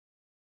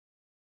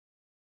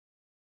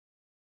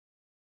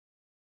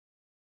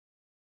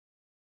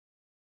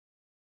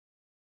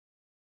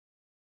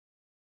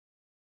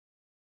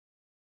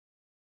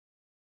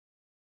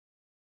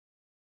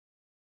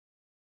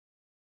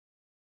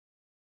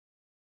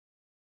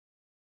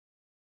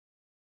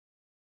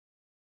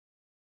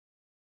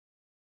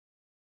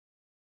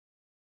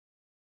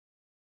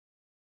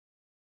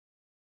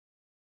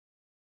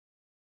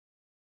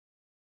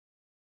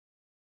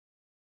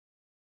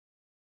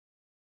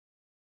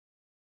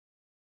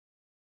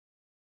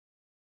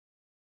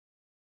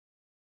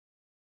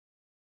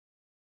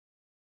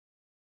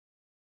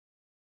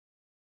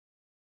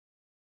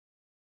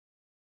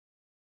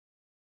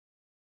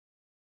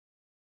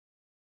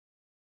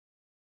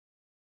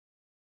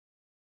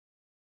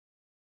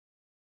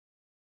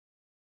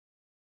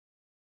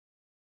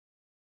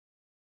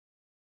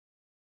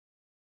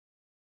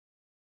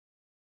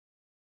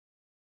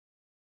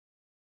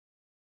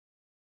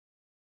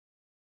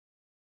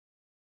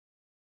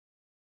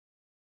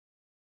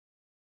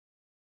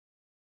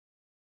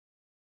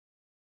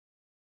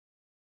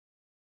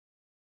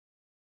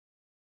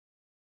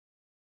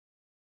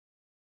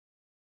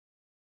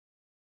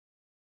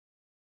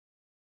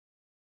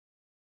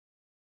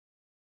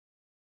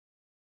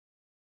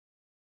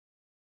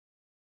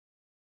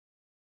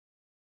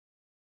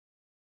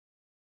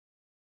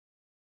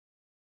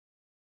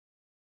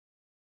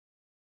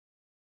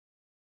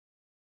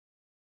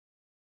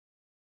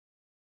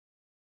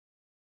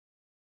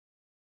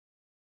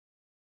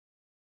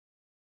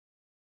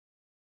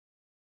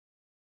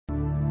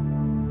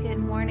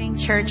morning.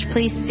 Church,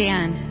 please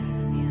stand.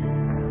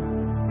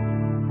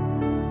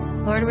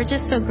 Lord, we're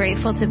just so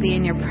grateful to be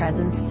in your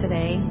presence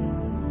today.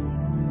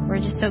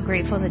 We're just so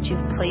grateful that you've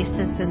placed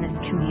us in this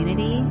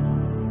community,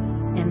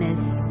 in this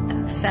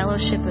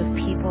fellowship of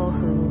people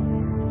who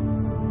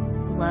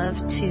love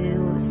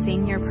to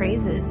sing your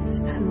praises,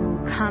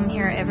 who come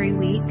here every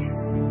week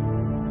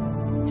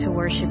to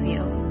worship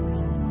you.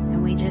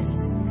 And we just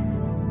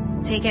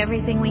take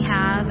everything we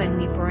have and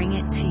we bring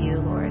it to you,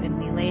 Lord, and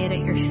we lay it at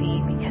your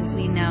feet because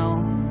we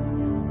know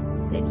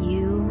that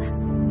you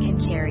can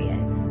carry it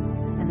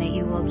and that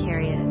you will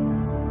carry it.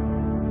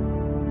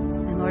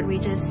 And Lord, we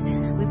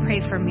pray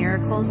for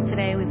miracles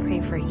today. We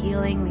pray for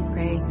healing. We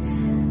pray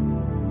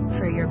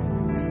for your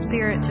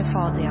Spirit to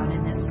fall down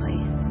in this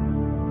place.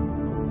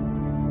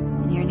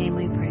 In your name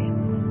we pray.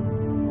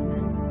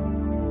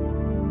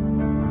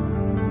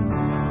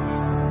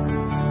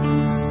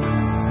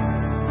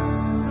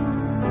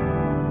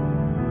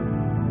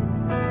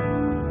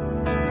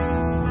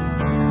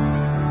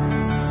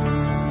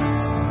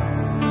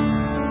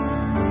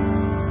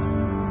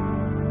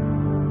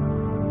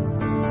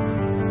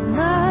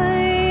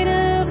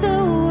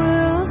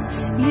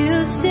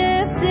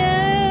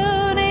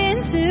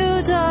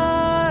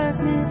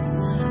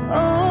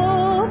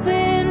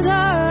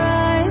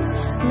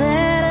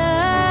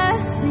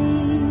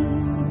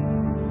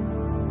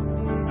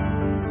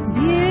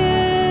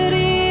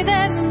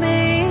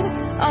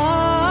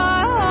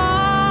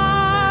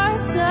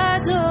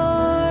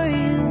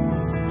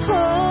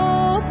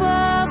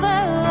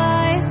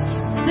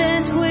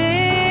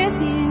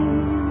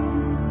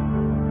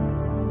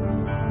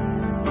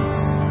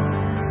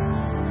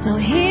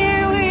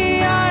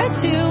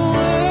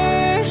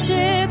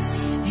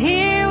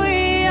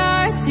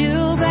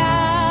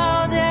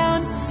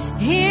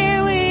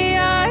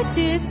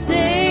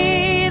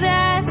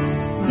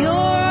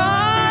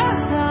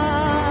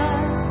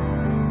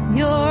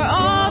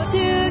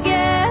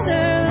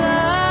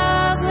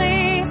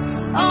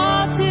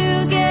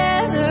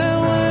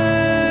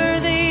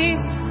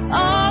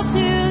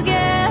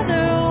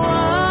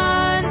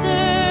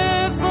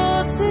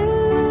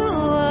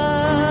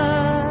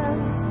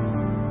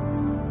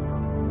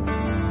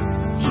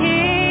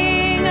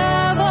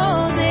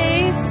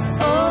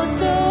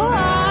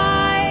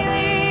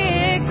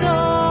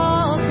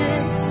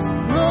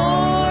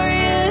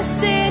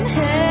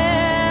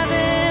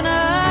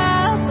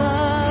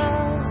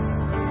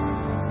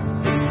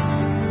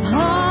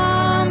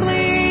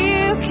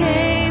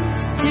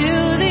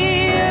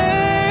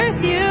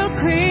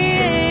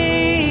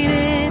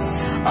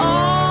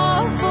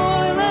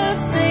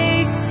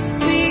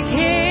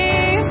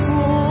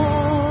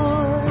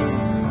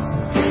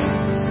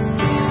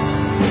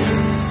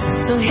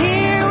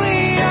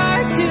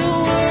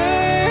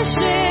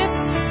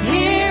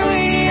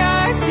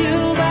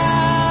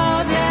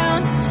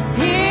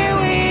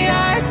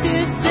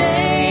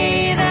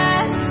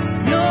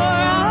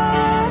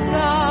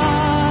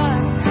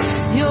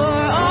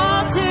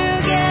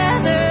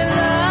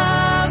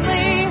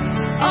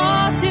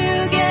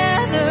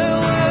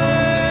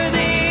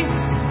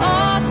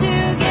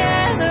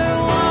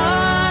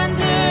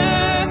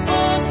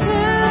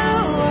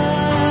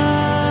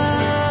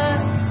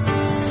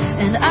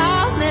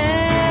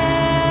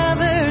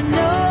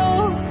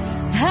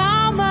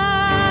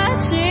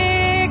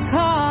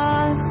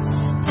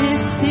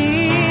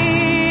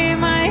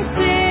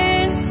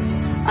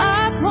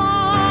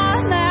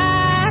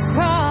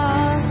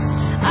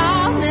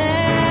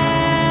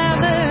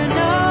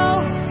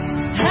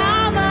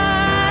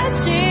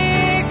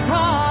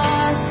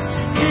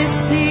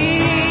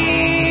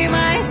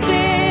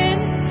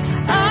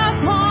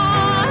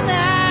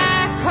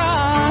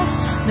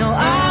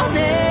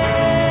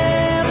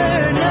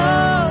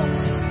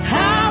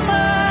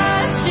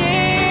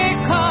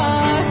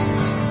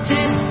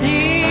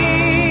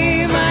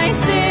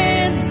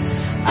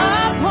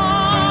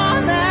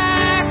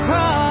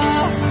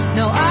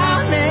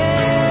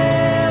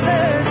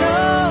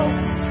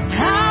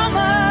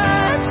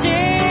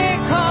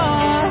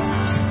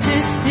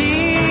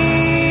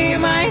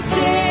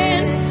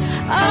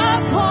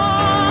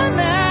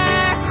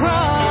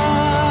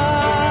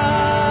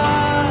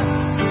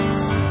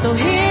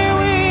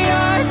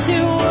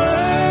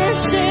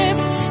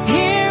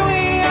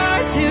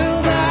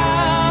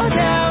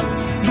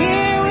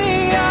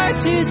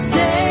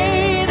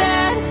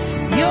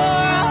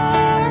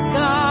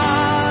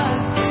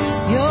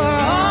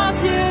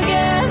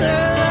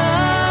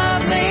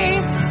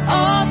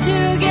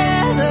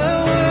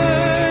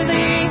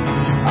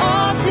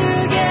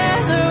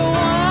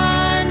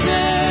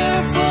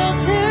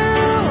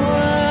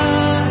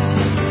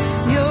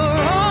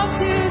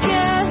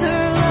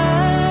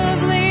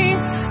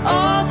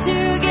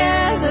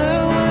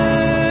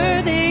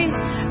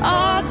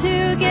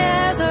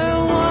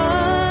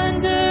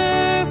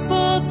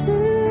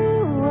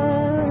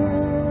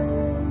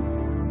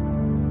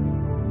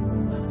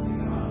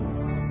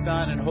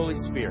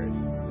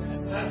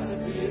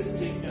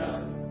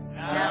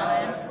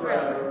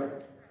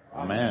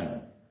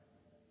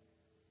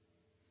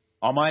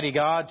 Almighty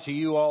God, to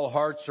you all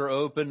hearts are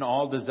open,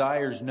 all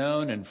desires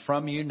known, and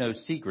from you no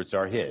secrets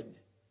are hid.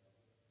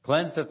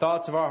 Cleanse the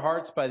thoughts of our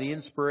hearts by the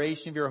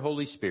inspiration of your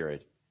Holy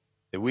Spirit,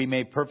 that we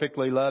may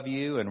perfectly love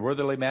you and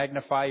worthily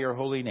magnify your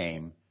holy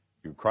name,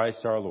 through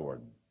Christ our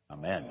Lord.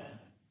 Amen.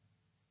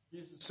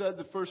 Jesus said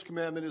the first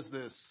commandment is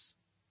this: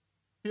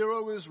 Hear,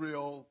 O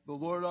Israel, the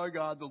Lord our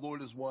God, the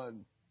Lord is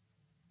one.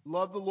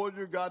 Love the Lord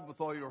your God with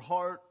all your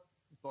heart,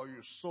 with all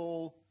your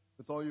soul,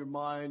 with all your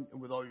mind,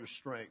 and with all your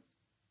strength.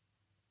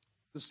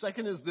 The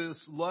second is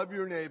this: love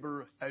your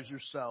neighbor as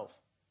yourself.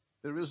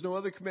 There is no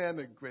other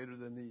commandment greater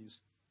than these.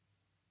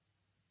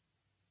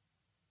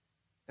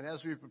 And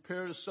as we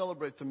prepare to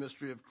celebrate the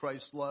mystery of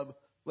Christ's love,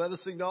 let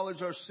us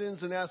acknowledge our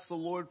sins and ask the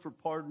Lord for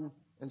pardon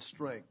and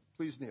strength.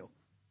 Please kneel.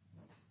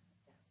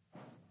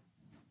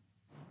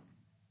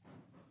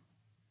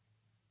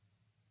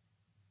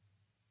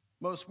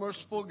 Most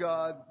merciful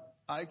God,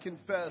 I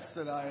confess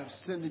that I have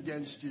sinned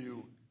against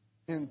you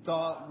in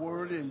thought,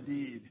 word, and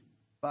deed,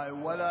 by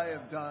what I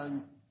have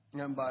done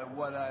and by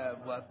what I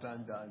have left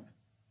undone.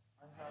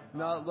 I have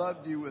not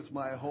loved you with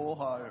my whole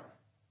heart.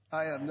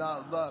 I have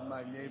not loved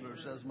my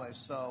neighbors as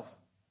myself.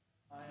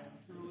 I am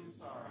truly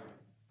sorry.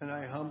 And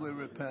I humbly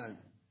repent.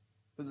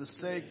 For the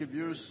sake of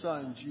your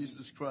Son,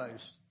 Jesus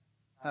Christ,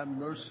 have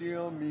mercy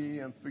on me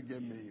and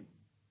forgive me.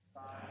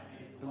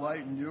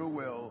 Delight in your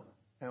will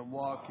and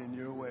walk in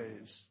your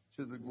ways,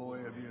 to the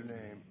glory of your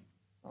name.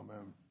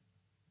 Amen.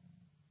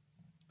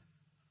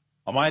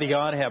 Almighty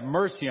God, have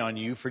mercy on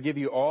you, forgive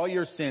you all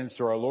your sins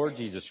through our Lord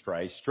Jesus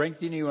Christ,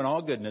 strengthen you in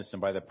all goodness, and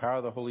by the power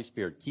of the Holy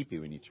Spirit, keep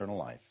you in eternal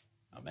life.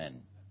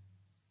 Amen.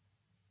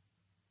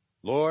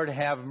 Lord,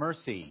 have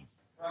mercy.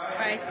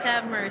 Christ,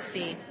 have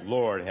mercy.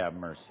 Lord, have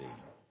mercy.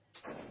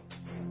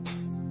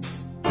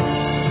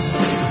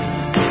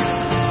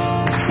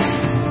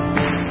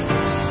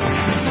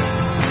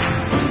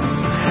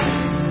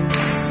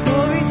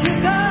 Glory to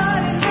God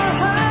in the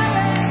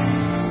highest,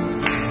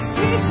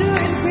 peace to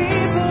his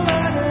people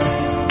on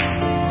earth.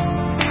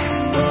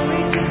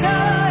 Glory to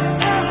God in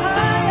the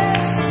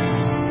highest,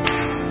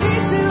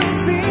 peace to his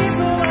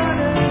people on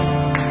earth.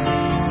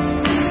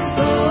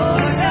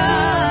 Lord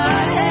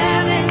God,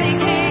 heavenly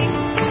King,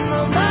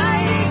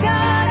 Almighty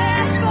God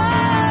and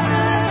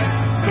Father,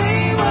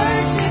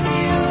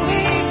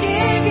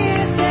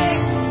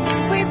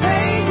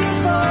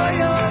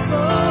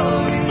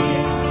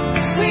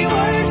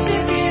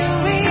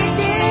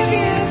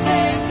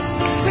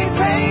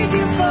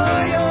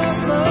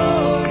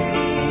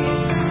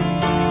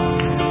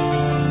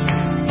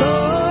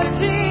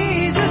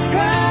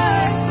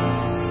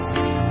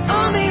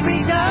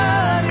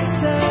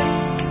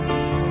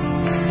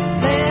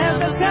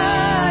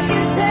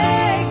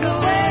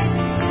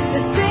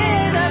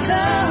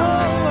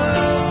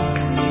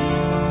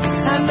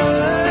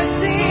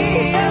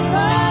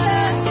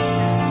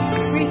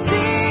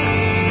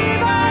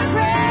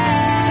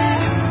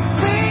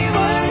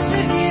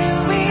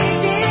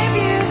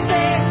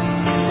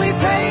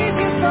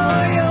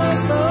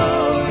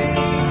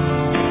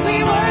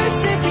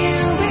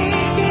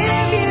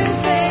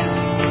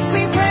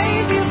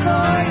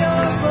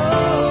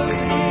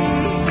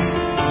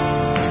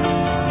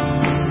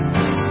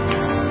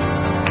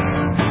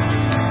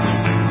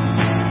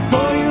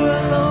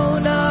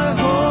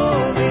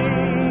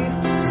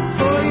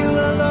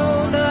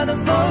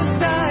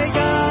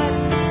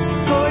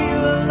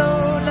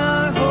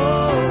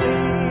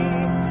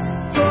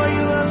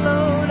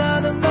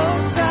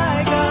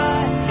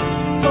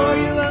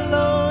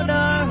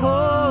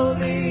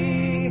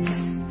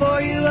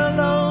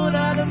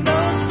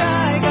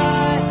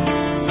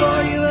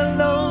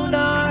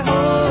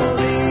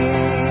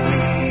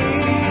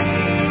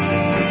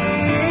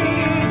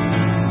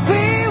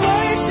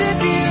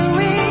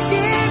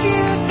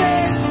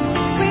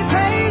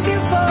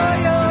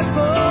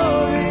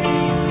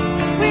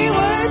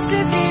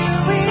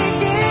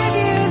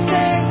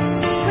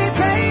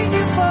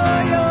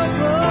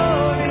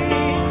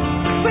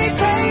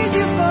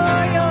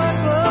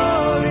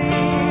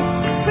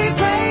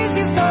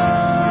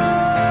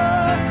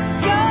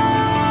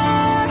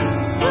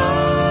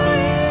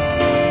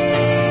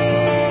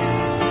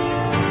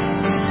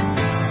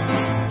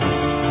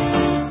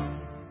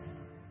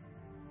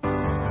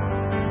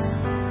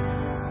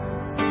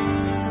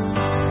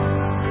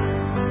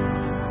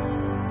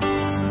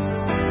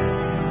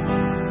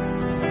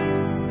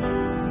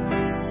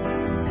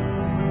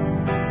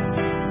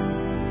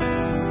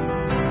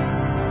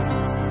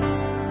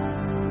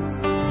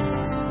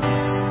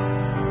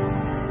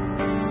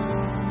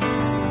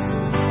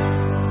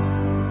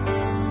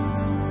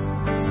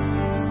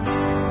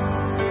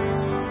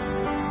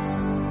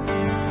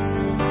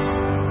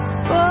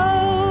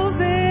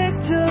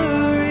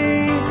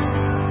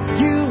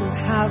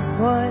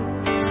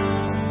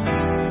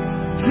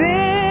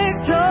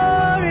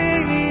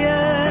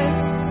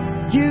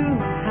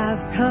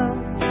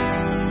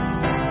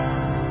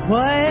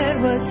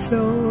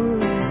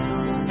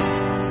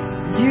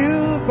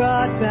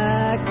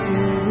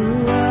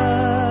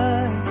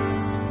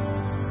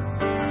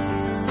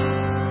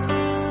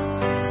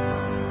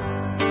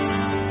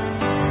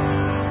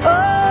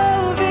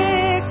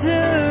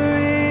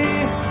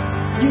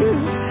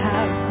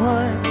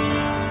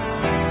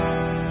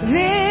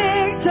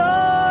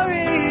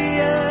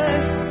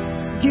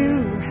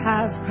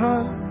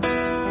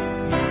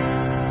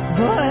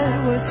 what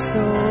was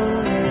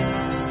stolen,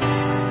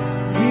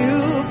 you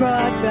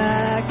brought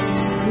back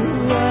to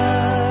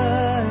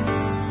us.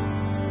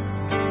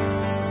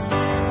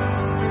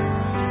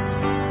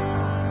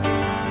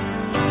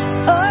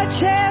 A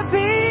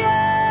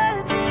champion,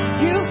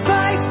 you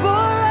fight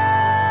for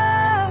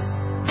us.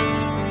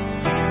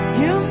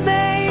 You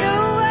made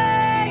a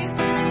way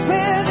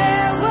where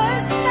there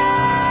was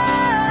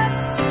none.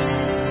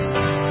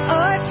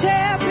 A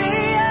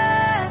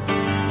champion,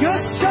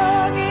 you're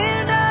strong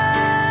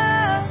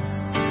enough.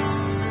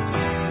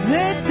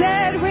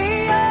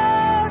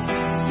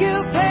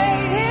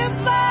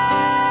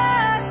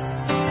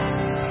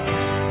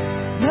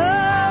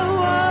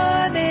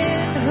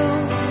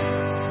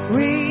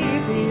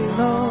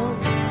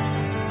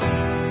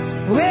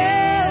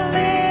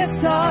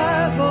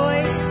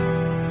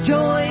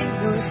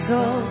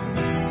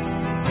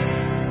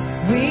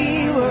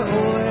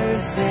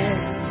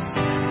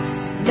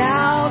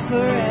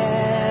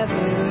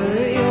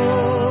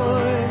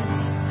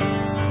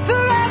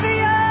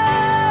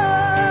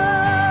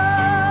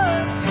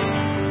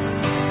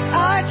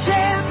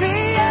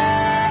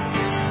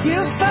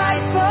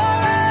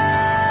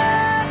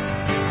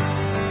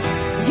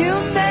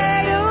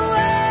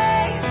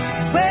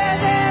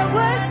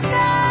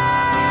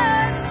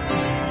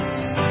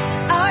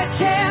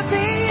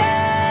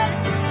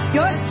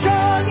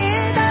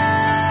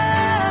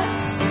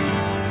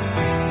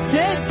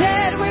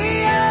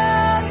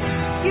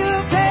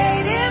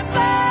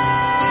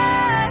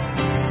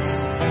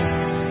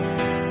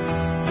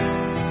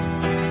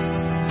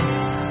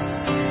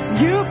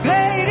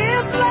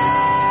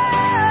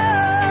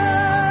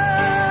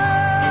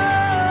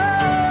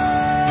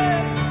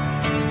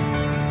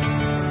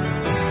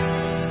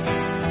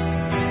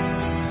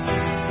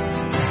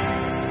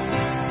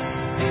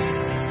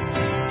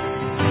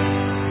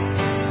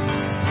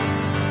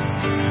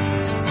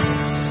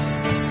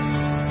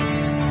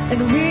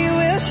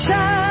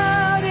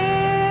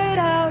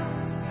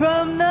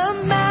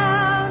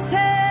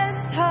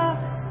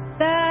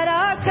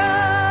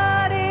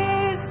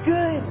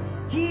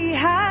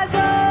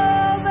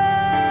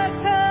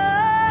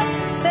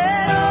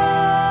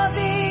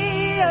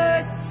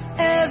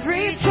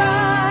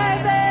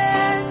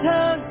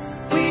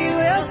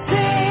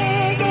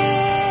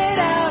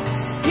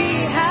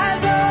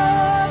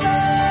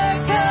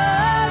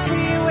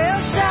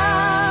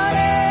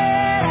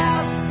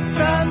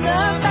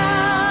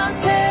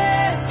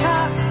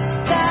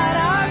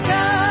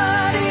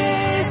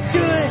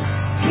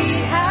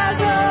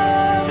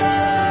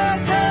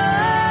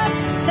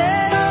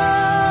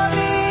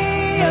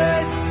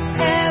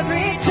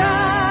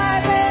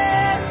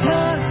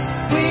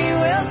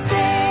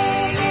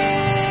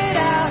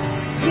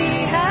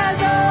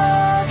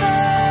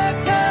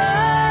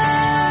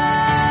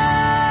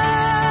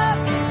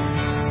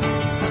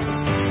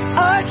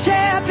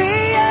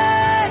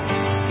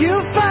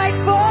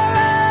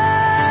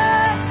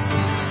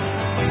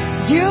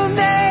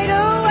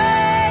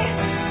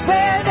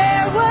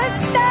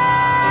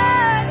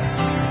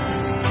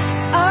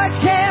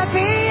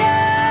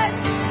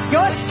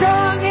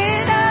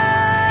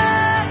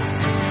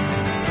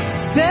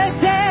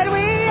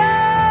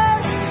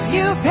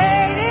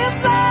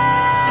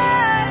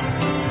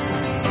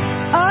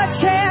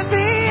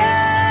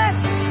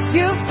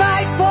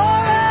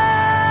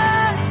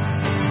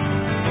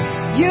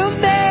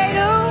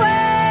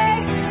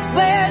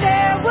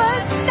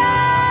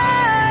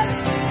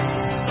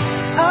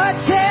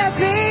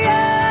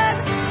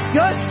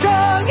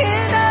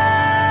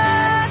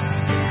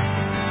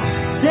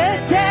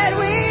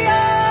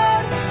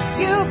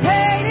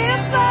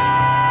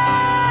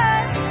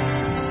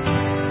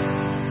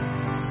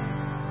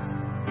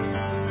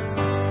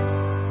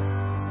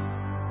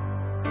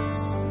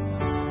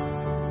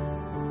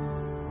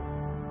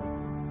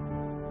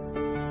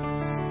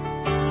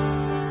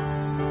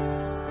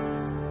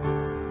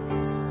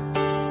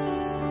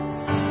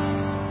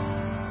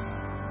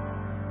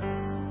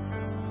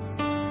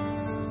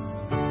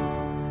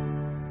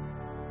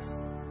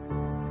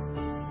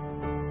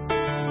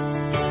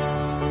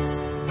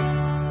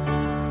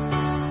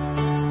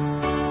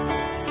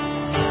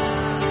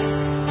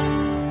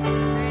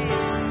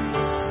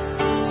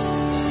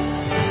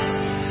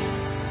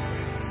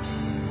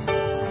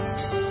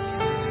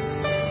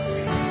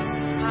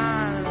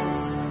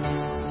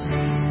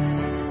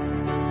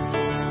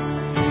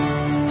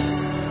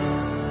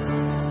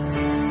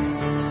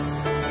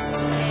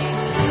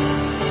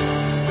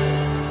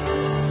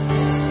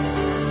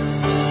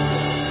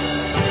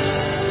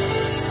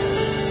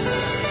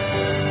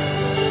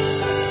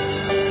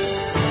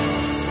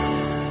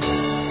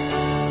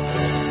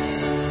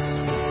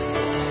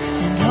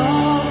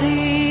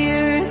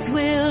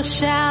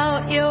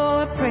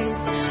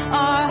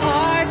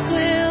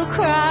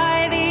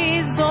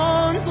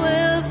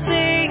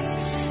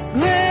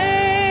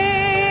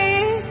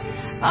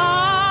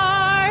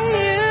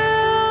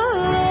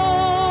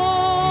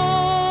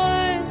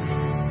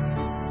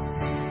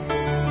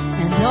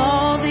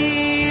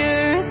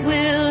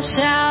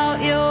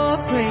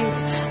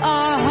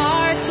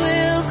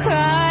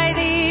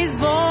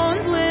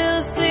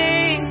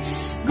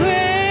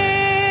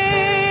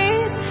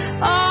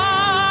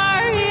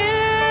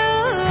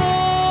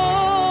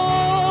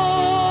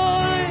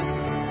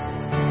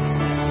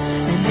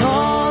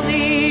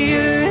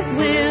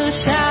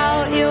 will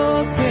shout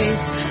your praise.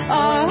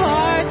 Our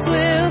hearts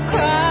will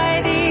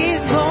cry, these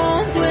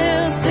bones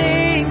will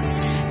sing.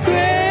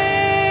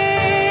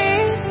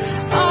 Great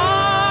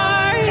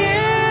are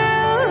you,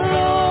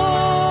 Lord.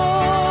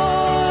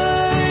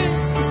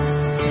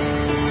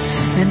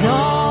 And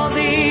all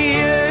the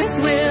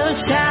earth will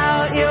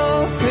shout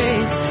your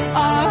praise.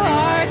 Our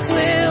hearts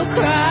will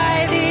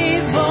cry,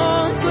 these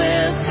bones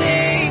will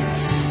sing.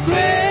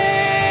 Great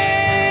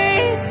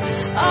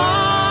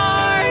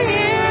are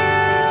you,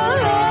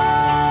 Lord.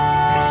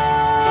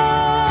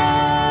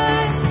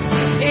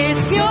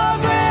 It's your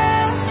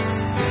breath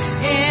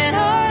in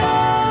our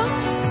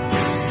lungs,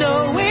 so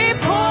we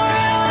pour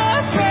out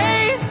our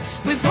praise.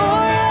 We pour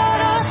out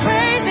our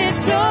praise.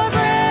 It's your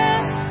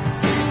breath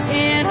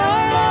in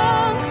our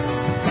lungs,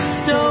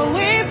 so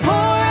we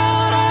pour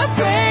out our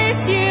praise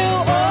to you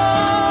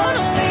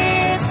only.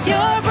 It's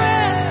your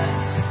breath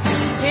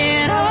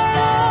in our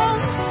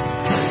lungs,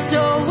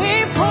 so we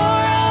pour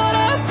out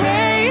our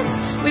praise.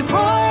 We pour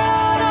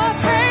out our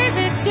praise.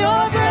 It's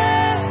your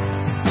breath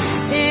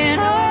in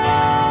our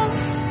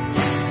lungs,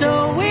 so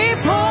we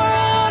pour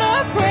out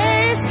our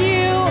praise to you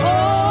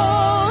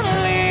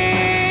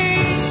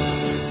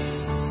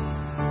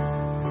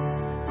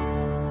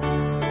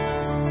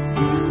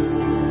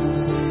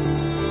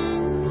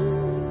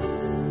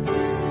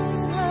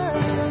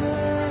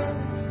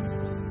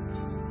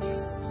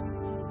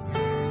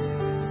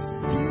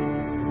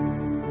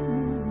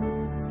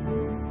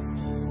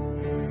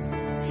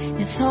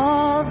Yes,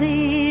 all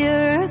the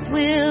earth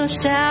will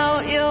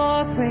shout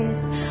your praise.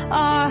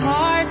 Our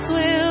hearts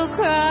will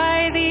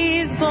cry,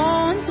 these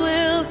bones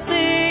will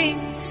sing.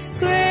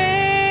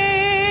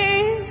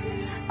 Great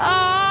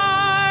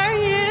are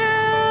you,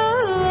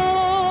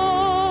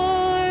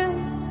 Lord.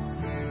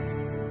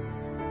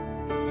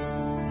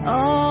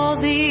 All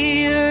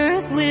the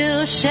earth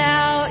will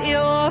shout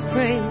your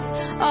praise.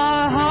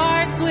 Our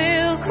hearts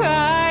will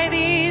cry,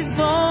 these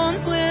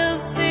bones will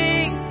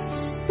sing.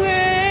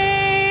 Great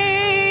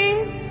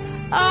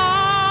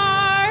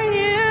are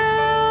you,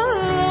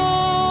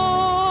 Lord.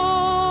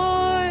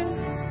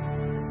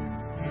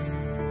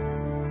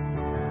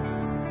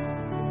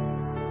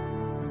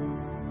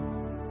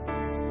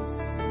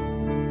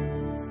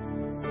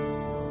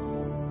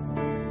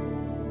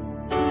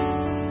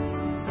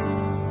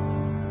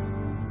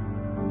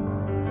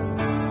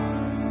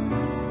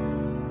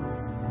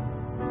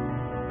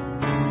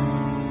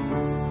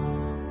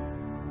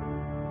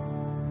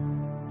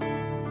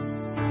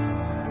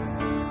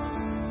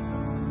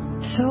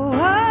 So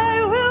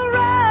I will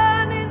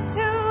run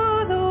into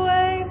the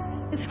waves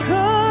as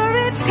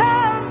courage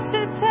comes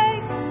to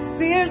take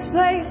fear's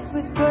place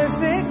with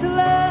perfect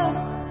love.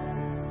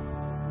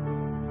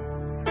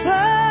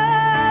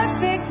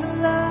 Perfect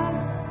love.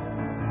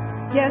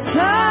 Yes,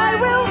 I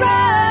will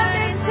run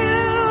into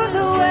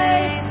the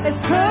waves as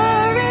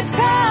courage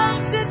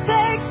comes to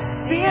take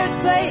fear's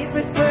place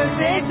with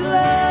perfect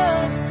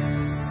love.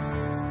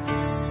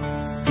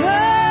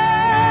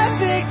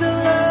 Perfect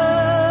love.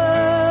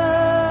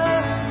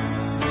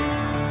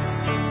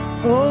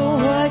 Oh,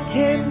 what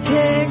can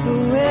take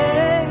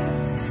away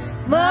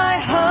my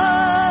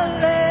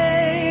hallelujah?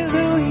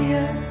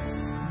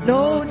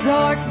 No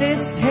darkness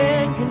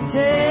can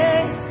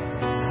contain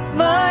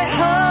my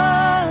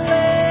hallelujah.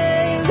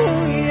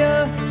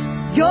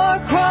 Your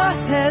cross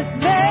has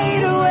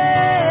made a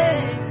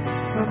way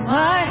for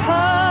my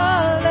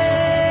hallelujah.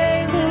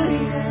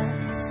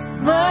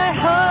 My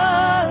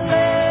hallelujah.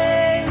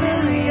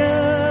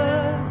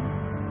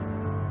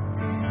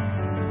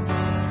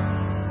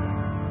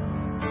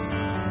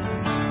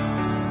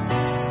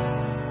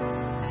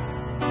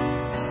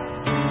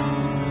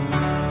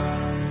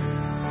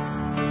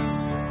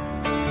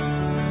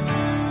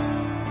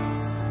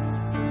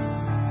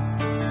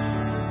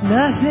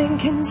 Nothing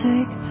can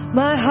take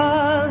my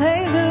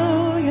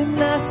hallelujah.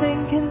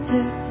 Nothing can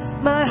take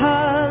my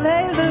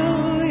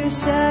hallelujah.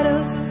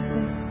 Shadows will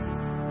fade,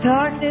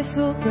 darkness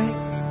will break,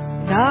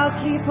 and I'll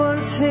keep on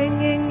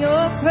singing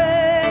your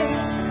praise.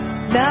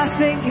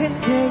 Nothing can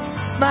take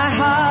my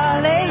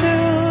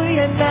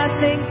hallelujah.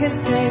 Nothing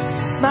can take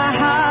my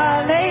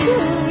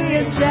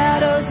hallelujah.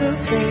 Shadows will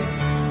fade,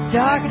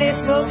 darkness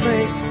will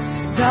break,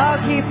 and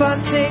I'll keep on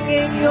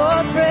singing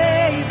your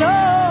praise.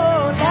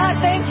 Oh,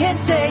 nothing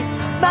can take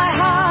my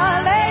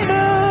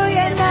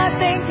hallelujah.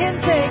 Nothing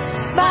can take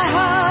my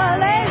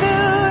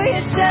hallelujah.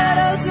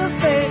 Shadows will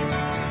fade,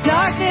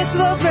 darkness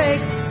will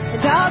break,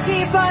 and I'll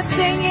keep on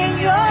singing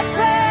your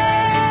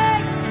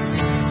praise.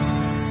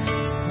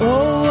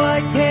 Oh,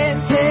 what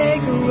can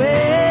take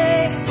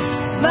away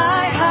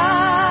my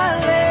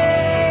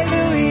hallelujah?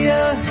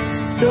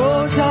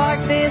 No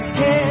darkness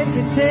can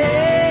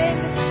contain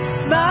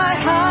my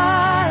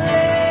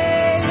hallelujah.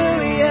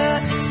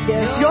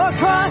 Yes, your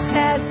cross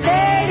has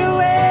made a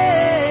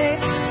way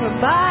for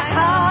my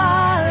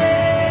hallelujah.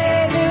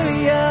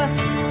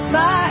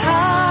 My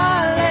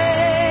hallelujah.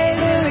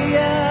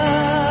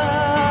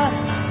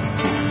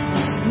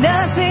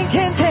 Nothing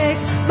can take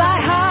my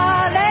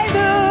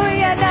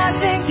hallelujah.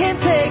 Nothing can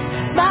take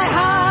my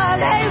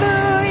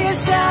hallelujah.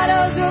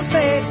 Shadows will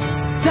fade,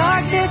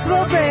 darkness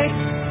will break,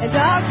 and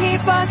I'll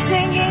keep on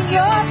singing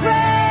your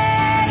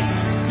praise.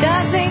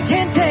 Nothing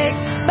can take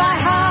my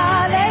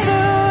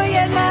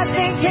hallelujah,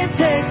 nothing can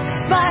take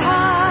my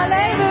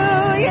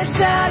hallelujah.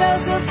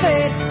 Shadows will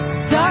fade,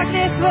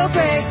 darkness will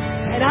break,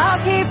 and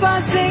I'll keep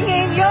on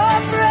singing your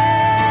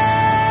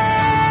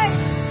praise.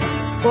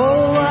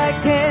 Oh, I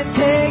can't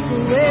take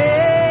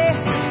away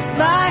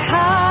my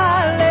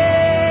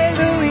hallelujah.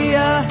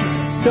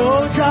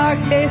 No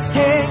darkness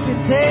can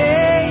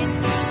contain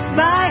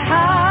my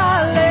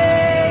hallelujah.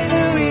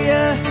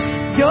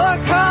 Your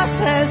cross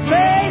has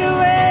made a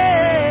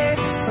way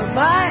for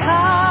my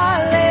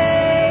hallelujah,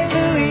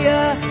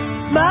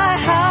 my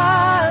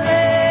hallelujah.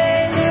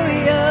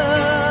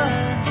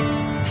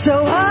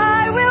 So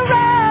I will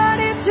run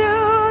into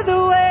the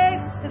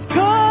waves as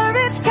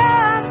courage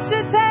comes to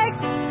take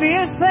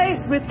fierce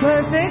place with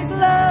perfect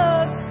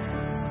love.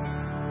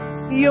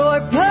 Your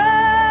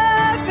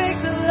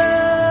perfect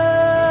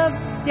love.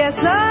 Yes,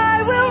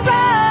 I will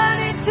run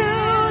into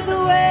the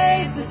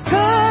waves as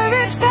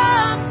courage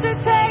comes to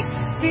take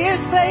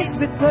fierce place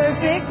with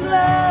perfect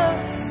love.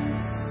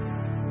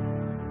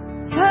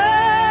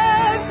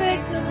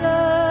 Perfect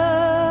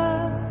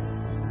love.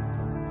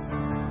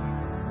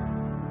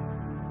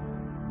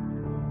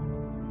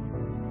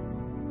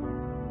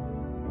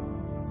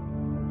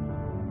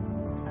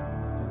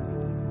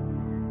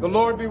 The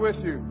Lord be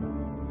with you.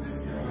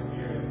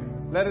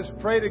 Let us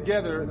pray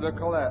together the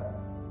collect.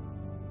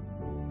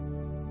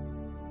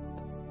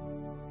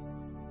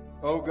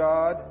 O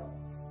God,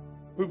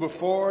 who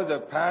before the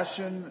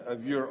passion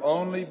of your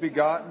only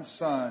begotten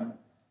Son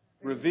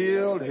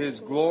revealed his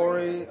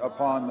glory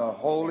upon the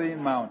holy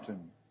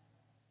mountain,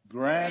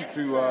 grant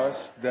to us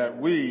that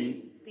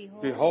we,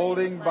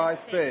 beholding by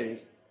faith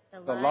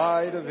the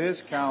light of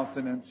his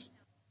countenance,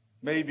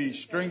 may be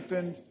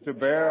strengthened to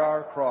bear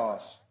our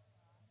cross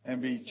and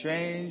be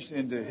changed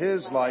into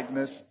his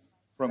likeness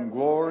from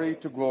glory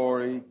to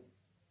glory,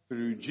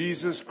 through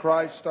Jesus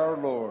Christ our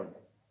Lord,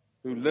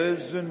 who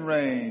lives and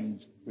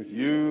reigns with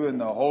you in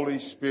the Holy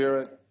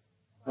Spirit,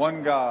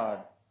 one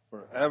God,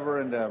 forever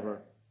and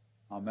ever.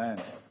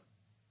 Amen.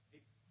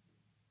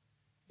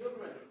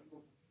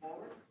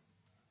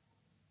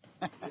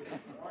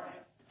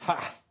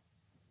 Ha!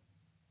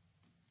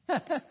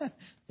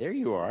 There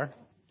you are.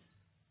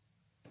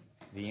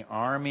 The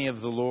army of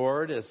the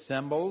Lord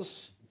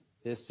assembles.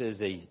 This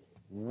is a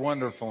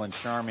wonderful and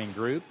charming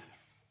group.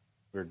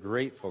 We're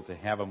grateful to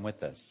have them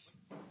with us.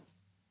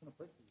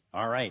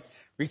 All right.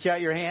 Reach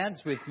out your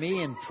hands with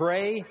me and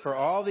pray for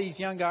all these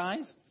young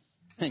guys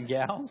and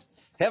gals.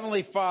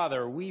 Heavenly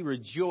Father, we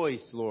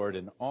rejoice, Lord,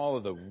 in all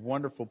of the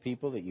wonderful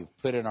people that you've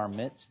put in our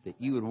midst, that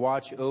you would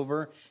watch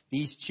over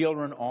these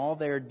children all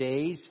their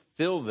days,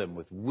 fill them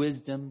with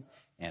wisdom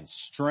and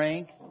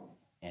strength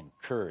and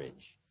courage.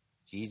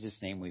 In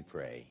Jesus' name we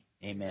pray.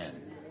 Amen.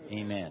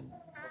 Amen.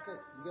 Okay,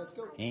 you guys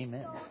go.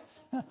 Amen.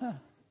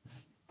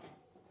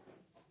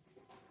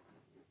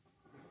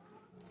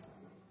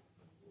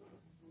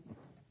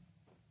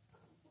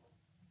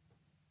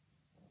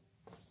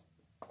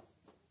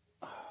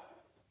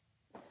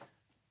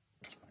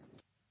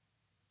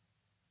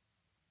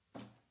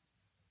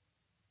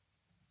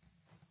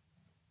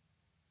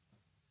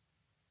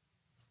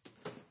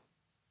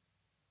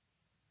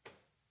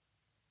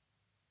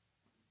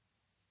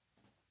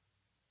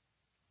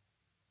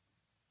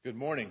 Good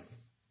morning.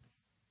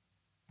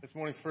 This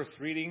morning's first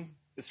reading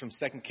is from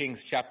 2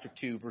 Kings chapter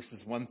 2,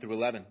 verses 1 through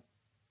 11.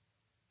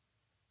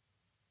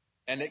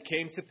 And it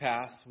came to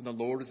pass, when the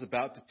Lord was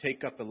about to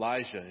take up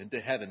Elijah into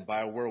heaven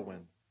by a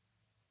whirlwind,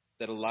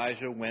 that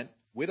Elijah went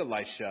with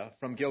Elisha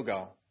from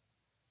Gilgal.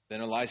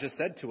 Then Elijah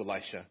said to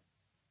Elisha,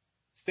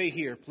 "Stay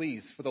here,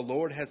 please, for the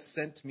Lord has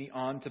sent me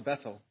on to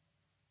Bethel."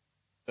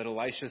 But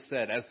Elisha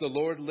said, "As the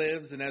Lord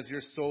lives and as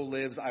your soul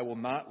lives, I will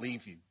not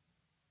leave you."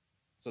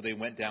 So they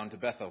went down to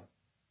Bethel.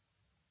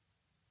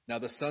 Now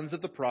the sons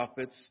of the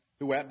prophets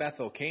who were at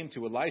Bethel came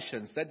to Elisha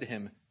and said to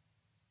him,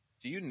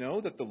 "Do you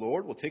know that the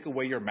Lord will take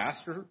away your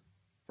master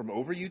from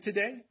over you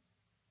today?"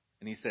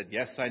 And he said,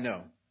 "Yes, I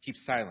know. Keep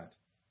silent."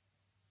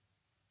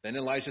 Then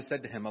Elijah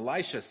said to him,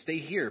 "Elisha, stay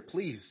here,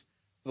 please,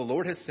 for the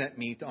Lord has sent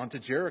me on to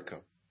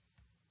Jericho."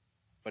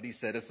 But he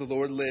said, "As the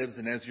Lord lives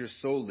and as your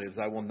soul lives,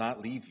 I will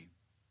not leave you."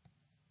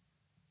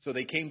 So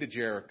they came to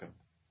Jericho.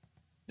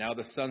 Now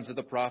the sons of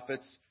the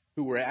prophets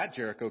who were at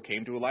Jericho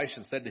came to Elisha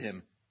and said to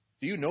him,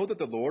 "Do you know that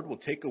the Lord will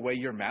take away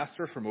your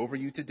master from over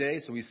you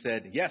today?" So he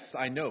said, "Yes,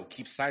 I know.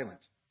 Keep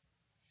silent."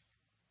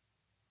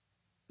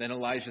 Then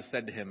Elijah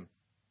said to him,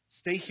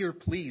 "Stay here,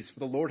 please, for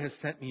the Lord has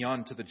sent me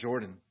on to the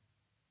Jordan."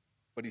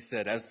 But he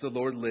said, "As the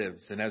Lord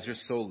lives and as your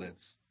soul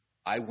lives,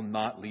 I will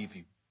not leave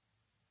you."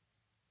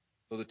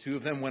 So the two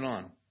of them went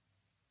on.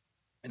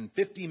 And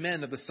 50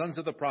 men of the sons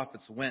of the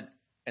prophets went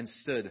and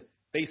stood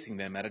facing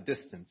them at a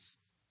distance,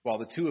 while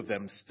the two of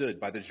them stood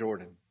by the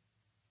Jordan.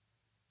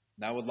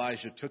 Now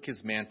Elijah took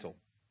his mantle,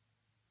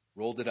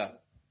 rolled it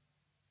up,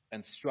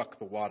 and struck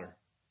the water.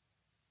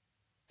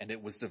 And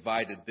it was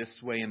divided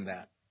this way and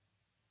that,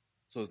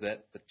 so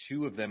that the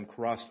two of them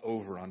crossed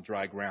over on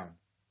dry ground.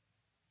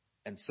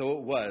 And so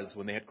it was,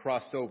 when they had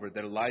crossed over,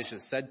 that Elijah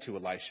said to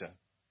Elisha,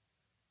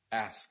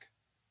 "Ask,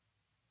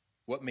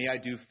 what may I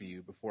do for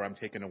you before I'm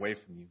taken away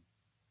from you?"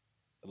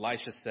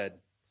 Elisha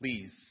said,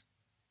 "Please,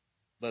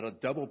 let a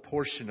double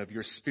portion of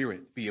your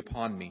spirit be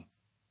upon me."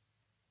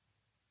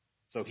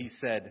 So he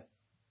said,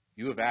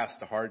 "You have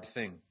asked a hard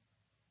thing.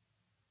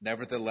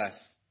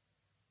 Nevertheless,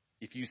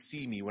 if you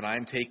see me when I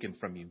am taken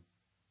from you,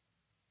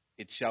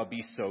 it shall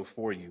be so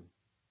for you.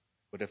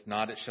 But if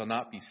not, it shall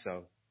not be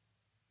so."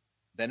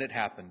 Then it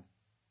happened,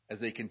 as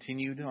they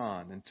continued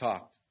on and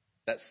talked,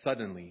 that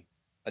suddenly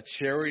a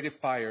chariot of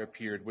fire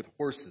appeared with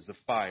horses of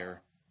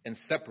fire and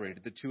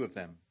separated the two of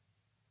them.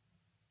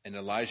 And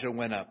Elijah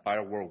went up by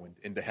a whirlwind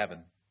into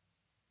heaven.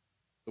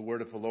 The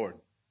word of the Lord.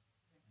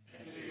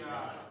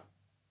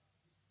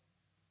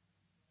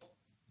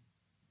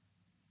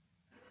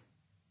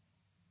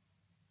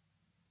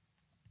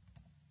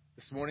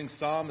 This morning's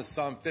psalm is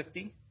Psalm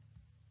 50,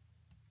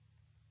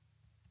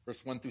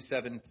 verse 1 through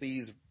 7.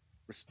 Please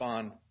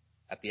respond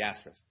at the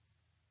asterisk.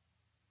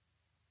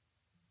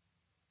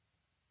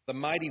 The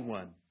mighty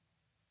one,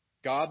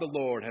 God the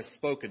Lord, has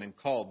spoken and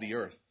called the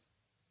earth.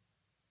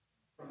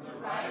 From the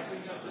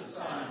rising of the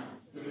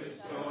sun to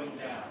its going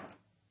down.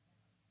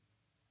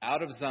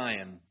 Out of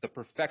Zion, the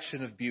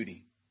perfection of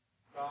beauty.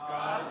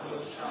 God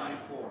will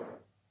shine forth.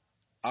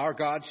 Our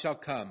God shall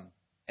come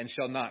and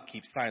shall not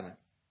keep silent.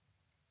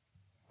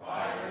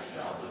 Fire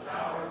shall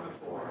devour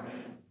before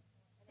him,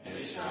 and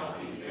it shall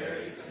be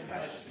very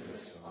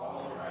tempestuous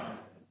all around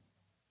him.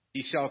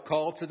 He shall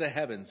call to the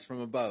heavens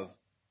from above,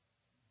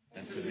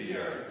 and to the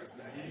earth,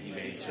 that he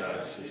may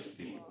judge his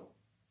people.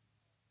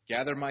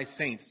 Gather my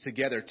saints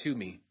together to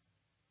me.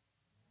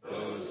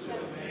 Those who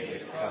have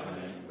made a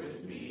covenant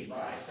with me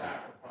by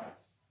sacrifice.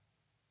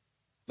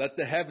 Let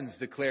the heavens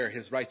declare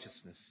his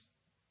righteousness.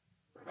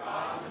 For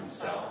God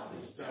himself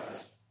is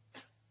judge.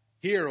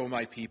 Hear, O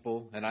my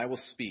people, and I will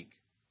speak.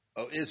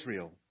 O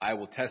Israel, I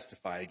will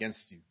testify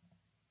against you.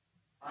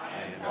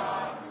 I am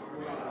God,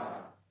 your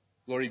God.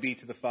 Glory be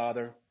to the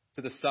Father,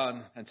 to the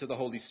Son, and to the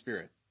Holy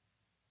Spirit.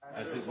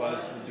 As it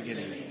was in the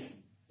beginning,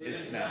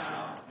 is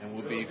now, and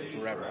will be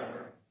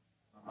forever.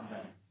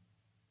 Amen.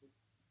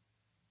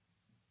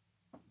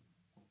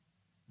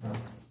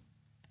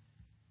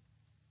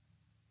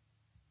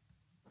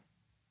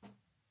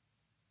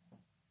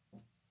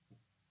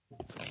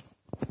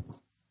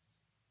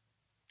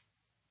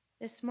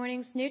 This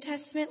morning's New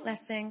Testament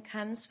lesson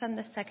comes from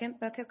the second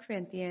book of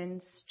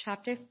Corinthians,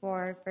 chapter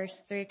 4, verse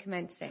 3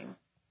 commencing.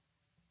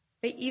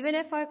 But even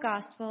if our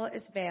gospel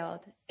is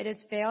veiled, it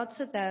is veiled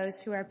to those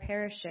who are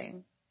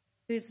perishing,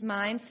 whose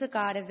minds the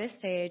God of this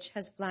age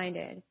has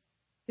blinded,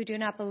 who do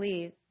not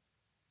believe,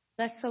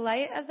 lest the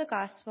light of the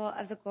gospel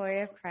of the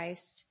glory of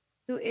Christ,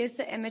 who is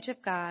the image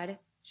of God,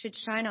 should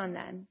shine on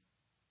them.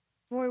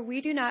 For we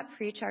do not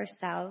preach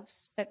ourselves,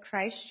 but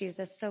Christ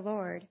Jesus the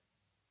Lord,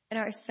 and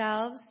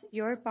ourselves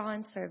your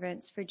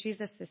bondservants for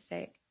Jesus'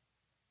 sake.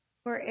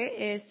 For it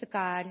is the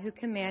God who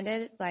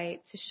commanded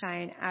light to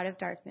shine out of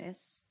darkness,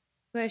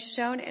 who has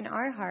shown in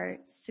our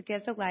hearts to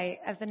give the light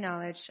of the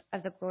knowledge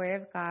of the glory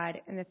of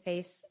God in the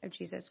face of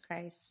Jesus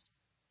Christ.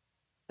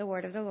 The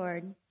word of the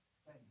Lord.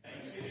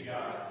 Thanks be to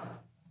God.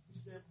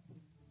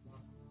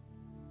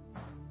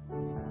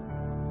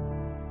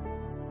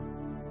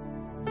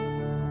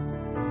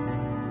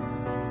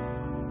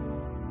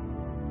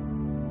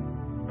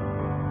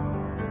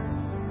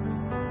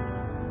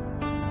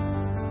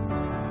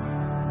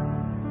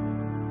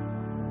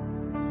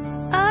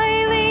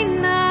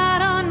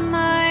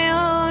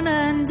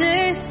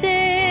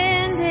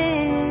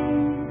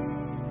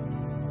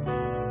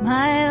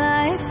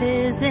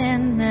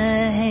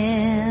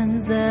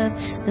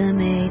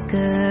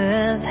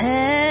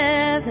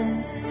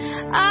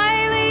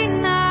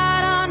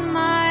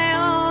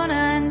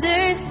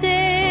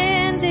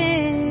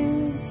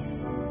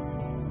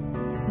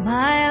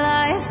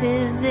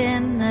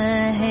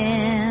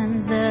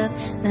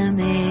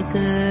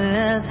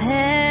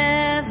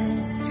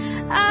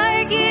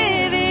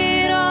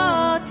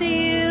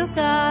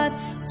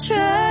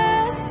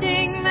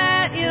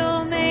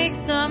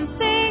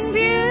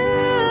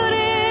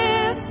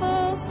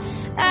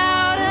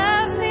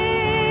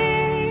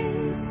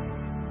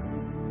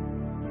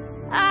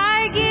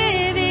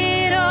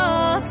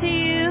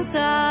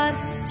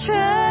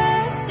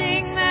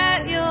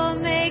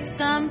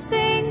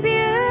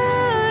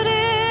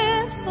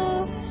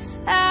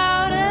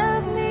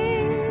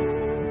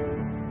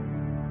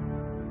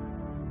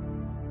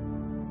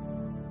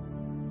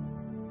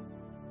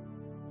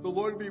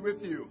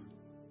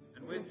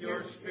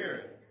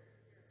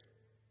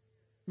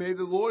 May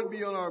the Lord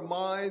be on our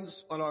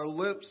minds, on our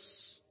lips,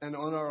 and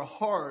on our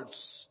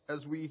hearts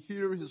as we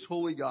hear his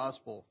holy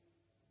gospel.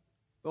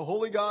 The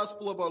holy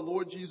gospel of our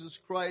Lord Jesus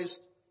Christ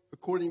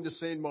according to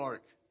St.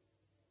 Mark.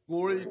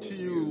 Glory to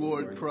you,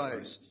 Lord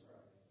Christ.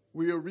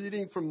 We are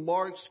reading from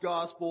Mark's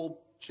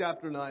Gospel,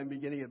 chapter 9,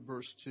 beginning at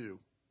verse 2.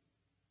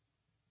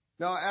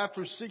 Now,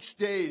 after 6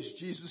 days,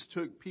 Jesus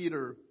took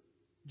Peter,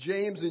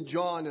 James, and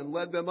John and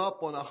led them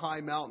up on a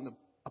high mountain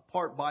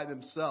apart by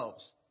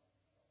themselves.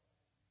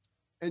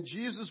 And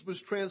Jesus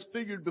was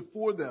transfigured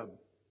before them.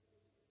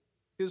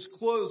 His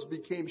clothes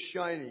became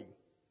shining,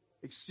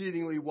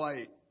 exceedingly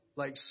white,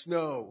 like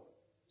snow,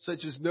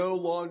 such as no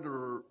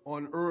launderer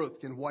on earth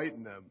can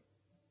whiten them.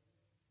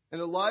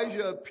 And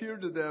Elijah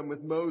appeared to them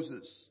with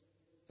Moses,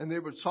 and they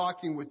were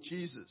talking with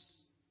Jesus.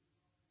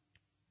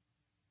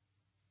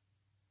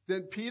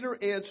 Then Peter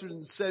answered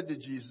and said to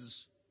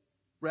Jesus,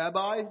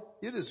 Rabbi,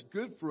 it is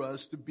good for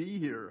us to be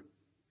here.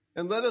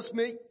 And let us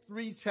make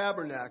 3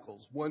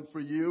 tabernacles, one for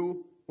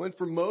you, one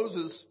for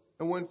Moses,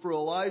 and one for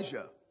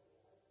Elijah.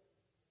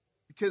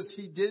 Because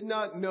he did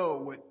not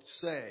know what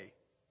to say,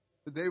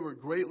 for they were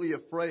greatly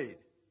afraid.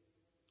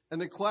 And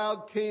the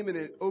cloud came and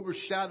it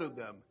overshadowed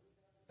them.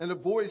 And a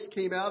voice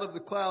came out of the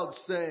cloud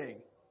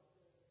saying,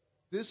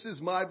 This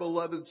is my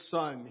beloved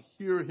Son,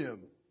 hear him.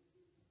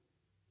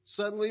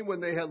 Suddenly,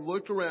 when they had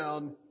looked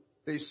around,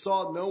 they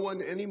saw no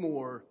one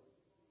anymore,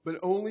 but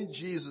only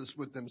Jesus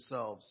with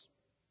themselves.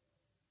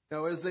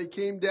 Now, as they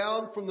came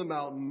down from the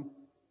mountain,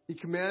 he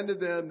commanded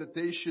them that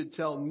they should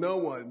tell no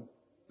one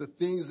the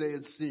things they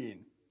had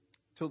seen,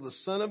 till the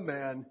Son of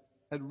Man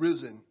had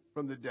risen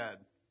from the dead.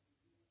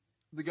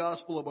 The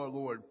Gospel of our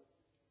Lord.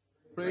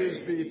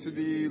 Praise be to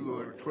thee,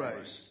 Lord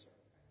Christ.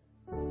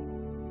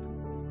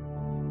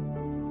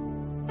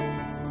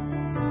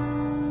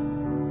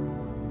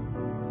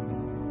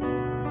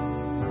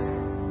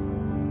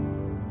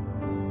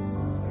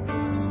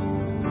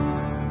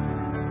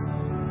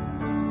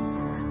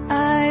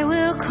 I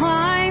will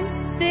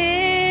climb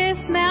this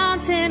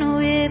mountain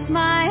with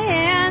my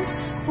hands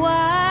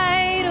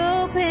wide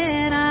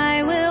open.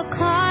 I will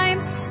climb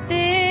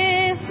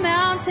this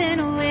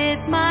mountain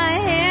with my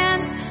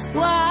hands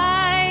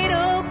wide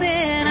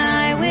open.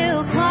 I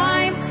will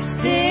climb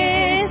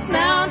this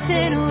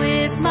mountain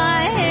with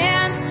my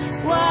hands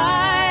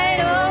wide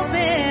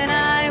open.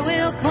 I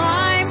will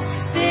climb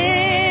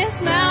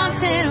this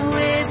mountain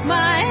with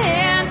my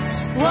hands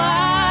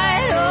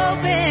wide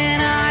open.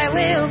 I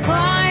will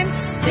climb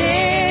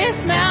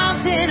this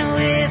mountain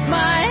with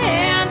my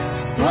hands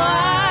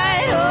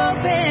wide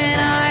open.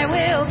 I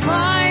will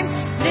climb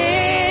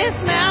this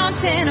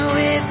mountain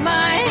with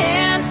my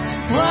hands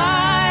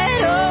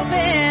wide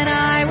open.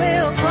 I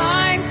will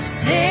climb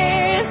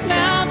this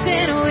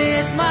mountain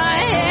with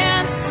my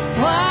hands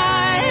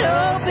wide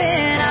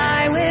open.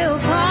 I will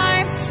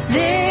climb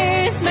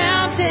this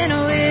mountain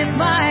with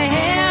my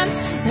hands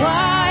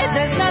wide.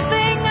 There's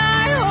nothing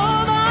I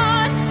hold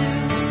on to.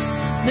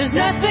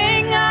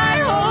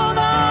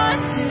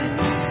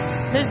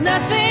 There's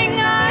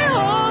nothing I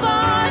hold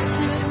on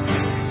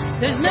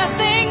to. There's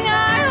nothing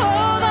I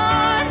hold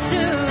on to.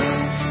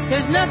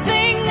 There's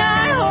nothing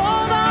I hold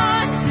on to.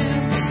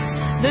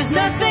 There's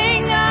nothing I hold on to. There's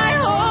nothing I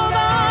hold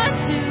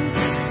on to.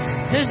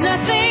 There's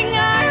nothing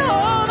I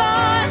hold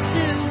on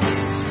to.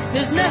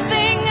 There's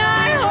nothing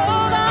I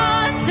hold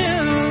on to.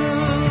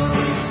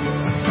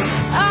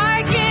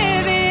 I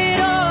give it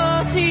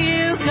all to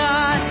you,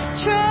 God,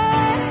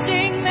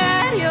 trusting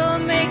that you'll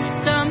make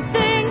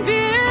something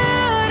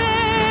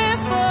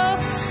beautiful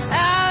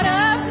out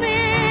of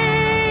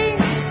me.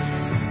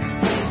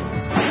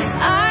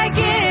 I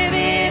give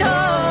it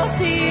all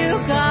to you,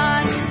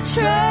 God,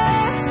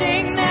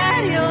 trusting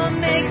that you'll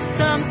make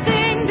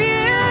something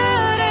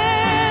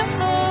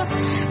beautiful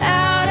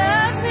out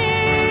of me.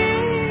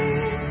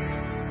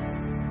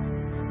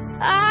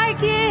 I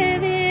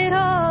give it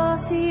all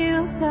to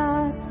you,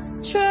 God,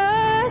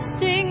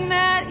 trusting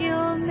that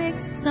you'll make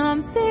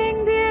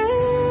something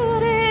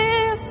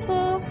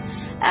beautiful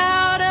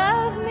out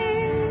of me.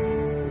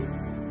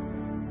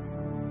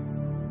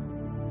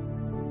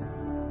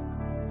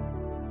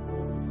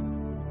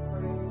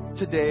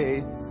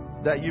 Today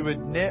that you would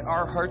knit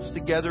our hearts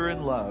together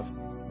in love,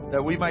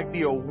 that we might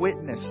be a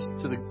witness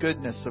to the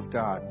goodness of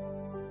God.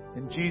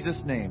 In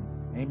Jesus' name,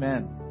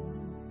 amen.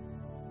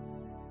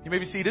 You may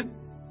be seated.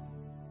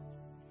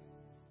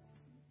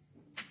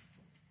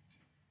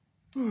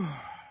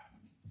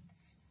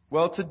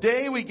 Well,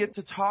 today we get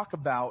to talk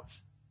about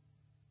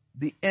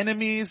the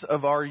enemies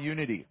of our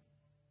unity.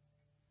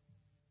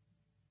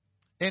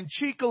 And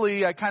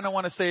cheekily, I kind of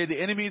want to say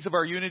the enemies of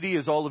our unity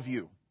is all of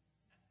you.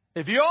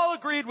 If you all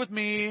agreed with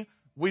me,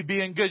 we'd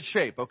be in good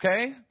shape,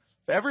 okay?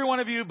 If every one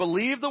of you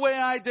believed the way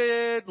I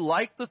did,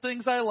 liked the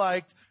things I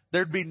liked,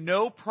 there'd be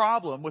no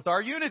problem with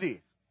our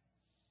unity.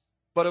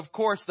 But of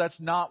course, that's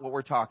not what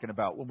we're talking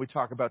about when we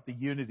talk about the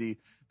unity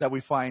that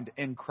we find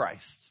in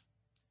Christ.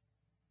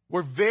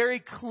 We're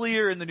very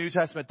clear in the New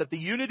Testament that the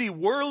unity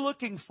we're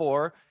looking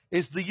for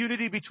is the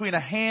unity between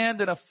a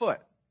hand and a foot,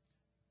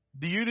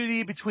 the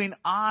unity between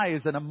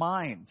eyes and a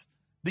mind,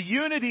 the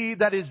unity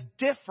that is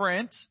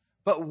different,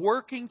 but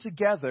working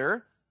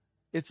together,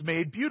 it's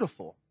made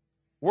beautiful.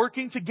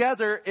 Working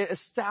together, it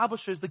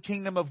establishes the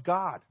kingdom of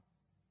God.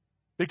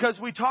 Because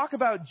we talk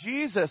about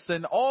Jesus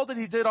and all that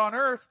he did on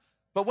earth,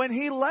 but when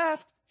he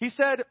left, he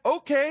said,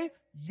 okay,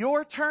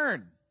 your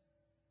turn.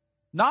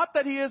 Not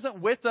that he isn't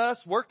with us,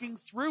 working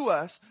through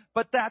us,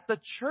 but that the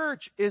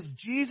church is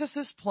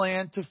Jesus'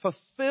 plan to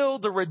fulfill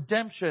the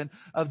redemption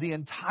of the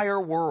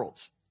entire world.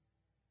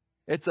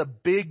 It's a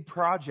big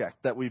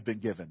project that we've been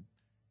given.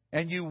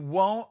 And you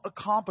won't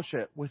accomplish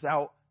it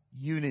without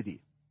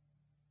unity,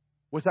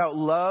 without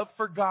love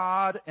for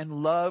God and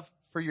love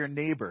for your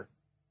neighbor.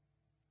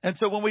 And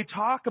so when we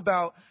talk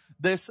about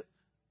this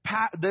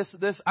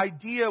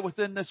idea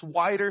within this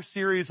wider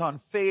series on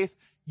faith,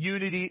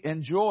 unity,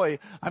 and joy,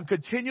 I'm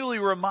continually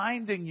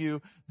reminding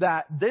you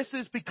that this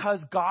is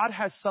because God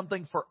has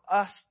something for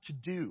us to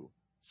do,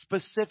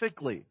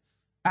 specifically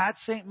at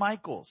St.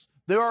 Michael's.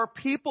 There are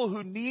people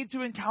who need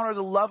to encounter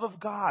the love of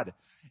God.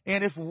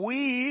 And if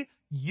we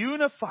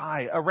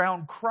unify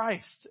around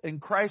Christ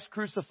and Christ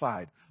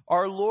crucified,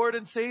 our Lord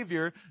and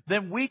Savior,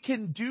 then we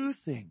can do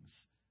things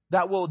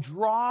that will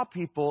draw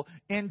people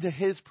into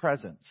His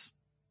presence.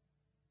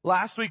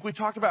 Last week we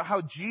talked about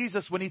how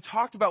Jesus, when He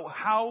talked about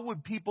how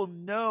would people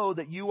know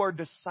that you are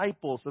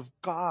disciples of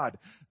God,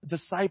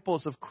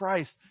 disciples of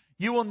Christ,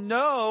 you will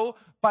know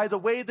by the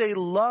way they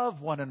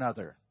love one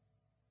another.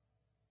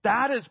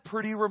 That is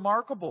pretty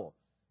remarkable.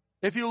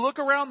 If you look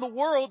around the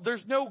world,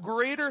 there's no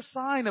greater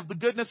sign of the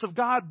goodness of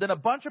God than a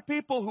bunch of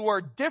people who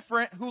are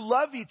different, who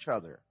love each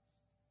other.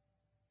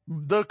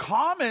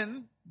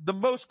 The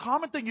most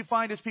common thing you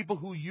find is people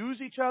who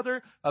use each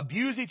other,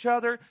 abuse each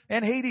other,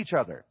 and hate each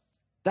other.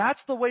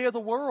 That's the way of the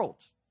world.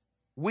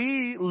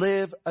 We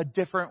live a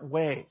different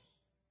way.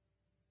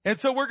 And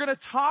so we're going to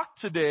talk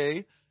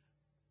today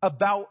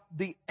about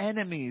the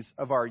enemies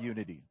of our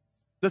unity.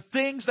 The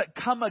things that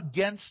come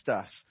against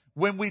us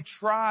when we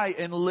try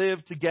and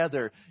live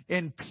together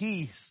in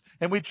peace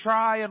and we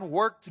try and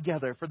work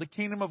together for the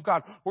kingdom of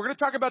God. We're going to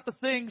talk about the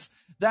things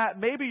that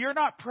maybe you're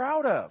not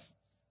proud of.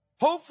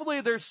 Hopefully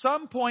there's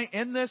some point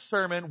in this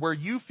sermon where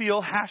you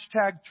feel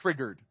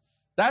 #triggered.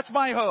 That's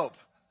my hope.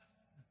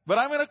 But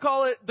I'm going to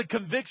call it the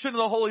conviction of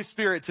the Holy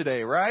Spirit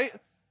today, right?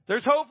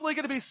 There's hopefully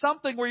going to be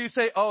something where you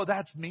say, oh,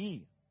 that's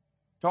me.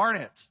 Darn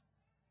it.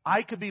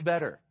 I could be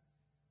better.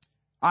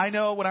 I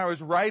know when I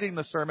was writing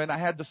the sermon, I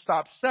had to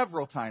stop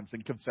several times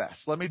and confess.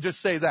 Let me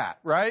just say that,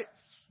 right?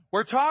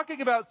 We're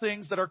talking about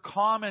things that are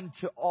common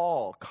to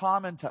all,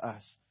 common to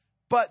us,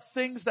 but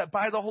things that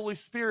by the Holy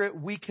Spirit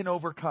we can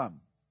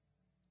overcome.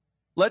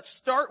 Let's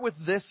start with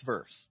this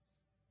verse.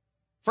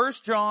 1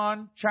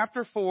 John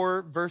chapter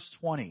 4, verse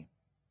 20.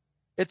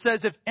 It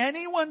says, if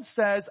anyone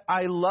says,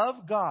 I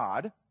love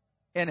God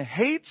and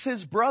hates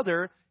his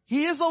brother,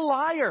 he is a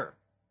liar.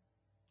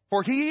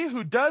 For he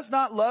who does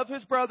not love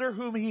his brother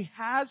whom he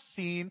has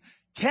seen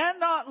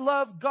cannot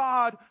love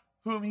God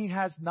whom he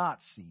has not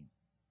seen.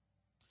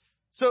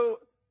 So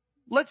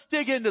let's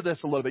dig into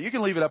this a little bit. You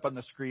can leave it up on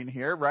the screen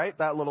here, right?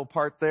 That little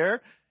part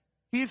there.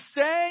 He's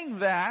saying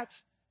that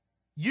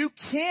you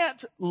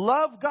can't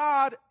love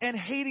God and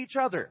hate each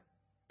other.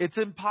 It's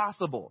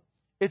impossible.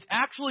 It's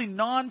actually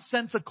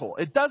nonsensical.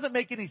 It doesn't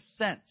make any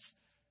sense.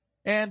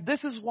 And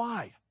this is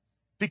why.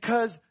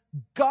 Because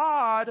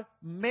God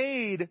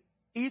made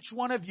each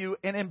one of you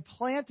and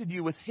implanted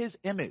you with His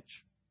image.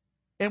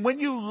 And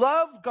when you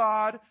love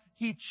God,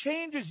 He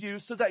changes you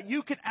so that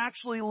you can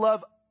actually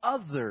love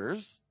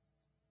others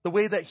the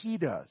way that He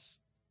does.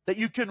 That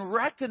you can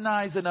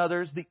recognize in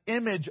others the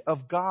image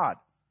of God.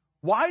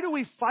 Why do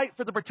we fight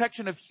for the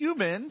protection of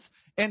humans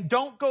and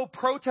don't go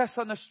protest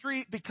on the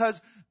street because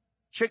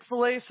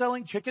Chick-fil-A is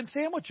selling chicken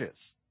sandwiches?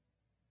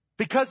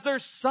 Because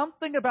there's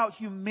something about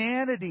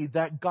humanity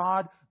that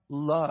God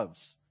loves.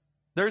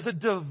 There's a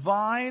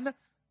divine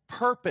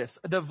purpose,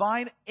 a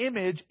divine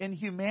image in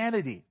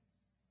humanity.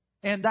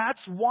 And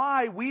that's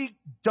why we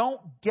don't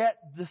get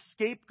the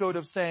scapegoat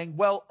of saying,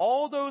 well,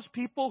 all those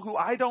people who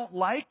I don't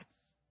like,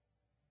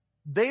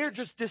 they're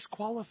just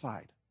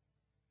disqualified.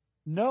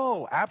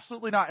 No,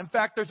 absolutely not. In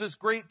fact, there's this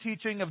great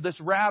teaching of this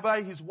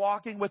rabbi. He's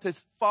walking with his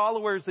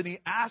followers and he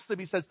asks them,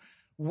 he says,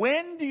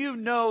 when do you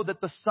know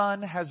that the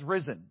sun has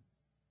risen?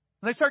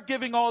 And they start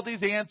giving all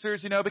these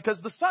answers, because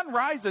the sun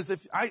rises. If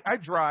I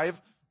drive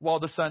while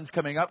the sun's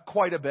coming up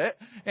quite a bit,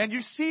 and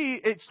you see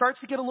it starts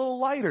to get a little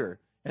lighter,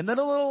 and then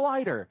a little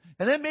lighter,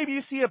 and then maybe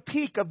you see a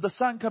peak of the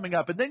sun coming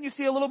up, and then you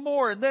see a little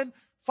more, and then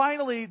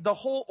finally the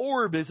whole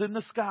orb is in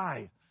the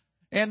sky.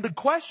 And the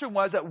question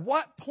was, at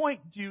what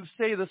point do you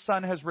say the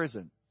sun has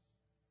risen?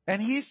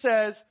 And he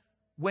says,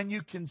 when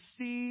you can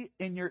see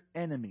in your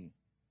enemy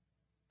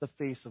the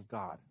face of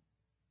God.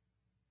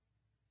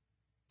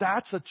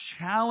 That's a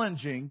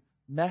challenging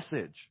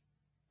message.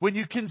 When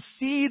you can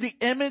see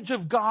the image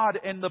of God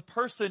in the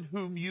person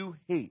whom you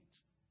hate.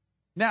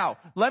 Now,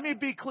 let me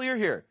be clear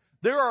here.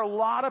 There are a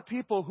lot of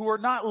people who are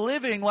not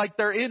living like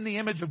they're in the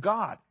image of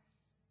God.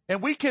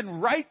 And we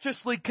can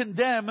righteously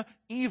condemn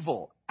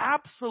evil.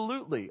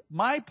 Absolutely.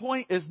 My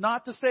point is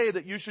not to say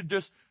that you should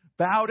just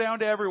bow down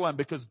to everyone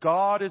because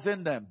God is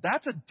in them.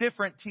 That's a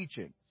different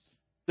teaching.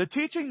 The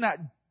teaching that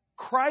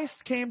Christ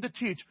came to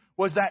teach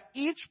was that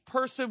each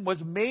person was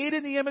made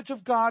in the image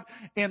of God,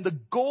 and the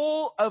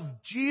goal of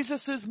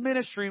Jesus'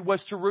 ministry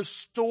was to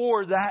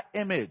restore that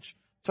image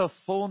to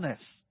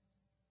fullness.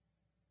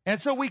 And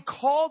so we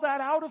call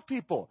that out of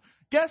people.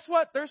 Guess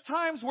what? There's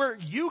times where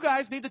you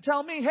guys need to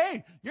tell me,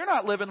 hey, you're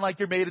not living like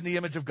you're made in the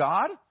image of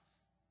God.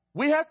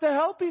 We have to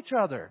help each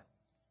other.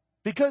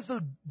 Because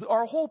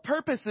our whole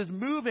purpose is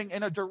moving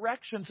in a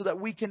direction so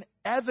that we can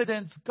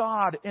evidence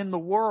God in the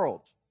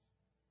world.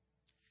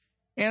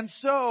 And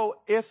so,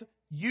 if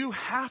you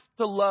have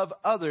to love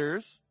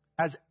others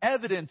as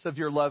evidence of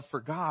your love for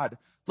God,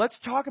 let's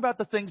talk about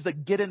the things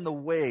that get in the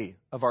way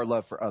of our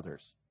love for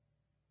others.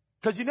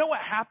 Because you know what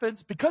happens?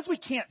 Because we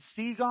can't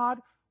see God,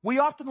 we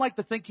often like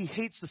to think He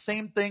hates the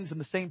same things and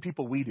the same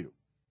people we do.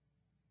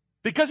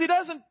 Because He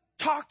doesn't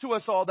talk to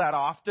us all that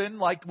often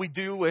like we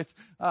do with,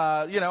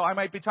 I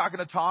might be talking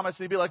to Thomas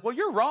and he'd be like, well,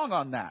 you're wrong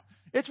on that.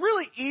 It's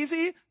really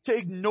easy to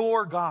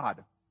ignore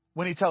God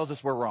when He tells us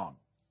we're wrong.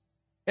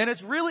 And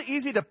it's really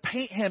easy to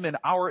paint Him in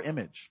our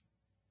image.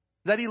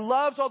 That He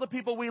loves all the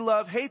people we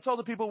love, hates all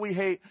the people we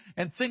hate,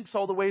 and thinks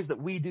all the ways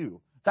that we do.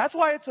 That's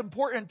why it's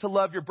important to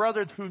love your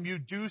brother whom you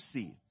do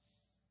see.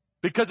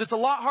 Because it's a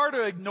lot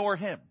harder to ignore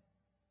Him.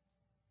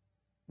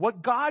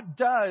 What God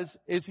does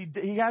is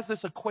He has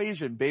this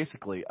equation,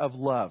 basically, of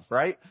love,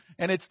 right?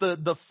 And it's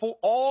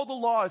all the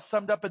law is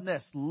summed up in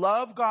this.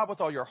 Love God with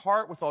all your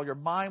heart, with all your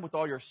mind, with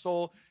all your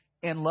soul,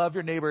 and love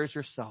your neighbor as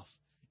yourself.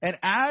 And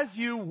as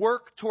you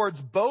work towards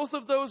both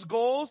of those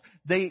goals,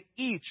 they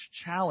each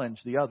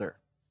challenge the other.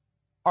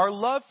 Our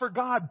love for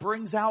God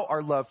brings out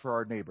our love for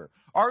our neighbor.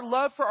 Our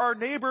love for our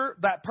neighbor,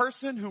 that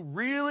person who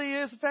really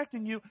is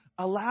affecting you,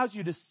 allows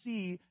you to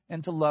see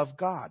and to love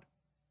God.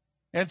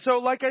 And so,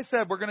 like I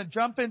said, we're going to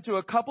jump into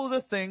a couple of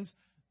the things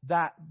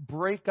that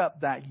break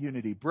up that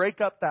unity,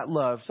 break up that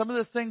love. Some of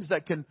the things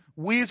that can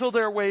weasel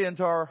their way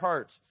into our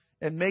hearts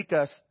and make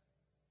us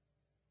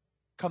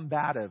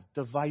combative,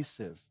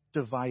 divisive,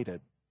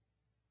 divided.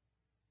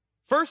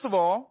 First of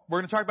all, we're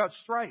going to talk about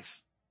strife.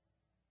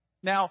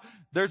 Now,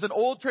 there's an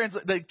old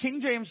the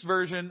King James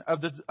version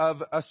of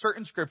a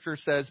certain scripture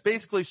says,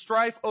 basically,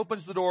 strife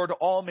opens the door to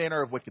all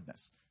manner of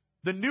wickedness.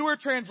 The newer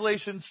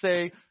translations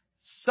say,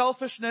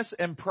 selfishness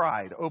and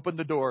pride open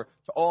the door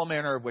to all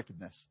manner of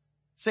wickedness.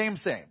 Same.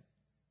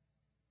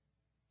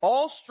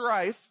 All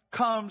strife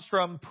comes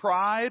from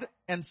pride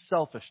and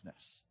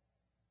selfishness.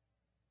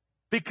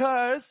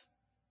 Because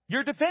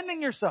you're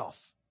defending yourself.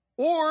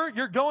 Or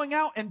you're going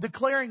out and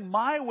declaring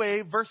my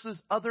way versus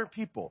other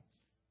people.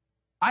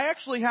 I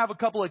actually have a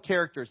couple of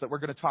characters that we're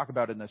going to talk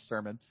about in this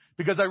sermon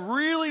because I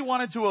really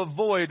wanted to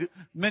avoid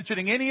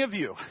mentioning any of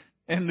you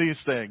in these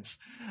things.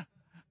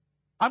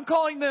 I'm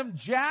calling them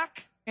Jack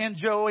and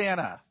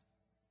Joanna.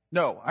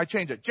 No, I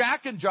changed it.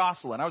 Jack and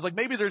Jocelyn. I was like,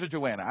 maybe there's a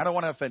Joanna. I don't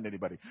want to offend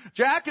anybody.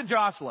 Jack and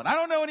Jocelyn. I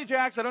don't know any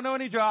Jacks. I don't know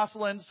any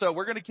Jocelyns. So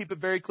we're going to keep it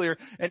very clear.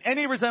 And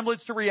any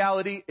resemblance to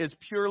reality is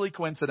purely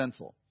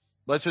coincidental.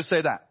 Let's just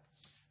say that.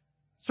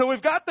 So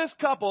we've got this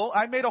couple.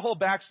 I made a whole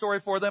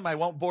backstory for them. I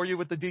won't bore you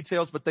with the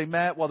details, but they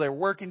met while they were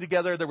working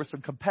together. There was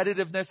some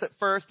competitiveness at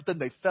first, but then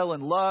they fell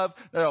in love.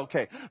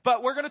 Okay.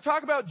 But we're going to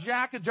talk about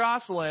Jack and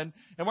Jocelyn,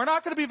 and we're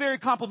not going to be very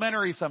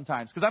complimentary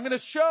sometimes because I'm going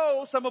to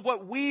show some of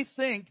what we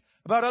think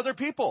about other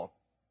people.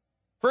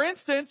 For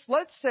instance,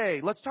 let's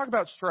talk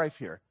about strife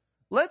here.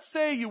 Let's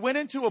say you went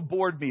into a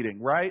board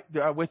meeting, right,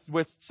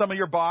 with some of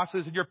your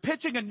bosses, and you're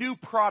pitching a new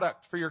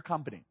product for your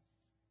company.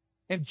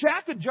 And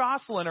Jack and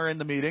Jocelyn are in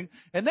the meeting,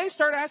 and they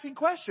start asking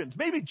questions.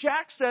 Maybe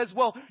Jack says,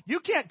 well, you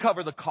can't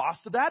cover the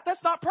cost of that.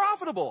 That's not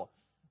profitable.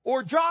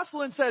 Or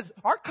Jocelyn says,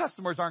 our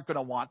customers aren't going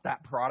to want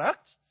that product.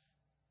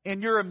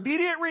 And your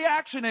immediate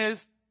reaction is,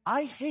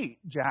 I hate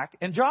Jack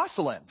and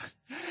Jocelyn.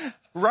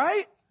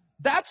 Right?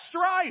 That's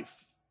strife.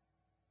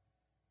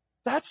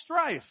 That's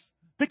strife.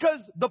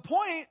 Because the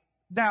point,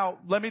 now,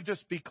 let me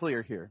just be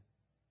clear here.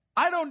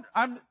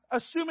 I'm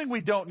assuming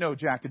we don't know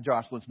Jack and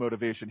Jocelyn's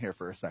motivation here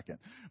for a second.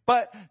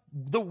 But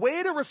the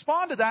way to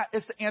respond to that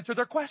is to answer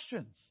their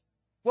questions.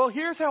 Well,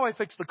 here's how I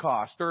fix the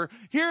cost, or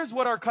here's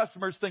what our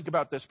customers think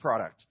about this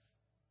product.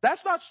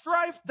 That's not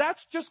strife.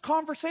 That's just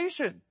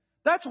conversation.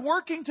 That's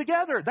working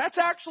together. That's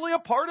actually a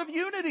part of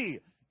unity.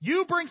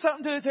 You bring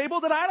something to the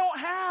table that I don't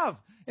have,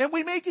 and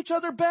we make each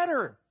other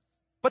better.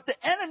 But the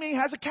enemy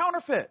has a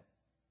counterfeit.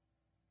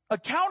 A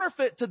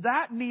counterfeit to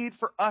that need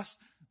for us.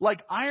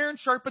 Like iron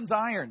sharpens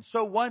iron,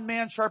 so one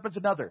man sharpens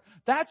another.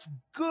 That's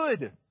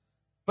good.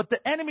 But the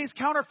enemy's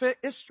counterfeit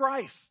is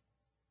strife.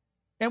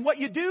 And what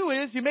you do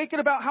is you make it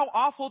about how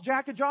awful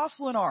Jack and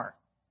Jocelyn are.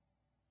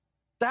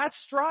 That's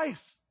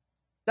strife.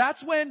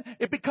 That's when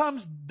it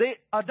becomes,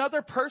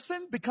 another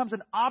person becomes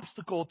an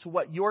obstacle to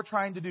what you're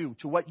trying to do,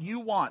 to what you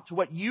want, to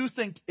what you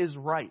think is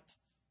right.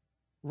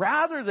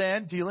 Rather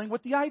than dealing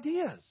with the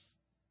ideas.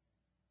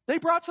 They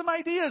brought some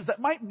ideas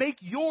that might make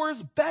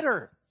yours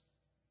better.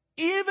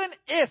 Even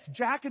if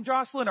Jack and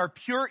Jocelyn are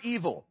pure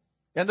evil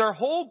and their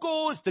whole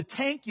goal is to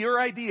tank your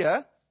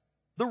idea,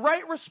 the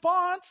right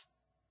response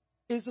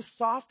is a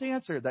soft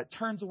answer that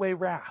turns away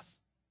wrath.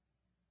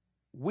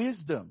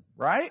 Wisdom,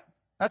 right?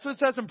 That's what it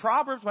says in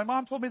Proverbs. My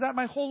mom told me that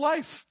my whole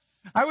life.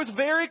 I was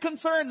very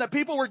concerned that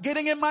people were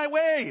getting in my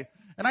way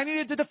and I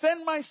needed to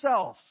defend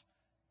myself.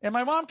 And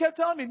my mom kept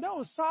telling me,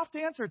 no, a soft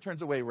answer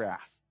turns away wrath.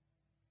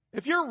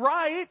 If you're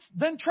right,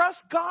 then trust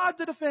God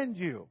to defend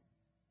you.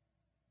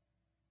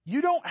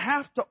 You don't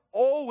have to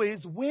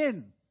always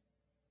win.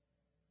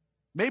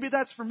 Maybe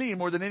that's for me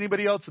more than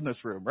anybody else in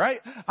this room, right?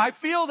 I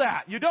feel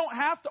that. You don't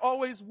have to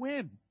always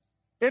win.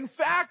 In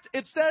fact,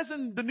 it says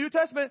in the New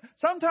Testament,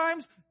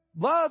 sometimes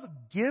love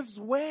gives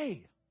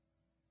way.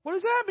 What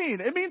does that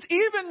mean? It means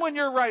even when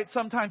you're right,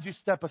 sometimes you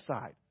step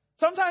aside.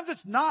 Sometimes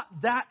it's not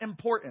that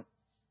important.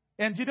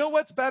 And you know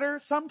what's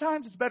better?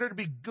 Sometimes it's better to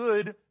be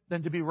good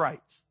than to be right.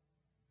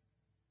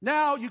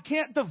 Now, you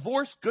can't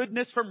divorce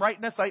goodness from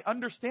rightness. I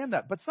understand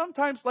that. But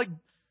sometimes, like,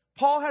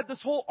 Paul had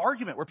this whole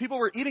argument where people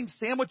were eating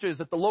sandwiches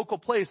at the local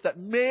place that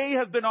may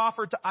have been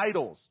offered to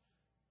idols.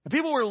 And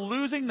people were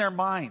losing their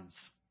minds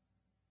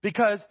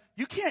because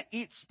you can't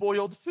eat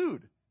spoiled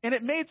food. And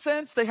it made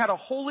sense. They had a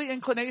holy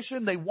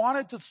inclination. They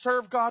wanted to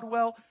serve God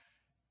well.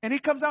 And he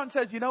comes out and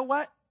says, you know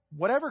what?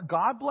 Whatever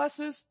God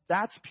blesses,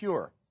 that's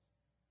pure.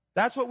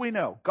 That's what we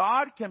know.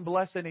 God can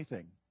bless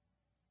anything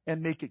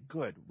and make it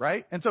good,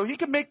 right? And so he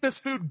can make this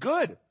food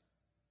good.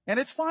 And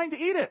it's fine to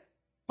eat it.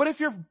 But if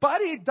your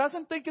buddy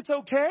doesn't think it's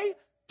okay,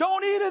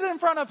 don't eat it in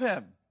front of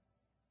him.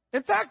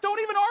 In fact, don't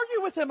even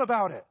argue with him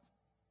about it.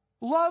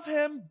 Love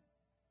him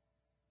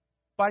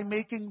by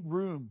making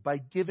room, by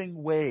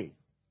giving way.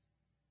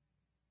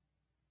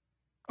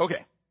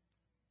 Okay.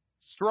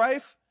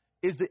 Strife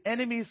is the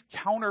enemy's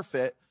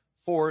counterfeit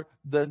for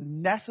the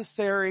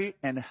necessary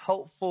and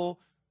helpful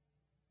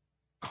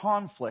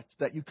conflict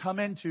that you come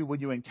into when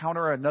you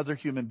encounter another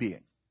human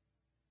being.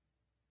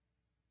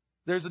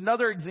 There's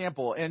another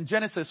example in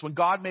Genesis when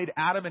God made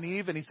Adam and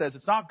Eve, and he says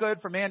it's not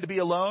good for man to be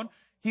alone.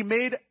 He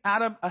made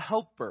Adam a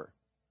helper,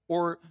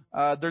 or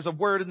there's a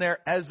word in there,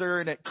 ezer,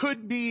 and it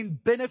could mean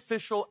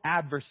beneficial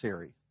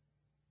adversary.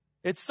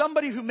 It's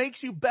somebody who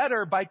makes you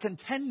better by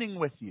contending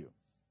with you.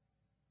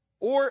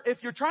 Or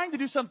if you're trying to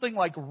do something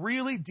like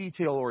really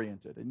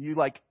detail-oriented, and you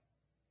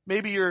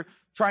maybe you're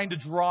trying to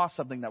draw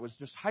something that was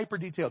just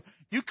hyper-detailed,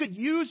 you could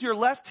use your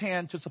left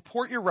hand to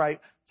support your right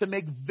to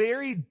make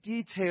very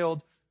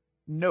detailed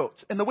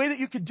notes. And the way that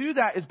you could do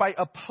that is by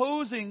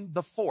opposing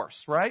the force,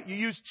 right? You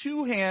use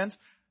two hands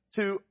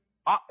to,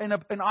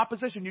 in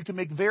opposition, you can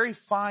make very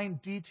fine,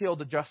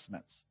 detailed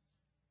adjustments.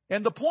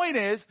 And the point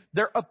is,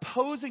 they're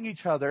opposing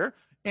each other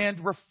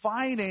and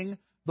refining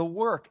the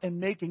work and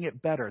making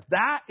it better.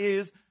 That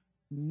is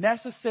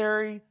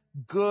necessary,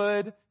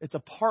 good. It's a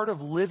part of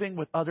living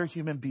with other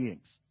human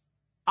beings.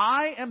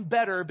 I am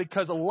better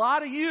because a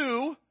lot of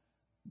you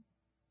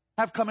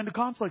have come into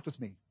conflict with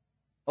me.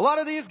 A lot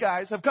of these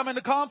guys have come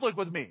into conflict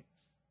with me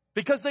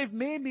because they've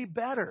made me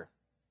better.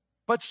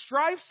 But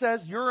strife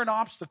says you're an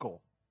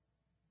obstacle.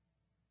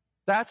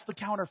 That's the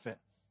counterfeit.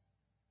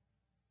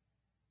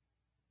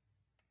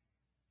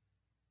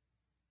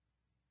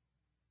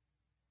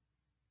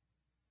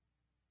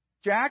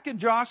 Jack and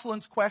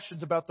Jocelyn's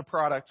questions about the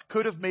product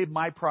could have made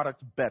my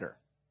product better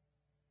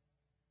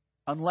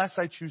unless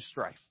I choose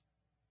strife.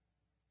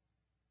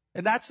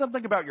 And that's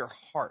something about your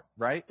heart,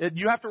 right?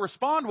 You have to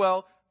respond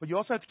well, but you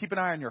also have to keep an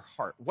eye on your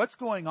heart. What's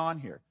going on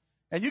here?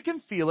 And you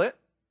can feel it.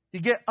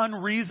 You get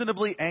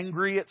unreasonably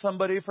angry at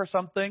somebody for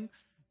something.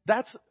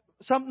 That's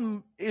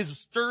something is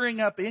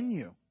stirring up in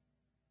you.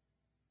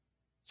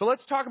 So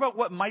let's talk about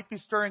what might be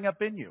stirring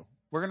up in you.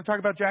 We're going to talk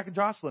about Jack and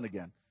Jocelyn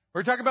again.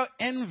 We're going to talk about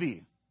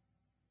envy.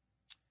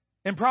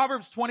 In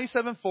Proverbs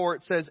 27:4,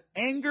 it says,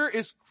 anger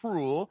is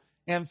cruel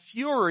and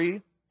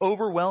fury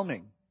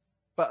overwhelming.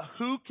 But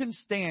who can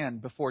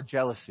stand before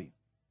jealousy?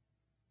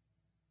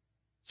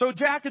 So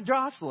Jack and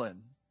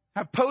Jocelyn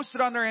have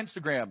posted on their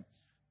Instagram.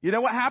 You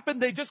know what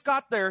happened? They just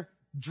got their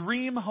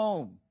dream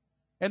home.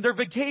 And they're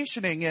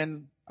vacationing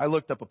in, I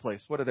looked up a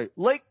place.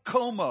 Lake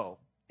Como,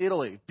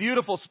 Italy.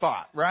 Beautiful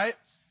spot, right?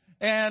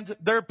 And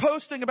they're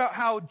posting about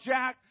how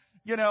Jack,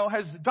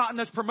 has gotten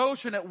this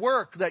promotion at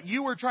work that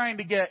you were trying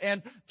to get.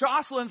 And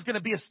Jocelyn's going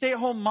to be a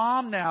stay-at-home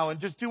mom now and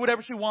just do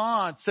whatever she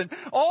wants. And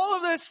all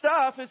of this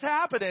stuff is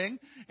happening.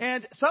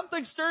 And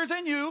something stirs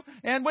in you.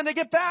 And when they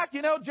get back,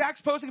 Jack's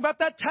posting about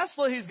that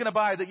Tesla he's going to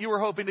buy that you were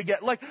hoping to get.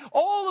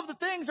 All of the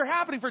things are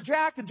happening for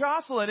Jack and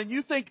Jocelyn. And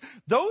you think,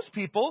 those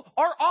people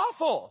are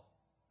awful.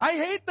 I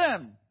hate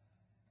them.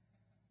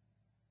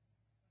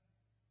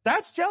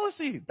 That's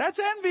jealousy. That's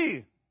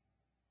envy.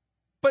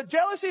 But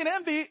jealousy and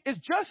envy is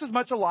just as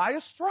much a lie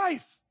as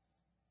strife.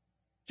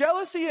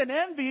 Jealousy and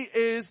envy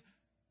is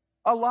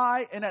a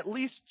lie in at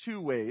least two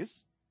ways.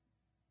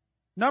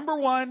 Number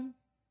one,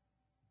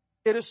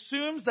 it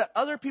assumes that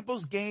other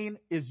people's gain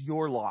is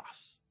your loss.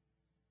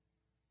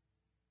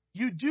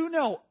 You do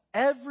know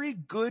every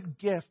good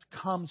gift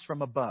comes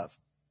from above,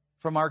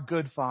 from our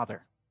good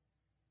Father.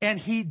 And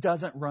He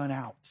doesn't run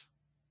out.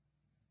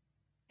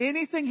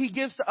 Anything He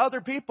gives to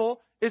other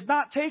people is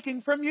not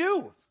taking from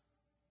you.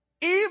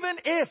 Even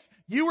if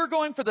you were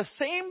going for the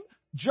same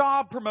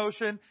job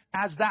promotion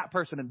as that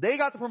person, and they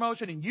got the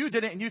promotion and you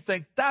didn't, and you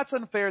think, that's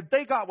unfair,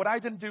 they got what I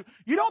didn't do.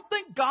 You don't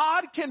think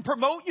God can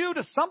promote you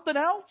to something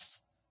else?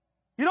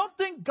 You don't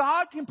think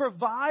God can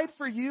provide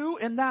for you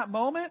in that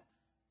moment?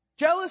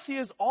 Jealousy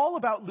is all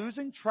about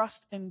losing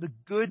trust in the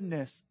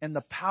goodness and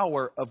the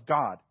power of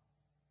God.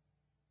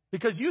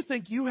 Because you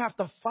think you have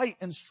to fight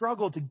and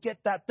struggle to get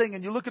that thing,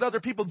 and you look at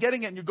other people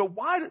getting it and you go,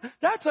 why?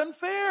 That's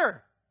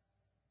unfair.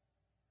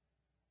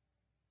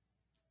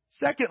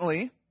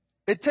 Secondly,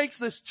 it takes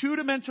this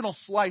two-dimensional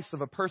slice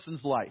of a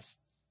person's life.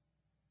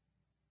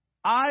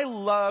 I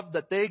love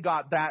that they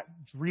got that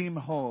dream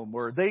home,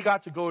 or they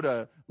got to go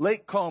to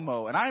Lake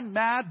Como, and I'm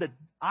mad that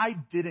I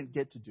didn't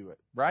get to do it,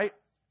 right?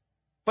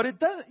 But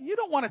you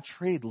don't want to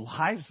trade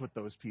lives with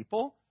those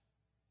people.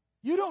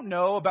 You don't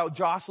know about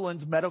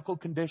Jocelyn's medical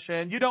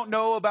condition. You don't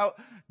know about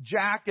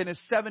Jack and his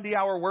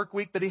 70-hour work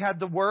week that he had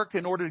to work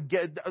in order to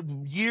get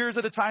years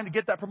at a time to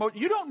get that promotion.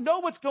 You don't know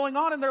what's going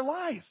on in their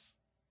life.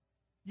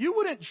 You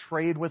wouldn't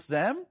trade with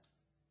them.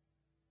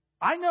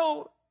 I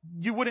know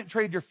you wouldn't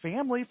trade your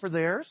family for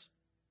theirs.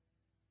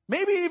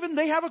 Maybe even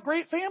they have a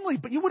great family,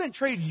 but you wouldn't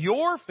trade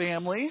your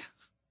family.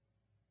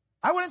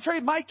 I wouldn't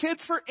trade my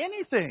kids for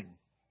anything,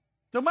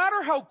 no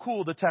matter how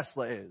cool the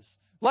Tesla is.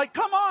 Like,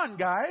 come on,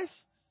 guys.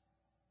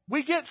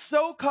 We get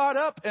so caught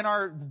up in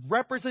our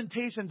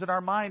representations in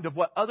our mind of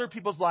what other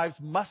people's lives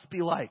must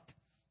be like.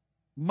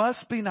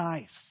 Must be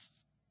nice.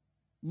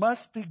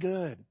 Must be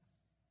good.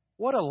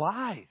 What a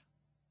lie.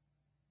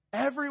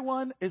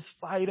 Everyone is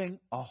fighting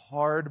a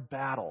hard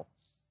battle.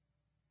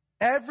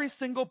 Every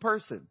single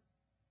person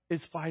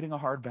is fighting a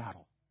hard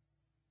battle.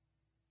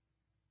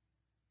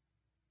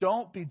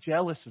 Don't be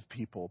jealous of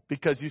people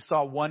because you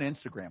saw one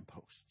Instagram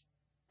post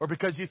or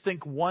because you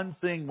think one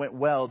thing went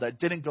well that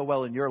didn't go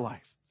well in your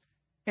life.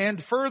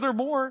 And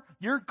furthermore,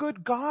 your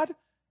good God,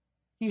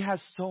 He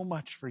has so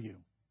much for you.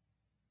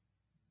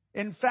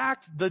 In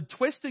fact, the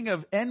twisting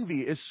of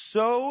envy is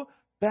so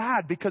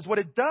bad because what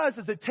it does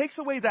is it takes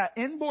away that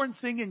inborn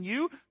thing in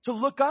you to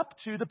look up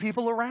to the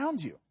people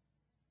around you.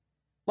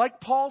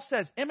 Like Paul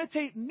says,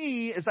 imitate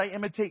me as I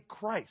imitate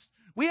Christ.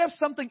 We have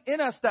something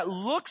in us that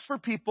looks for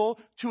people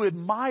to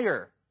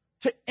admire,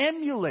 to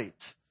emulate.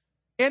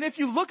 And if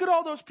you look at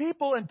all those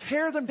people and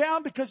tear them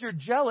down because you're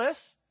jealous,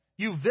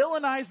 you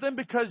villainize them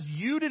because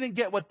you didn't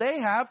get what they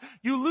have,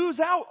 you lose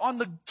out on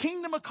the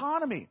kingdom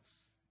economy.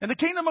 And the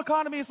kingdom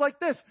economy is like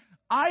this.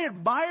 I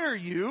admire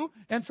you,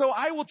 and so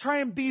I will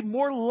try and be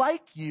more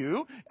like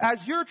you as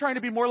you're trying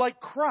to be more like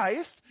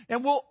Christ,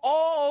 and we'll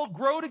all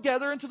grow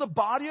together into the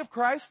body of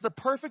Christ, the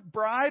perfect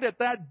bride at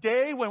that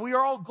day when we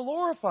are all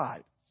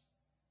glorified.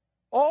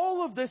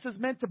 All of this is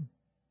meant to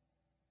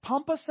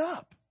pump us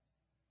up,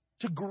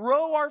 to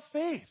grow our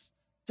faith,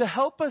 to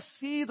help us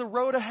see the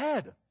road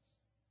ahead.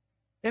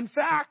 In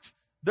fact,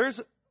 there's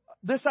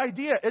this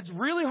idea, it's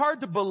really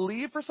hard to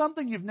believe for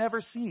something you've never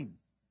seen.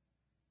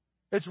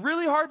 It's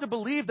really hard to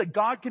believe that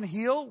God can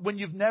heal when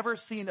you've never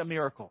seen a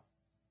miracle.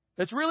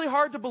 It's really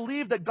hard to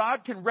believe that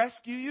God can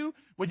rescue you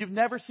when you've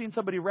never seen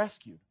somebody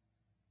rescued.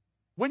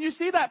 When you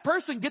see that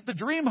person get the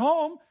dream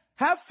home,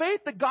 have faith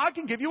that God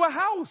can give you a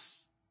house.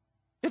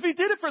 If He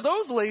did it for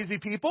those lazy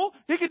people,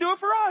 He can do it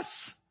for us.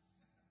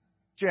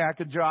 Jack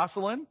and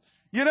Jocelyn.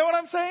 You know what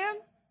I'm saying?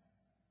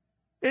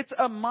 It's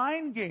a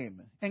mind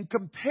game, and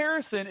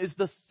comparison is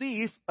the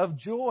thief of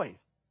joy.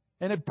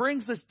 And it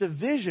brings this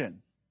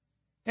division.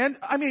 And,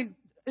 I mean,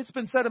 it's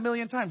been said a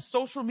million times.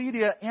 Social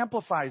media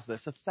amplifies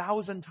this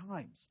 1,000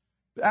 times.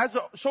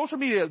 Social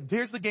media,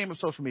 here's the game of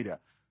social media.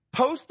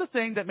 Post the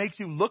thing that makes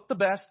you look the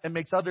best and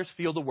makes others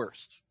feel the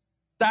worst.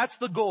 That's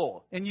the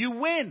goal. And you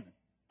win.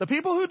 The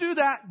people who do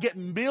that get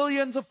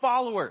millions of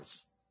followers.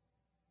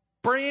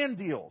 Brand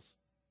deals.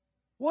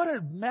 What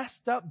a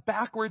messed up,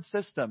 backward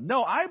system.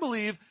 No, I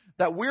believe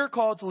that we're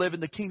called to live in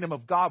the kingdom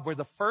of God where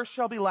the first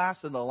shall be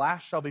last and the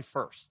last shall be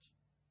first.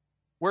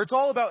 Where it's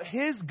all about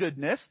His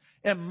goodness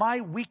and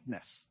my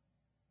weakness.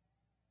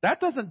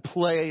 That doesn't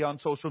play on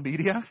social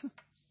media.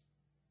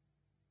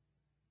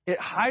 It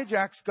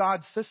hijacks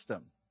God's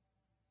system.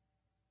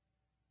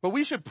 But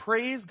we should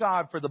praise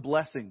God for the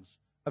blessings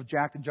of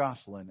Jack and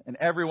Jocelyn and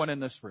everyone in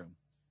this room.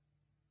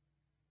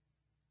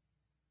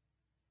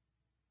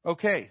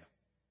 Okay.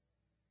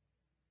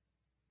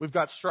 We've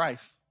got strife.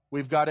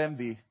 We've got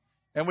envy.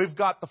 And we've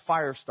got the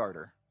fire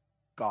starter.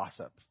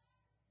 Gossip.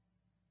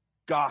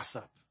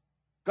 Gossip.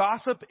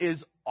 Gossip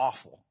is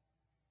awful.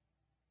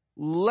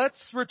 Let's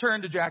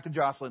return to Jack and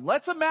Jocelyn.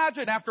 Let's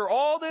imagine after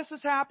all this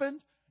has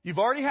happened, you've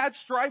already had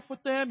strife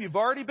with them, you've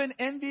already been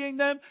envying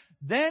them.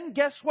 Then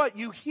guess what?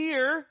 You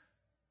hear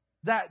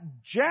that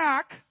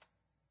Jack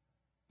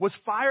was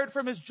fired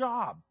from his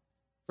job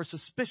for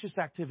suspicious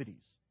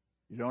activities.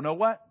 You don't know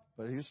what,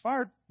 but he was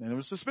fired, and it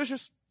was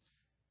suspicious.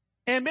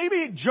 And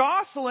maybe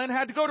Jocelyn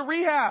had to go to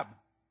rehab.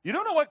 You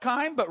don't know what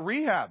kind, but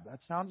rehab. That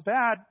sounds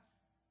bad.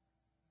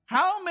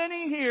 How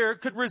many here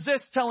could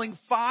resist telling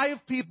 5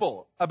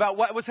 people about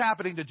what was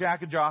happening to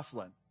Jack and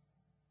Jocelyn?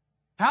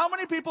 How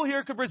many people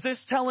here could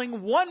resist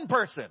telling 1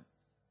 person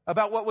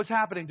about what was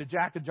happening to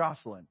Jack and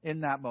Jocelyn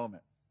in that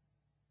moment?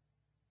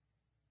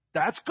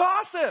 That's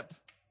gossip.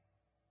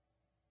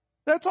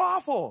 That's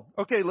awful.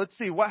 Okay, let's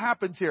see what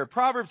happens here.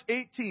 Proverbs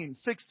 18,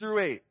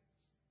 6-8.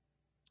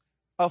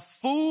 A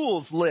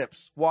fool's lips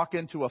walk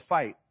into a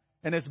fight,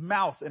 and his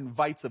mouth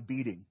invites a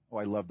beating. Oh,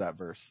 I love that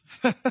verse.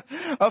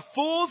 A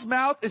fool's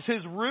mouth is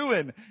his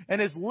ruin,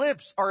 and his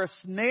lips are a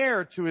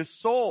snare to his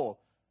soul.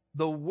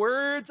 The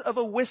words of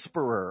a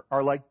whisperer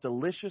are like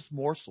delicious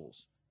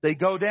morsels. They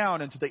go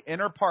down into the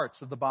inner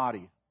parts of the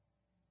body.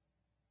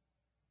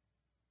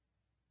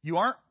 You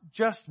aren't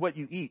just what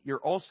you eat, you're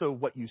also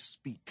what you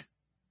speak.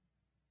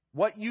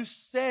 What you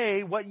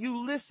say, what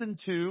you listen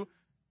to,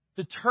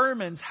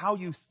 determines how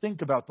you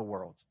think about the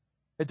world.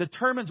 It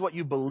determines what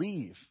you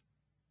believe.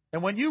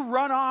 And when you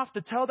run off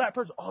to tell that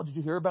person, oh, did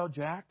you hear about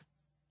Jack?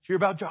 Did you hear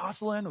about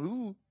Jocelyn?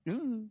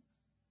 Ooh.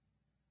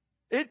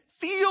 It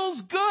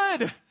feels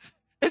good.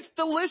 It's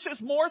delicious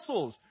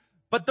morsels.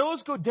 But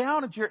those go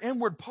down into your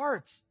inward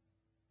parts.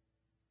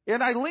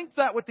 And I linked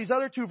that with these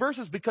other two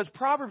verses because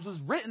Proverbs is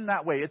written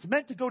that way. It's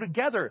meant to go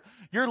together.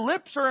 Your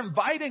lips are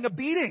inviting a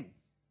beating.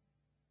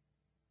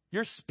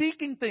 You're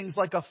speaking things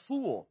like a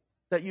fool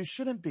that you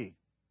shouldn't be.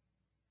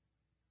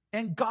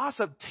 And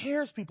gossip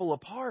tears people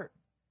apart.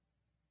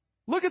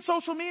 Look at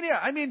social media.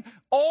 I mean,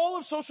 all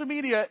of social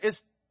media is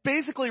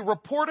basically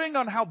reporting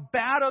on how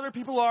bad other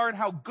people are and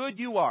how good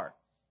you are.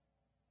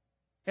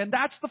 And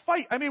that's the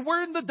fight. I mean,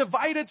 we're in the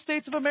divided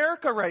states of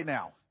America right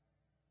now.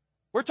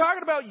 We're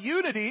talking about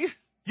unity.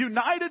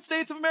 United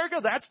States of America,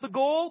 that's the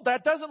goal.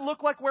 That doesn't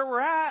look like where we're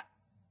at.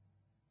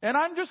 And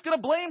I'm just going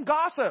to blame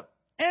gossip,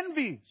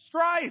 envy,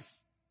 strife.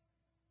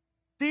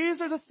 These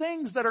are the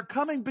things that are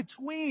coming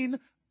between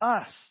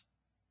us.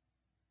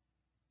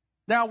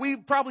 Now, we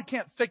probably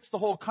can't fix the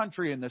whole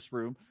country in this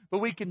room, but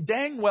we can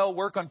dang well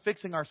work on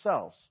fixing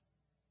ourselves.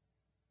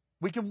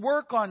 We can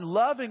work on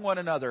loving one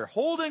another,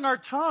 holding our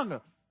tongue.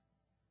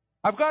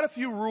 I've got a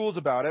few rules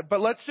about it, but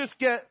let's just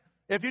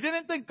if you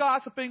didn't think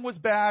gossiping was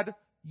bad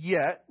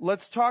yet,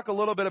 let's talk a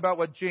little bit about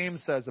what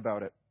James says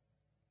about it.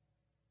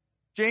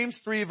 James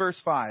 3,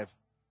 verse 5.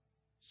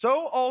 So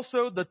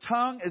also the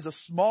tongue is a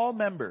small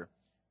member,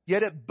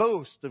 yet it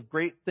boasts of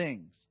great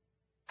things.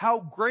 How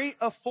great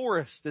a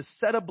forest is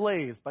set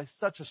ablaze by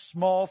such a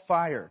small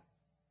fire.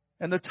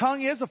 And the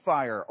tongue is a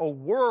fire, a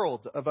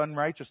world of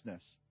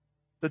unrighteousness.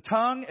 The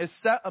tongue is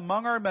set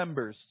among our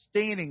members,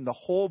 staining the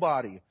whole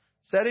body,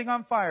 setting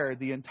on fire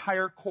the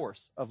entire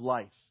course of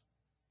life.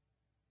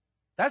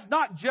 That's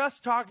not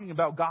just talking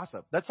about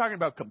gossip. That's talking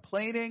about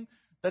complaining.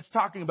 That's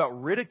talking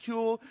about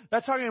ridicule.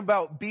 That's talking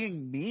about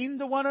being mean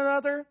to one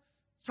another.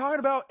 It's talking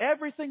about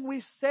everything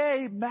we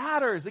say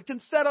matters. It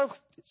can set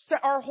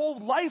our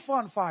whole life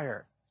on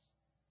fire.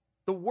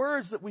 The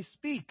words that we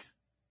speak.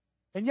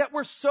 And yet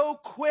we're so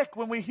quick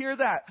when we hear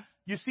that.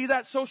 You see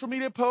that social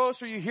media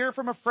post or you hear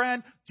from a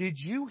friend, did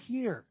you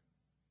hear?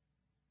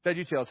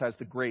 VeggieTales has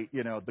the great,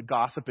 the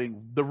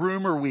gossiping, the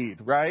rumor weed,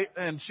 right?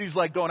 And she's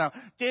like going out,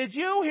 did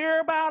you hear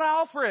about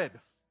Alfred?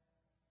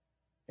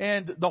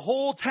 And the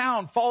whole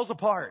town falls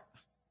apart.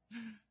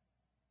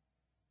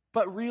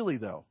 But really,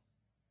 though,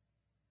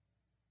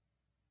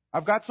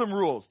 I've got some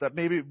rules that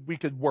maybe we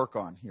could work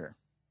on here.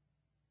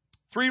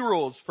 3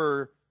 rules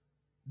for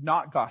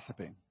not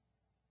gossiping.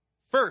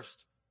 First,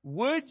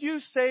 would you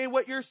say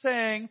what you're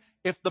saying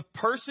if the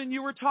person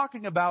you were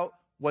talking about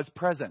was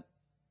present?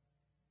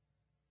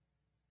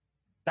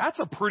 That's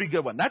a pretty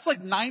good one. That's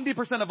like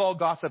 90% of all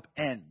gossip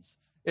ends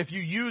if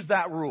you use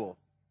that rule.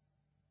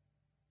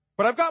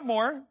 But I've got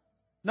more.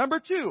 Number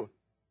 2,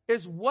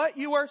 is what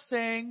you are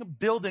saying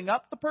building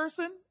up the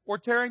person or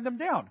tearing them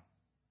down?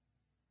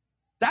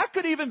 That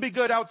could even be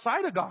good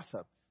outside of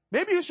gossip.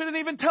 Maybe you shouldn't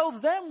even tell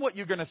them what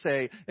you're going to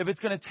say if it's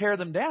going to tear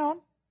them down.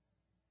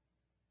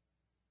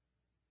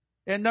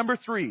 And number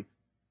 3,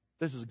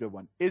 this is a good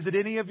one. Is it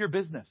any of your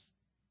business?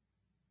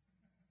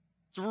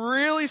 It's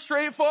really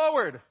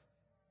straightforward.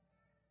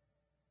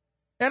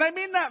 And I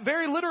mean that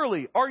very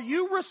literally. Are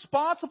you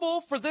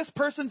responsible for this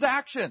person's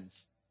actions?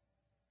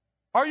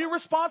 Are you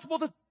responsible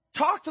to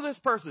talk to this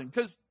person?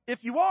 Because if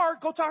you are,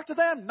 go talk to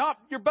them, not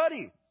your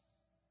buddy.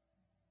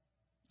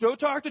 Go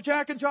talk to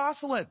Jack and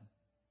Jocelyn.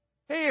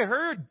 Hey, I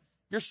heard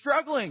you're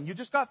struggling. You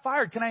just got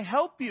fired. Can I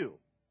help you?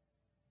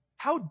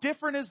 How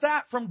different is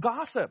that from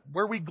gossip,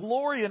 where we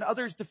glory in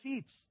others'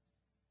 defeats?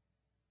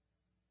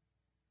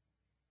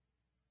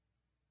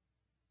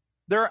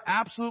 There are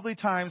absolutely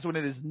times when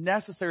it is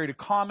necessary to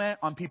comment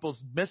on people's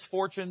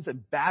misfortunes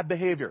and bad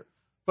behavior,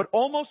 but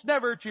almost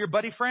never to your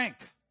buddy Frank.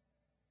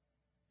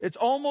 It's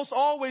almost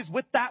always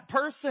with that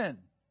person.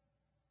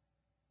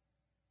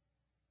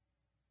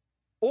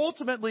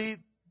 Ultimately,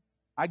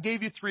 I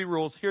gave you 3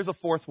 rules. Here's a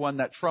 4th one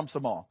that trumps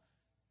them all.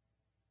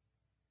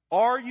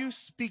 Are you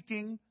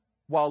speaking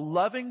while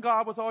loving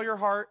God with all your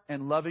heart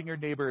and loving your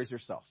neighbor as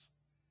yourself?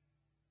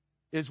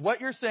 Is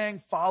what you're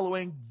saying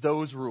following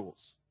those rules?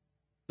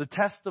 The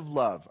test of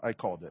love, I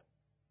called it.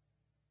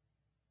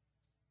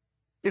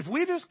 If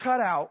we just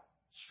cut out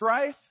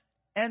strife,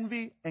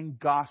 envy, and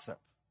gossip,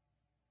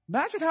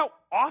 imagine how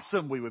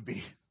awesome we would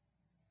be.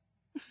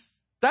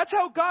 That's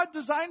how God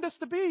designed us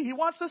to be. He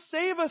wants to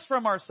save us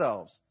from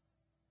ourselves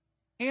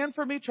and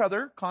from each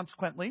other,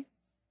 consequently.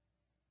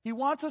 He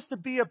wants us to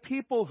be a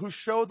people who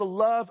show the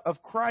love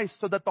of Christ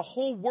so that the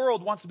whole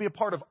world wants to be a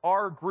part of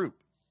our group.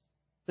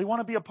 They want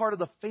to be a part of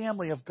the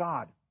family of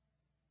God.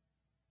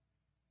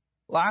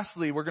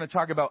 Lastly, we're going to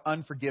talk about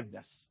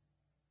unforgiveness.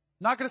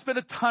 I'm not going to spend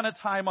a ton of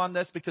time on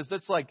this because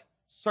it's like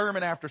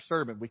sermon after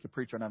sermon we could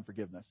preach on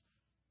unforgiveness.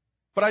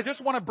 But I just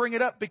want to bring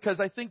it up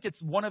because I think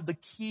it's one of the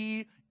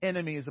key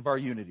enemies of our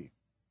unity.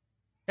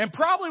 And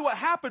probably what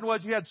happened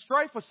was you had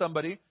strife with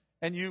somebody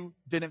and you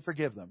didn't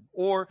forgive them.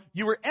 Or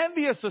you were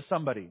envious of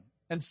somebody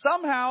and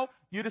somehow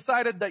you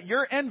decided that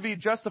your envy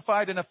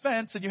justified an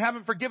offense and you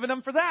haven't forgiven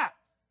them for that.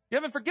 You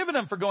haven't forgiven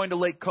them for going to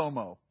Lake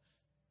Como.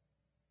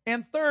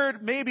 And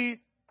third,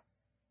 maybe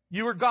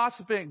you were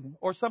gossiping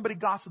or somebody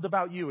gossiped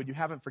about you and you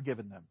haven't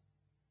forgiven them.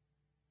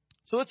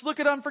 So let's look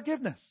at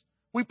unforgiveness.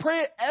 We pray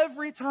it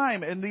every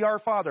time in the Our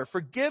Father.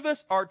 Forgive us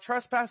our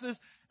trespasses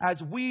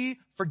as we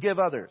forgive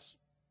others.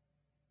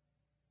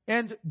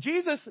 And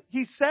Jesus,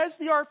 he says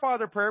the Our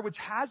Father prayer, which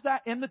has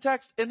that in the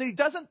text, and he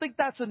doesn't think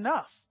that's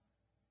enough.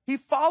 He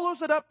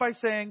follows it up by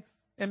saying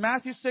in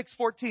Matthew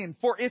 6:14,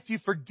 "For if you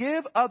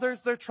forgive others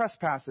their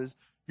trespasses,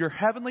 your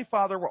heavenly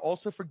Father will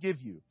also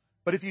forgive you.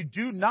 But if you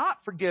do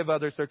not forgive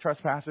others their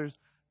trespasses,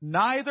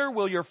 neither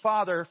will your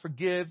Father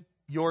forgive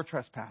your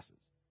trespasses."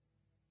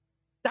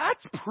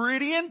 That's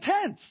pretty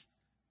intense.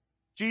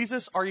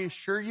 Jesus, are you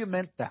sure you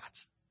meant that?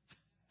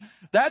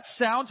 That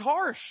sounds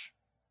harsh.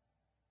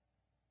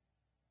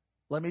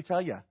 Let me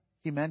tell you,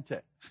 he meant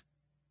it.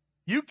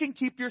 You can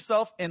keep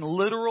yourself in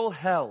literal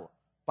hell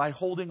by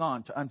holding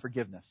on to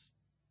unforgiveness.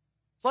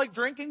 It's like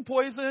drinking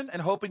poison and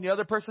hoping the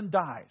other person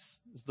dies,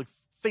 is the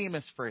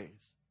famous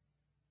phrase.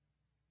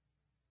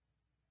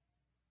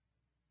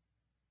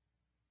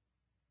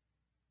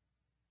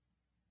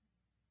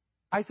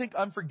 I think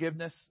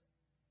unforgiveness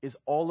is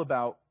all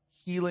about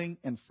healing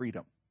and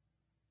freedom.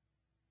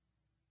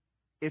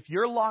 If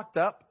you're locked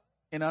up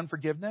in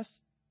unforgiveness,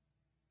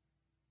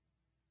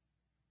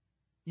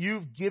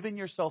 you've given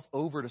yourself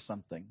over to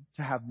something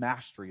to have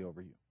mastery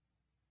over you.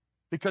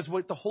 Because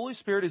what the Holy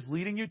Spirit is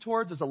leading you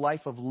towards is a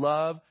life of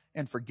love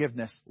and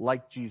forgiveness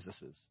like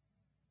Jesus's.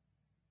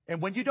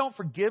 And when you don't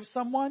forgive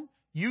someone,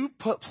 you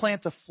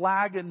plant a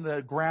flag in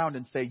the ground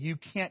and say, "You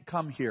can't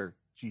come here,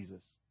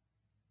 Jesus.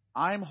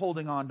 I'm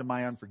holding on to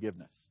my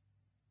unforgiveness.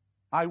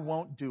 I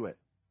won't do it."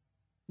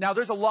 Now,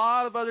 there's a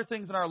lot of other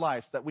things in our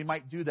lives that we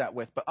might do that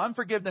with, but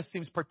unforgiveness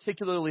seems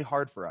particularly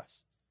hard for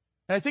us.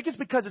 And I think it's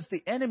because it's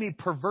the enemy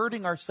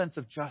perverting our sense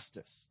of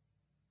justice.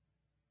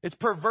 It's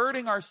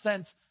perverting our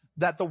sense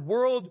that the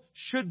world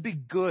should be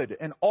good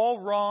and all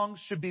wrongs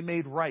should be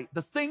made right.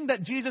 The thing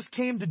that Jesus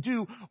came to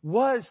do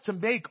was to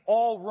make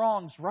all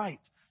wrongs right,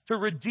 to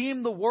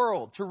redeem the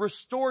world, to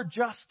restore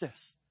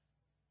justice.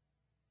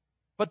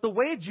 But the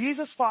way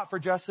Jesus fought for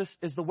justice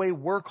is the way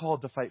we're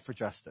called to fight for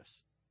justice.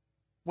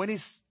 When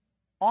he's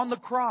on the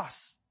cross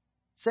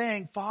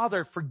saying,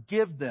 "Father,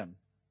 forgive them,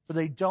 for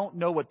they don't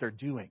know what they're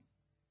doing."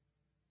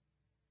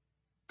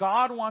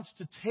 God wants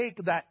to take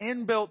that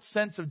inbuilt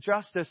sense of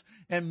justice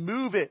and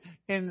move it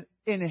in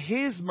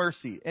his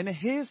mercy, in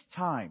his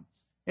time,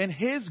 in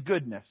his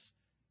goodness.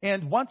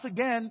 And once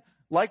again,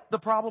 like the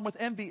problem with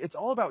envy, it's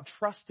all about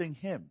trusting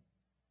him.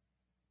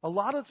 A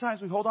lot of the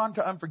times we hold on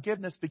to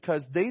unforgiveness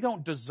because they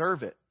don't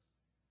deserve it.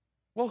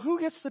 Well,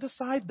 who gets to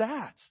decide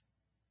that?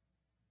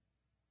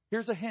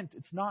 Here's a hint.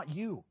 It's not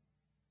you.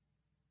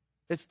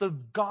 It's the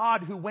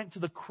God who went to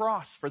the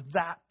cross for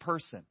that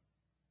person.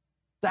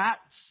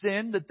 That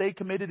sin that they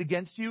committed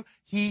against you,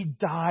 he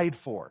died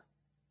for.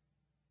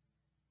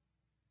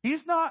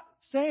 He's not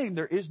saying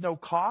there is no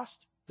cost,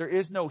 there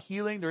is no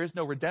healing, there is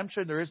no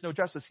redemption, there is no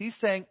justice. He's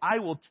saying, I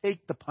will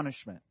take the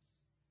punishment,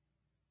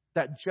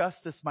 that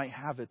justice might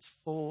have its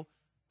full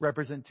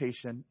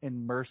representation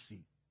in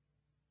mercy.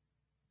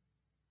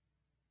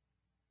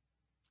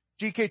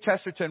 G.K.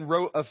 Chesterton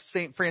wrote of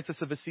St.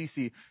 Francis of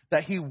Assisi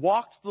that he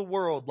walked the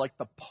world like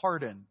the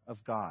pardon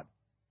of God.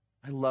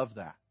 I love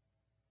that.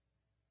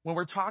 When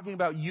we're talking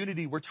about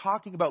unity, we're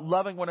talking about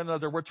loving one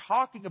another. We're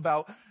talking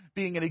about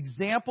being an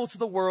example to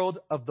the world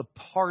of the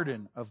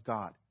pardon of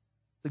God,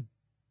 the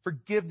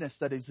forgiveness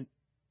that is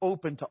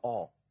open to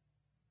all.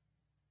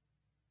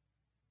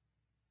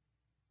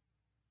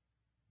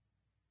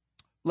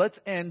 Let's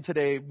end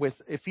today with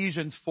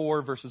Ephesians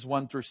 4, verses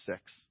 1 through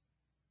 6.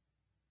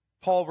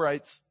 Paul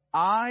writes,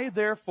 "I,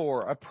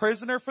 therefore, a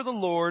prisoner for the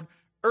Lord,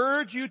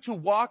 urge you to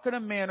walk in a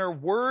manner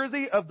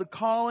worthy of the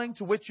calling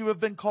to which you have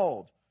been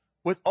called,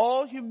 with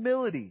all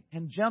humility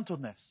and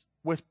gentleness,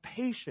 with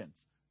patience,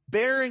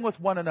 bearing with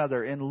one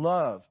another in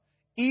love,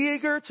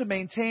 eager to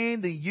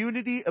maintain the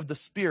unity of the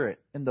Spirit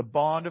in the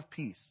bond of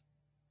peace.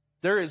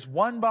 There is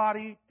one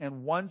body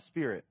and one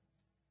Spirit,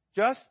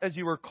 just as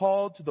you were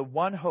called to the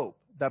one hope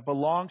that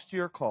belongs to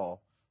your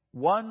call,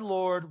 one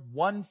Lord,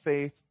 one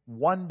faith,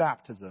 one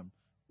baptism,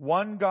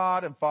 one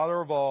God and Father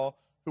of all,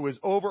 who is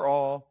over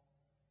all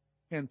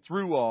and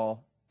through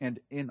all and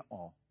in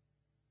all."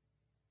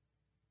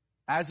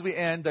 As we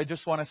end, I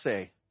just want to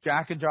say,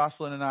 Jack and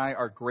Jocelyn and I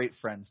are great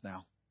friends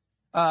now.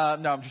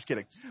 No, I'm just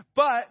kidding.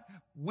 But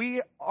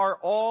we are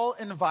all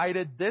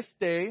invited this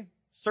day.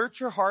 Search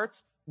your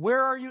hearts.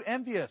 Where are you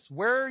envious?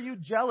 Where are you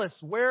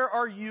jealous? Where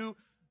are you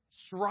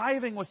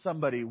striving with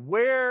somebody?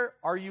 Where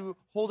are you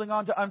holding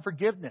on to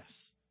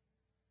unforgiveness?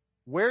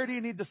 Where do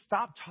you need to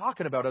stop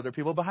talking about other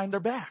people behind their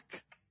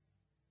back?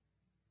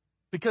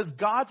 Because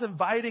God's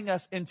inviting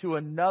us into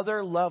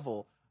another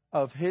level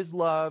of his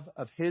love,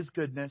 of his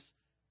goodness,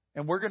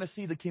 and we're going to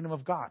see the kingdom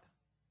of God.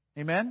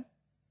 Amen?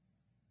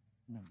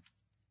 Amen.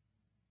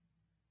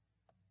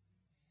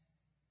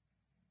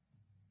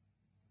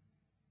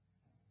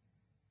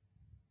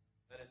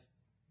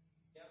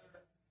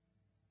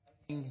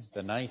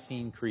 The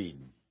Nicene Creed.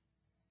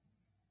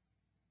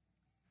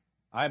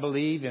 I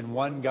believe in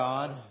one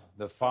God,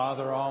 the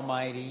Father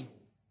Almighty,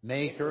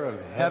 maker of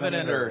heaven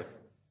and earth,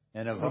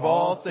 and of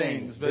all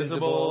things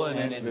visible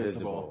and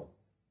invisible,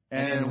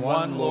 and in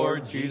one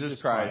Lord Jesus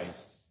Christ,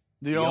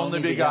 the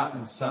only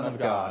begotten Son of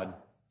God,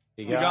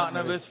 begotten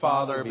of his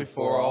Father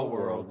before all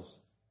worlds,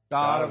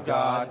 God of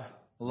God,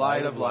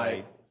 light of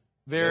light,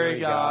 very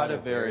God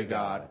of very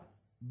God,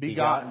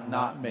 begotten,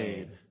 not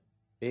made,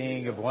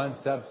 being of one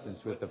substance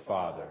with the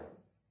Father,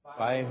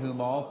 by whom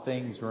all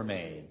things were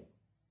made,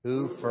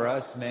 who for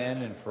us men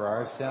and for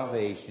our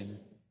salvation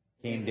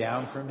came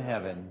down from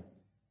heaven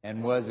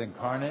and was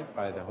incarnate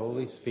by the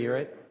Holy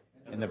Spirit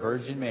and the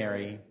Virgin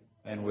Mary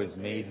and was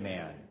made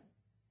man,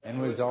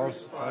 and was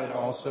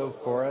also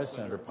for us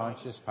under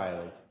Pontius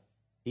Pilate.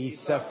 He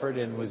suffered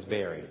and was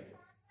buried,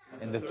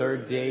 and the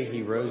third day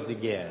he rose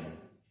again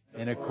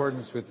in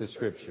accordance with the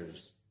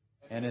Scriptures,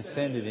 and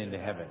ascended into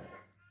heaven,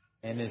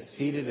 and is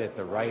seated at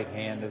the right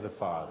hand of the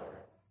Father.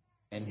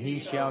 And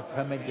he shall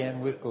come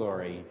again with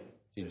glory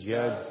to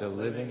judge the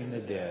living and the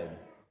dead,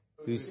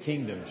 whose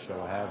kingdom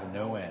shall have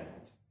no end.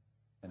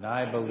 And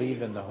I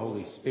believe in the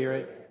Holy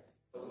Spirit,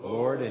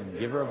 Lord and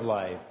giver of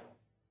life,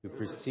 who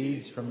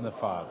proceeds from the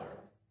Father,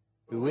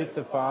 who with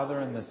the Father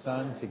and the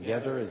Son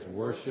together is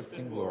worshipped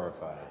and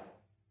glorified,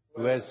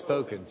 who has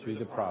spoken through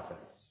the prophets.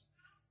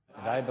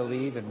 And I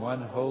believe in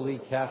one holy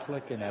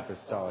Catholic and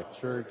Apostolic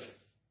Church.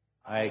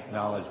 I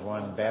acknowledge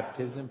one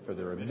baptism for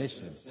the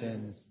remission of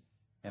sins,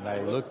 and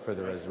I look for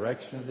the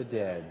resurrection of the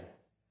dead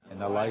and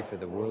the life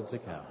of the world to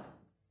come.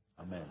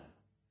 Amen.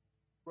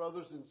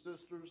 Brothers and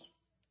sisters,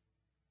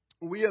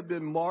 we have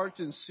been marked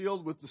and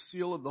sealed with the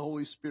seal of the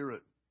Holy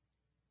Spirit.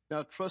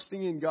 Now,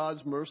 trusting in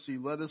God's mercy,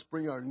 let us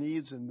bring our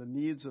needs and the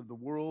needs of the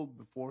world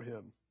before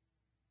Him.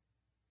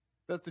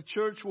 That the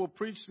church will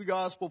preach the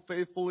gospel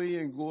faithfully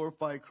and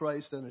glorify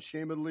Christ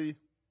unashamedly.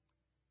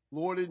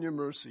 Lord, in your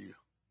mercy.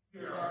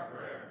 Hear our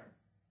prayer.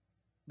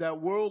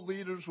 That world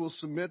leaders will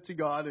submit to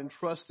God and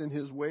trust in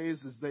His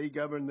ways as they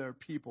govern their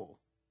people.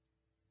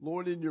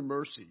 Lord, in your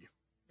mercy.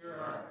 Hear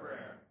our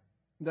prayer.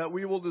 That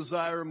we will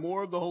desire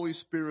more of the Holy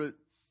Spirit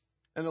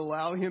and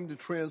allow Him to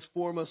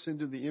transform us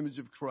into the image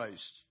of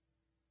Christ.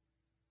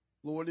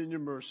 Lord, in your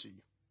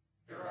mercy.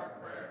 Hear our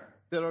prayer.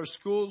 That our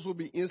schools will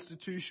be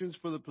institutions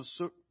for the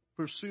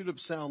pursuit of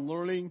sound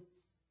learning,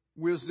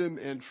 wisdom,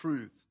 and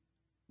truth.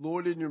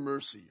 Lord, in your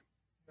mercy.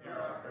 Hear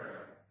our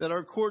prayer. That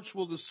our courts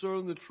will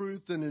discern the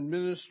truth and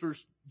administer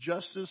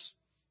justice,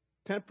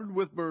 tempered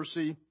with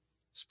mercy,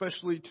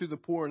 especially to the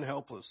poor and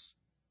helpless.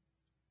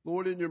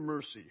 Lord, in your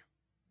mercy.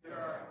 Hear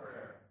our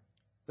prayer.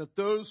 That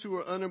those who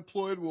are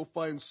unemployed will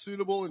find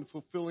suitable and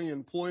fulfilling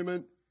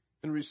employment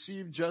and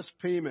receive just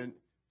payment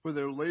for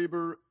their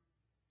labor.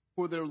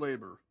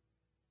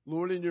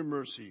 Lord, in your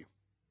mercy.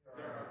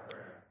 Hear our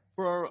prayer.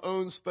 For our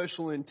own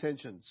special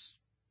intentions.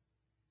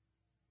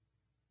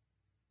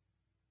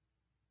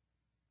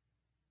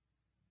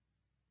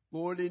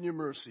 Lord, in your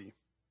mercy.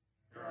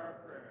 Hear our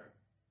prayer.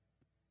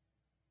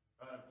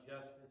 God of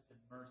justice and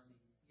mercy,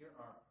 hear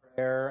our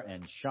prayer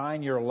and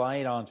shine your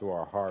light onto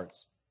our hearts,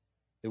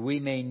 that we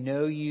may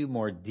know you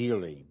more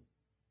dearly.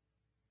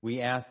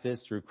 We ask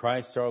this through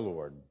Christ our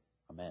Lord.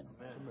 Amen.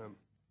 Amen.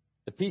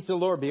 The peace of the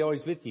Lord be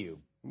always with you.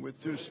 And with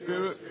your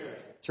spirit.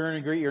 Turn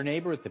and greet your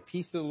neighbor with the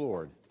peace of the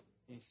Lord.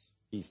 Peace.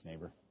 Peace,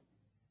 neighbor.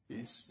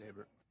 Peace,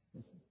 neighbor.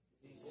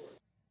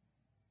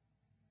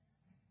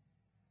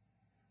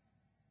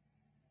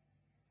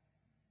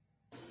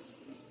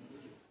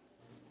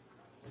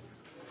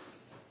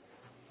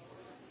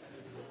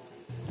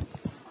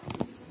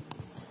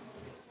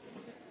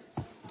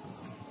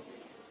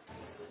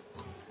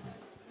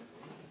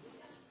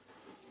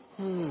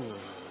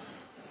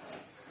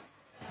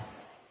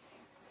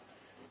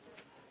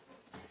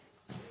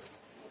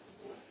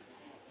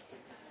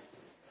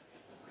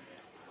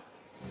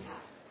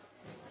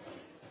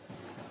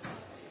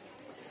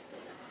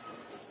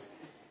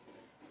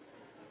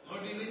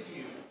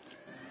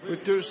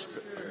 With your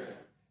spirit.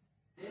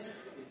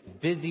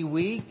 Busy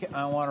week.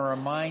 I want to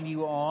remind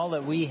you all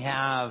that we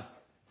have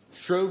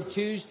Shrove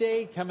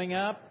Tuesday coming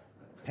up,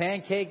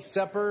 pancake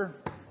supper,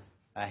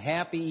 a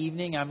happy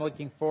evening. I'm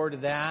looking forward to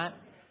that.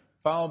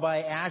 Followed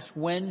by Ash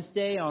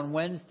Wednesday. On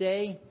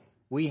Wednesday,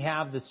 we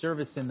have the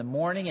service in the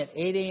morning at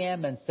 8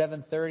 a.m. and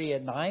 7:30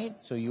 at night.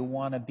 So you'll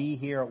want to be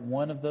here at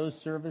one of those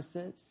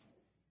services.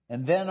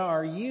 And then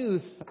our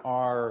youth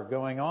are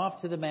going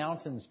off to the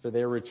mountains for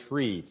their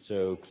retreat.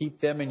 So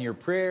keep them in your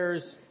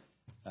prayers.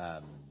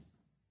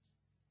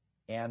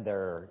 And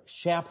their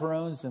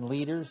chaperones and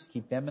leaders,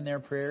 keep them in their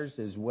prayers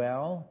as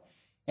well.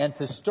 And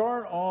to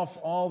start off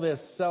all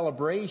this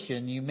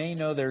celebration, you may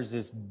know there's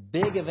this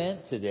big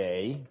event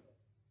today.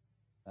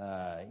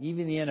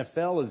 Even the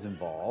NFL is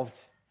involved.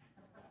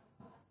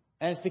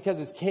 And it's because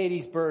it's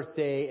Katie's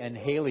birthday and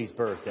Haley's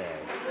birthday.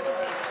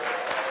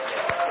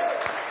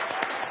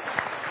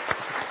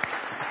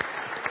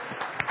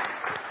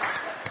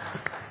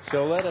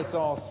 So let us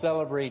all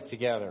celebrate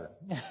together.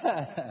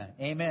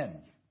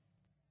 Amen.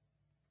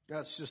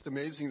 That's just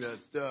amazing that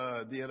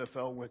the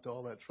NFL went to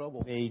all that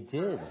trouble. They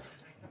did.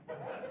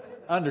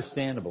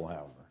 Understandable,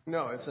 however.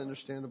 No, it's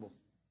understandable.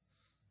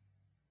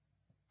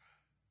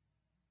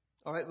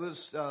 All right,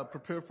 let's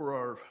prepare for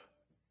our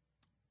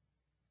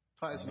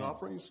tithes and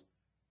offerings.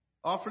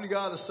 Offer to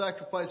God a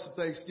sacrifice of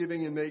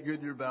thanksgiving and make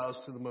good your vows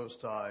to the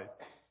Most High.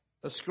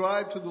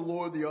 Ascribe to the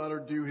Lord the honor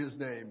due his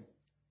name.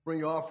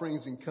 Bring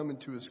offerings and come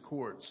into his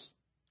courts.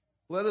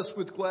 Let us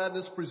with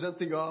gladness present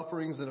the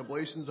offerings and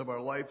oblations of our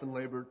life and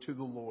labor to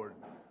the Lord.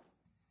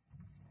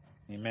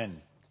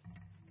 Amen.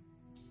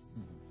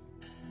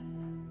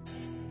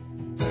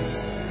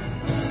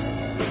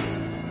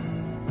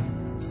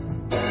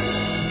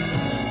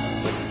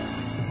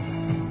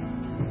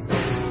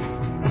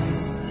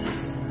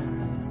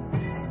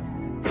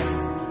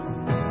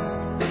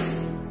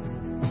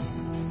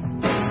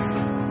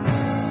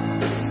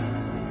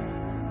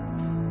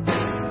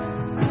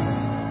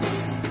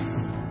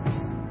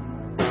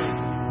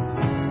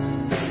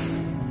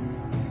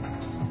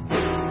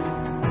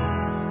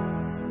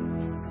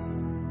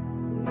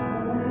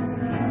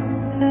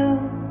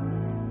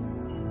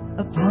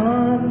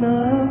 Upon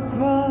the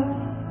cross,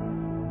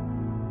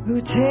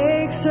 who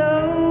takes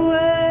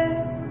away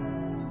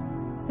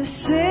the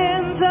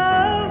sins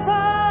of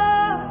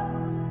all,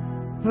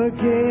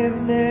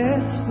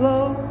 forgiveness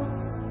flows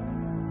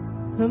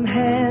from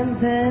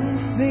hands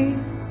and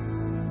feet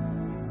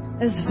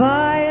as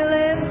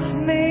violence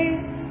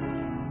meets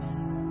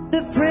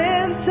the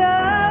Prince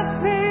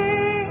of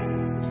Peace.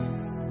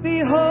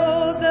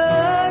 Behold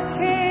the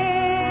King,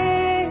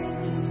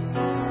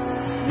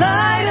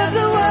 Light of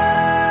the world,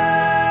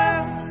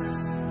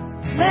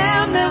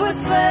 Lamb that was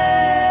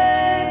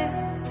slain,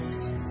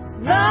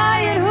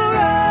 Lion who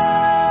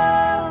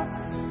rose,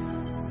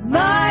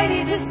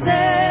 mighty to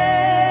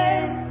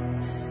save.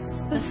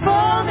 The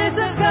fullness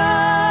of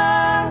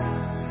God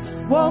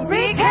won't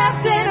be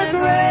kept in a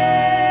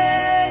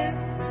grave.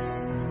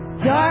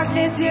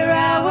 Darkness, your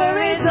hour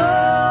is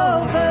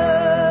over.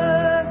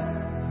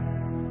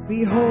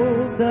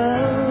 Behold the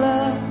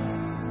love,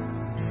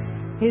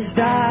 his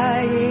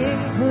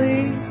dying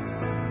plea.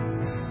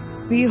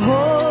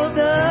 Behold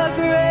the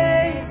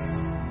grace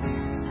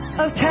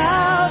of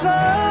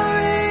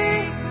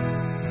Calvary,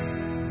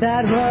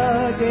 that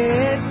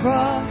rugged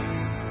cross,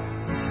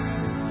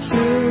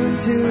 soon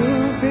to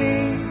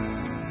be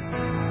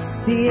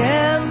the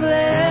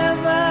emblem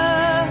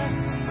of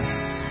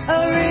a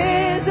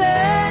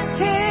risen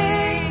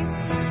King.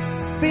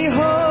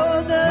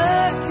 Behold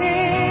the King,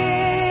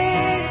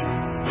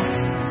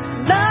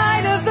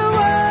 Light of the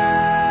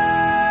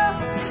world,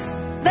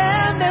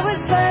 Lamb that was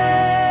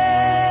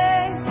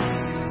slain,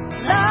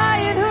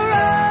 Lion who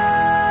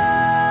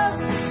rose,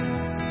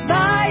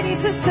 mighty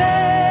to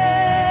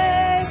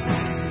save.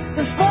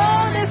 The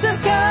fullness of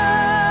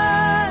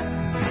God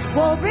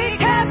won't be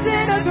kept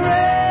in a grave.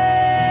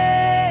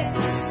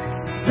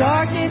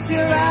 Darkness,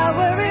 your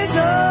hour is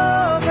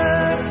over.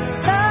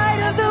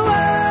 Light of the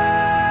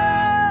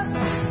world,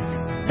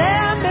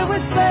 Lamb that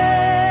was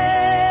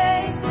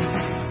slain,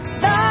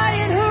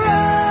 Lion who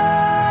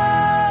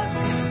rose,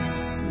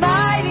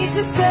 mighty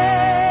to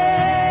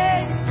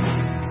save.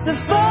 The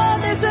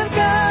fullness of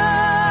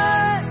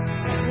God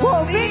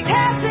won't be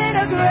kept in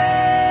a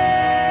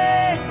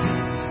grave.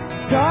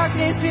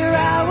 Darkness, your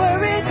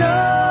hour is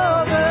over.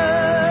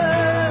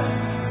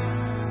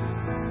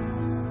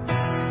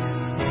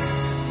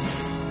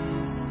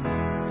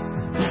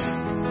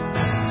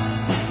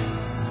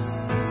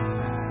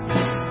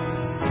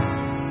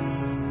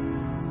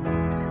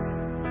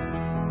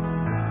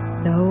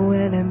 No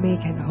enemy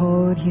can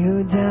hold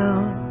you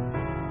down,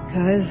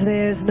 'cause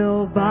there's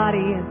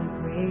nobody in the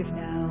grave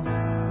now.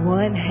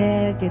 One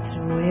head gets to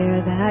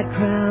wear that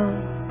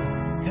crown,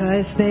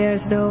 'cause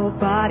there's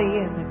nobody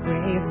in the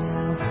grave now.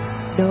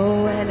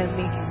 No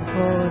enemy can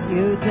hold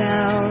you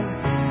down,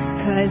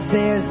 'cause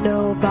there's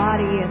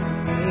nobody in the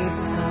grave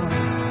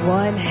now.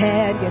 One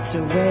head gets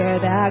to wear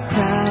that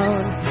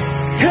crown,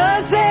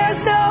 'cause there's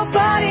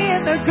nobody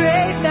in the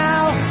grave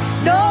now.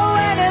 No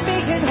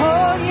enemy can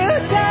hold you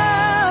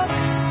down,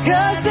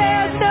 'cause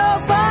there's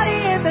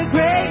nobody in the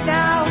grave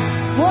now.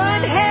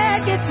 One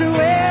head gets to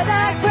wear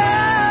that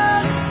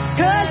crown,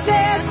 'cause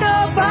there's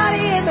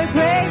nobody in the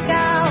grave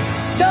now.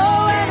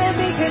 No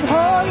enemy can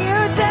hold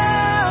you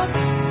down,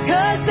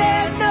 'cause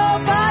there's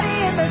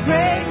nobody in the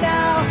grave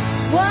now.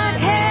 One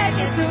head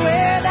gets to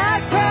wear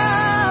that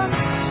crown,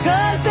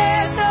 'cause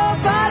there's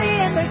nobody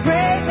in the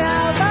grave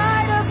now.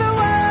 Light of the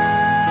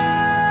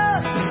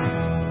world,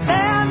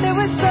 Lamb that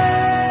was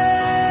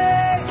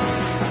slain,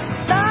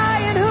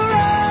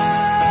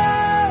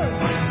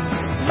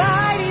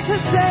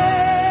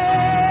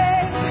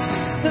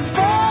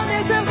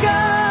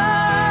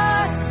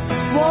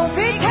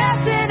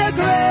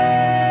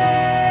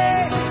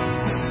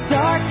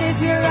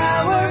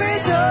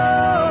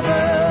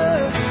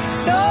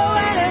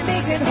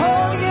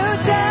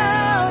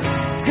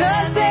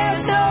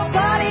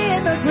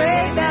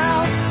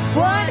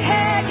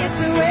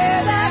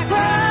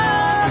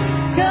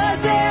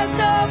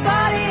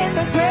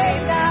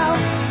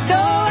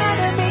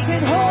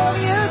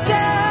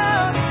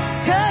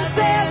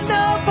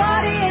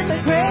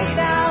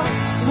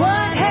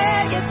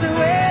 to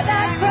wear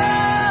that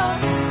crown.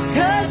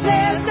 'Cause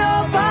there's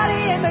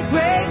nobody in the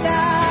grave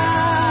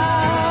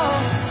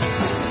now.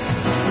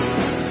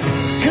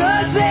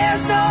 'Cause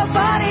there's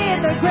nobody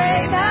in the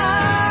grave now.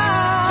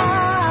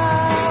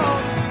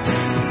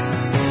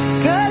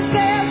 'Cause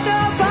there's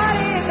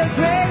nobody in the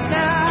grave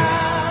now.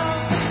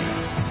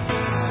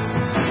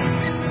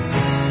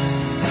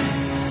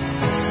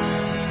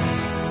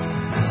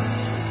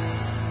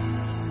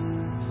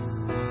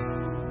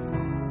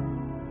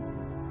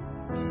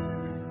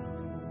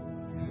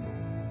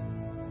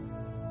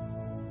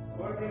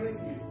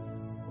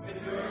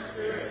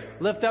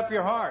 Lift up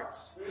your hearts.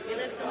 We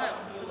lift them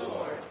up to the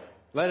Lord.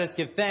 Let us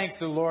give thanks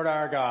to the Lord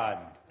our God.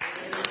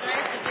 It is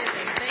right to give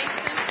him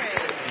thanks and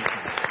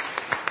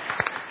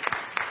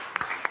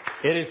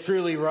praise. It is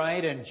truly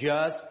right and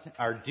just,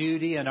 our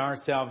duty and our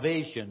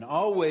salvation,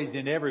 always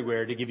and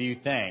everywhere to give you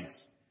thanks,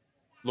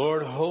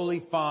 Lord, Holy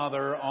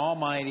Father,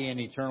 Almighty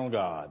and Eternal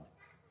God.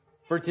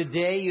 For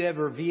today you have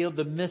revealed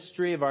the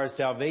mystery of our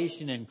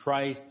salvation in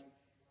Christ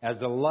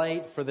as a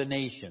light for the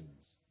nations.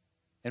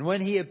 And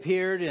when he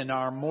appeared in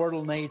our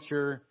mortal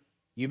nature,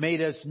 you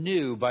made us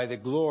new by the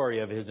glory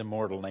of his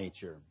immortal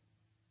nature.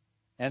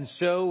 And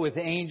so with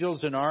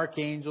angels and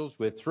archangels,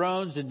 with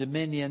thrones and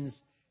dominions,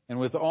 and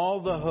with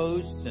all the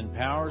hosts and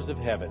powers of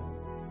heaven,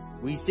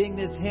 we sing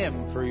this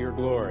hymn for your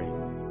glory,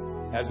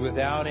 as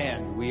without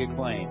end we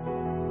acclaim.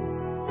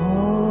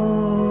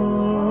 Holy.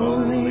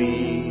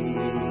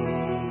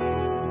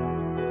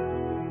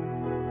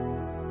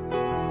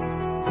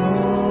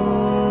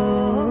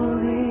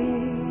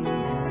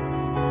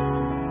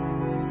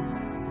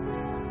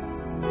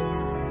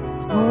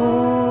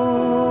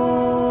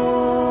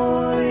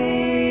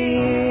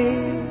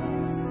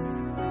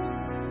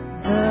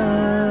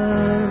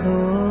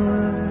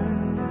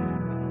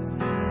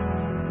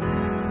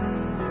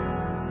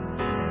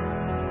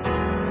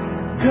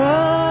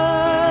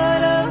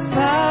 God of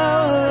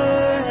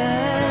power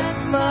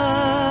and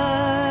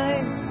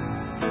might,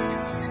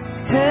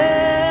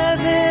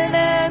 heaven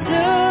and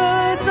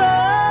earth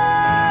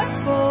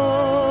are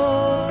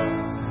full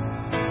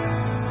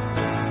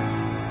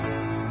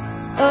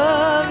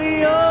of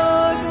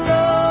your glory.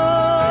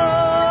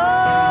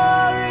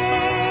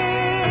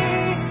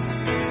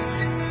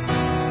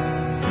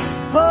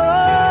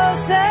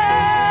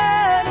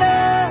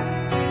 Hosanna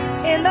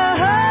in the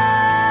highest.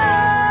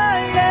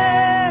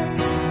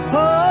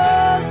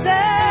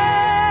 Hosanna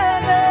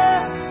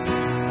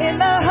in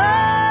the highest.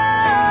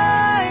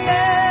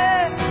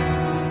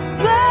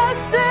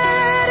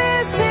 Blessed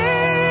is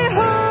he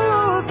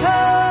who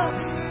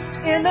comes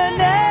in the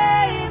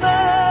name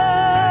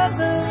of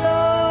the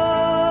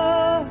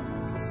Lord.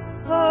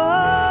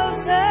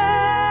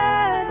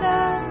 Hosanna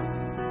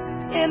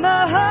in the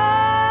highest.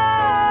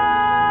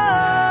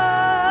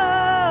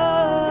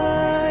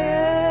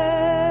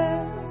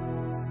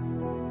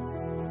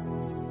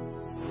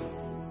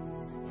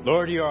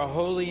 Lord, you are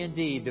holy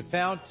indeed, the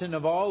fountain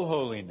of all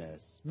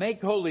holiness.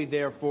 Make holy,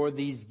 therefore,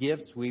 these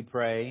gifts, we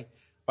pray,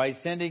 by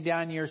sending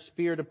down your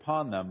Spirit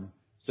upon them,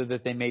 so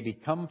that they may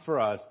become for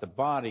us the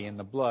body and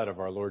the blood of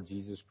our Lord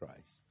Jesus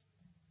Christ.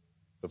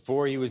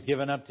 Before he was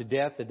given up to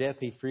death, the death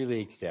he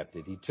freely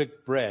accepted. He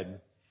took bread.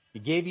 He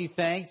gave you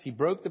thanks. He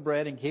broke the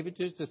bread and gave it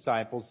to his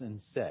disciples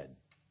and said,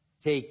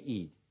 "Take,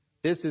 eat.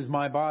 This is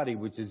my body,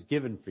 which is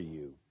given for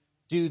you.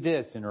 Do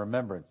this in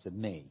remembrance of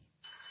me."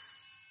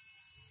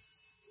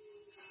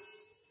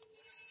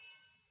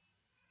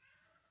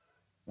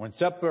 When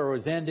supper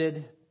was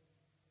ended,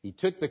 he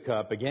took the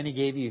cup. Again, he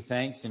gave you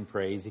thanks and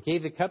praise. He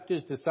gave the cup to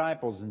his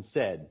disciples and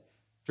said,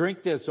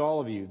 "Drink this, all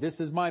of you. This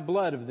is my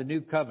blood of the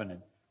new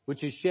covenant,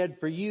 which is shed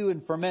for you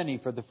and for many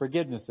for the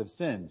forgiveness of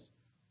sins.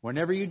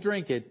 Whenever you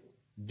drink it,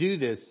 do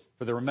this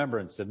for the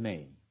remembrance of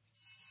me."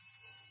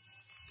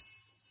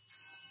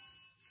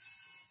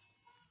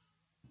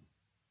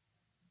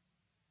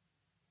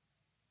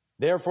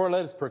 Therefore,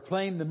 let us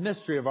proclaim the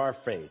mystery of our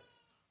faith.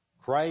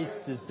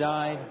 Christ has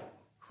died,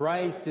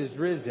 Christ is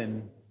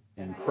risen,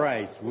 and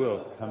Christ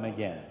will come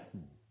again.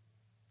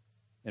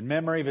 In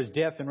memory of his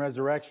death and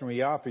resurrection,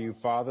 we offer you,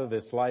 Father,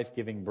 this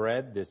life-giving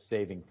bread, this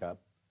saving cup.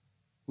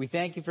 We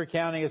thank you for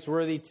counting us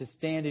worthy to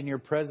stand in your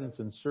presence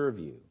and serve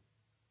you.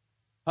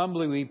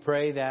 Humbly we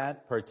pray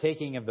that,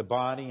 partaking of the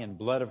body and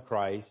blood of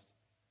Christ,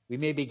 we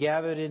may be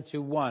gathered into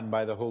one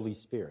by the Holy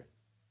Spirit.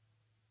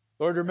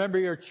 Lord, remember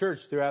your church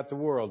throughout the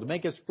world to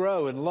make us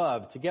grow in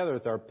love together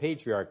with our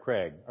Patriarch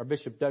Craig, our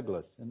Bishop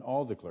Douglas, and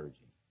all the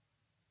clergy.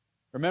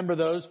 Remember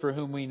those for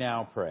whom we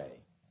now pray.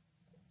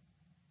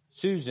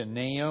 Susan,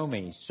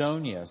 Naomi,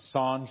 Sonia,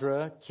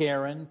 Sandra,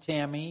 Karen,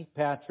 Tammy,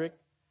 Patrick,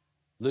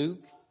 Luke,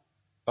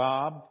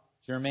 Bob,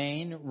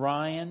 Jermaine,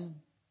 Ryan,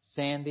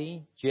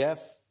 Sandy, Jeff,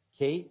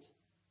 Kate,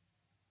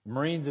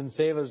 Marines and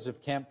sailors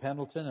of Camp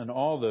Pendleton, and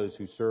all those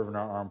who serve in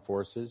our armed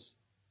forces.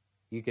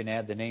 You can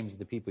add the names of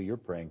the people you're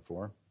praying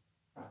for.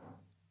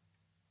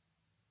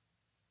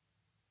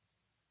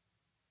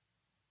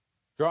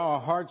 Draw our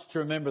hearts to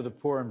remember the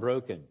poor and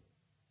broken.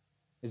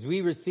 As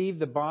we receive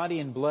the body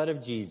and blood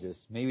of Jesus,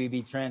 may we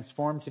be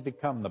transformed to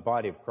become the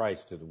body of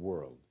Christ to the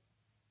world.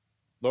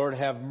 Lord,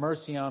 have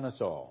mercy on us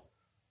all.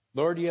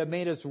 Lord, you have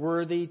made us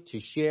worthy to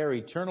share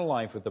eternal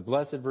life with the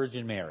Blessed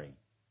Virgin Mary,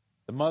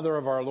 the mother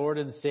of our Lord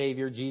and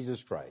Savior,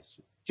 Jesus Christ,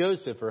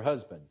 Joseph, her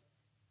husband,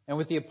 and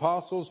with the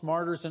apostles,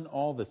 martyrs, and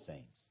all the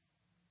saints.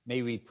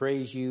 May we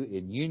praise you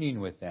in union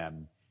with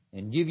them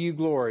and give you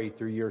glory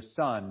through your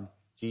Son,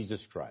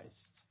 Jesus Christ.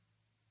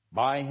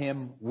 By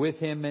him, with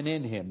him, and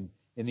in him,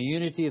 in the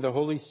unity of the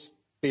Holy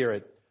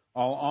Spirit,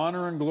 all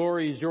honor and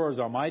glory is yours,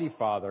 Almighty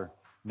Father,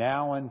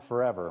 now and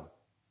forever.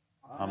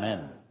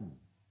 Amen.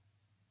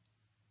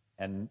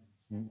 And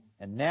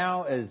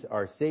now, as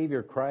our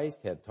Savior Christ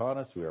hath taught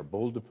us, we are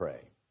bold to pray.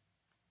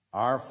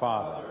 Our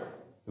Father,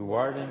 who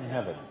art in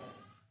heaven,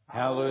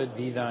 hallowed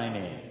be thy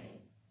name.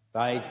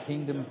 Thy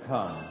kingdom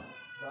come,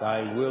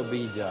 thy will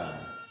be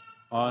done,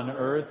 on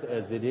earth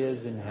as it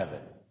is in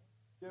heaven.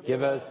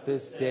 Give us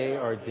this day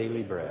our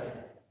daily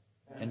bread,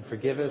 and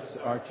forgive us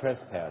our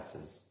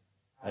trespasses,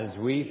 as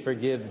we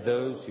forgive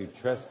those who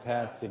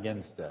trespass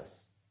against us.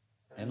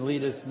 And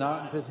lead us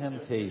not into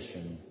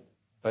temptation,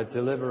 but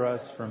deliver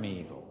us from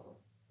evil.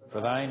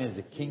 For thine is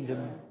the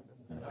kingdom,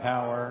 and the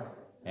power,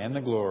 and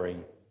the glory,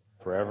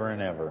 forever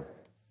and ever.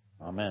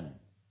 Amen.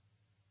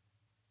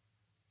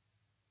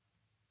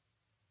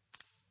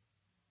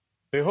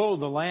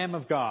 Behold the Lamb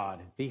of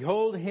God.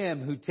 Behold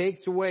him who takes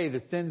away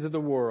the sins of the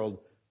world.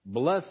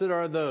 Blessed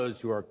are those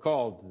who are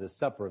called to the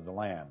supper of the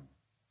Lamb.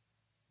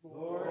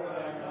 Lord,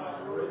 I am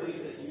not worthy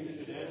that you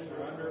should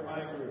enter under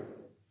my roof,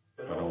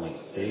 but only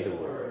say the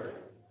word,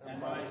 and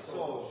my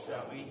soul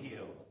shall be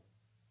healed.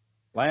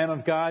 Lamb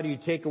of God, you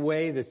take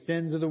away the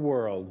sins of the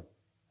world.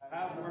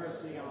 Have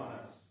mercy on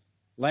us.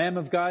 Lamb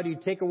of God, you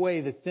take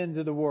away the sins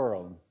of the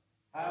world.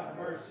 Have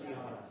mercy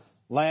on us.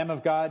 Lamb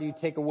of God, you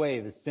take away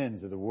the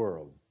sins of the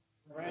world.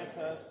 Grant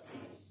us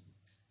peace.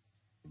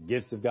 The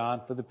gifts of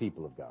God for the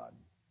people of God.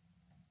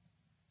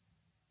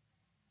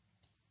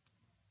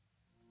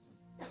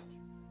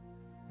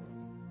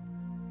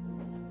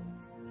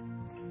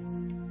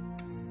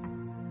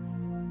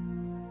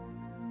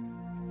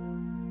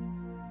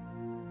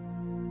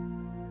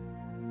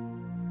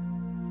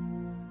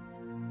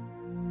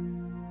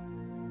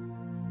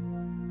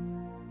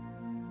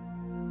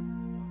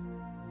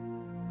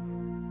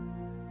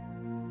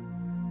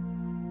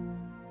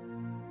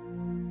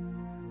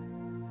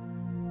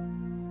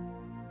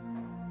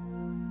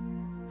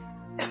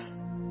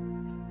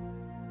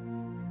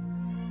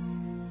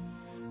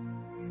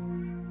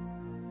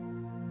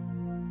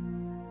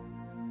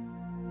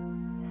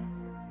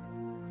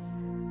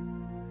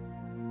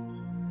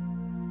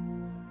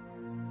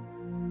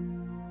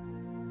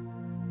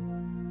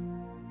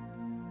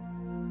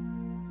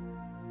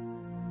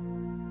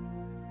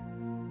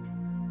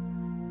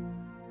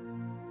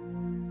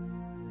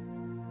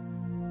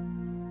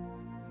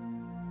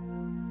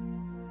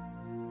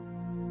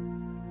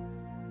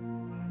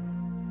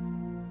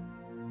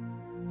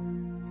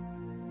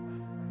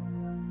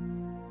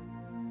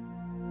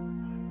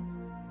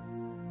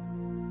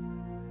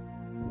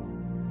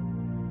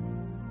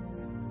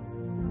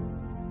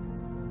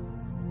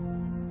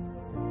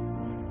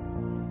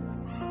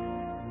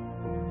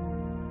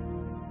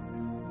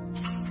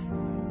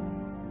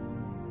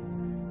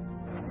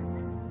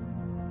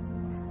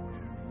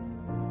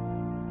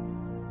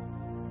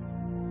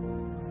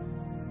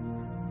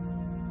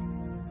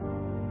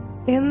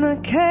 In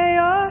the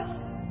chaos,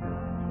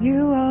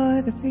 you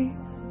are the peace.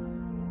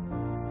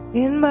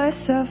 In my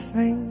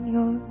suffering,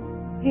 you're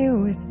here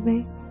with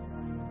me.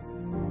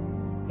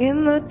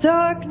 In the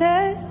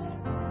darkness,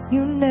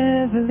 you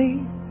never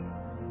leave.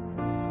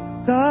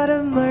 God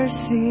of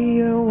mercy,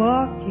 you're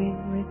walking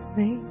with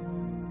me.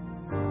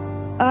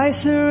 I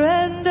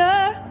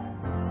surrender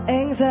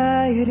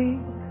anxiety.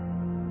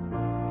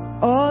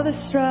 All the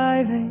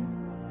striving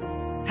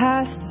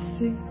has to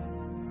cease.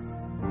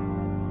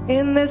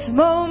 In this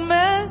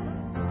moment,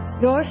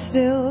 you're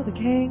still the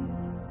King.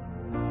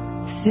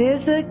 This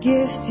is the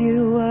gift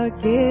you are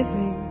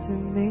giving to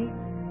me.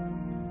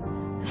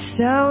 A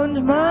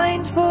sound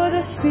mind for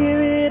the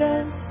spirit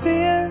and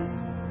fear.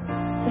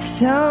 A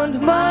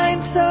sound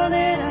mind so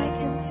that I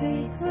can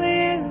see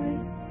clearly.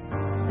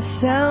 A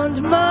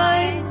sound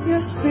mind,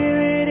 your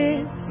spirit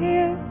is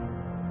here.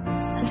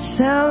 A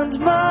sound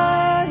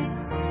mind,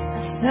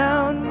 a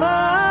sound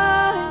mind.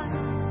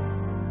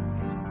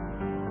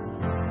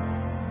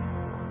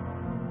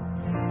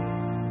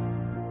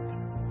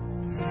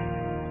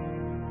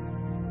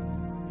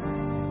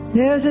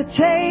 There's a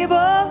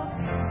table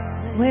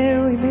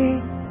where we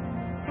meet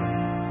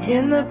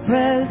in the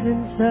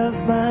presence of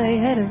my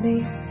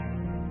enemies.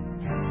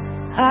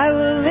 I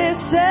will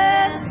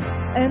listen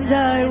and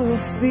I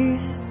will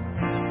feast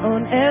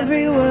on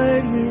every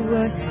word you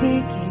are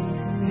speaking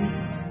to me.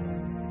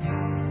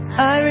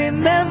 I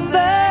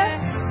remember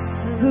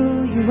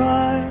who you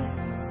are.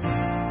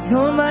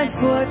 You're my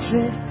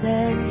fortress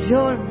and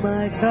you're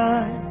my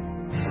God.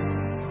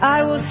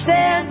 I will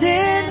stand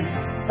in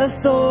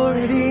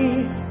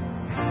authority.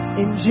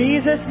 In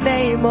Jesus'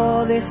 name,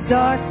 all this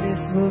darkness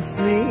will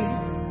flee.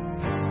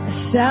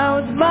 A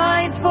sound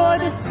mind for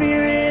the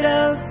spirit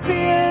of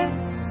fear.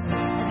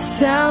 A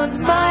sound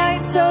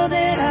mind so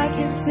that I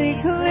can see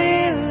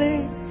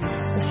clearly.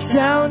 A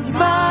sound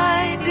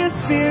mind, your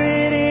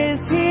spirit is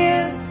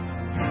here.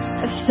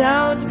 A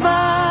sound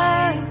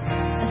mind,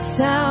 a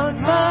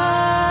sound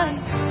mind,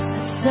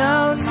 a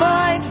sound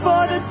mind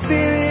for the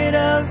spirit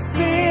of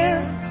fear.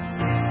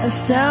 A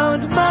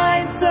sound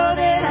mind so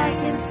that I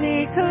can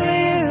see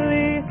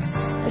clearly.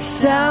 A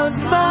sound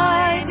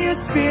mind, your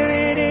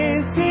spirit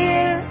is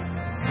here.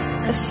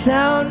 A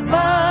sound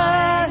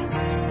mind,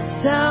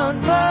 a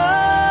sound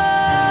mind.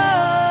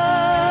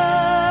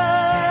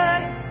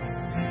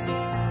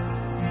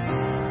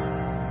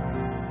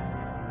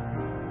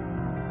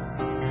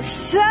 A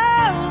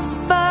sound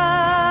mind.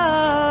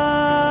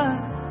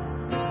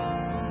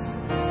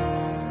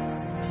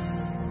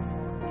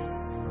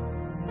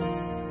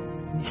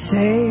 You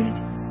saved,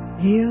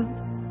 healed,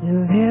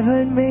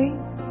 delivered me.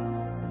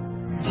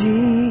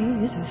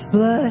 Jesus'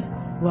 blood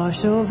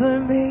wash over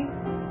me.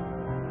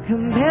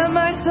 Command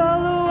my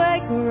soul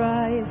awake,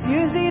 arise.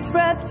 Use each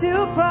breath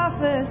to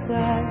prophesy.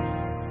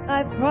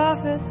 I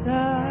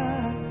prophesy.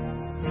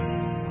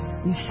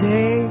 You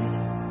saved,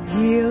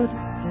 healed,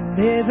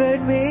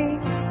 delivered me.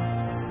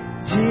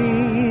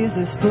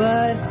 Jesus'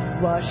 blood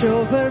wash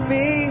over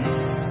me.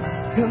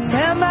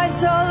 Command my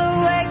soul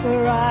awake,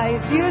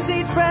 arise. Use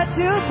each breath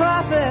to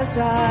prophesy.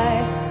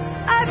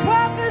 I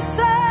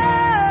prophesy.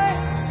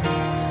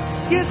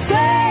 You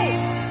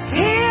saved,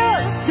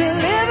 healed,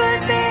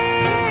 delivered me.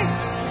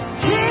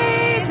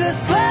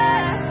 Jesus'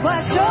 blood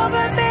wash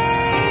over me.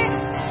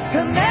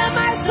 Command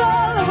my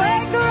soul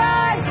awake,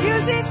 arise.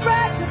 Use each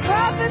breath to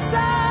prophesy.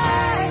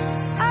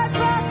 I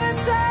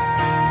prophesy.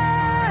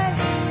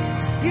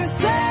 You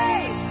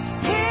saved,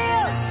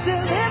 healed,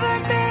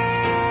 delivered me.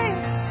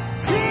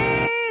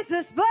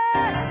 Jesus'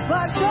 blood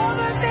wash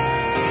over me.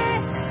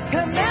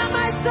 Command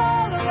my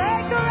soul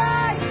awake,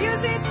 arise.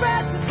 Use each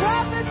breath to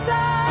prophesy.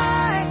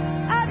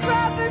 I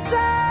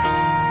prophesy.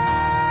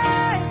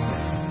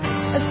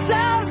 A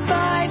sound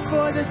mind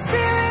for the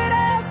spirit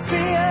of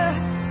fear.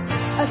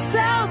 A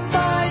sound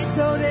mind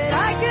so that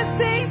I can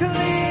see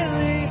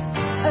clearly.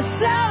 A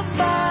sound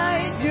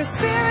mind, your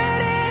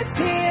spirit is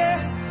here.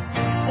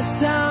 A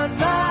sound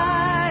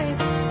mind,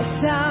 a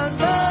sound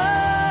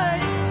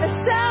mind, a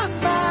sound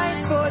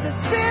mind for the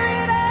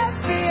spirit of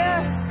fear.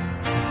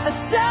 A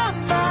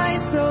sound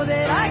mind so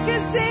that I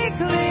can see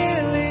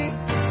clearly.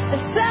 A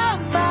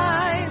sound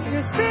mind,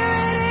 your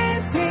spirit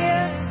is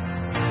here.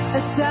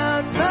 A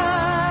sound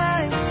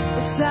mind,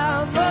 a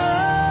sound mind,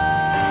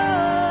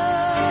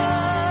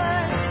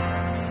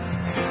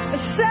 a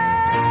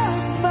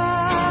sound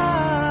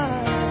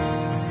mind.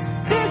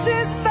 This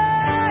is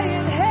my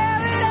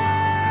inheritance.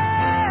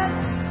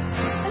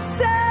 A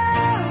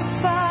sound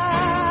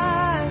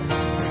mind.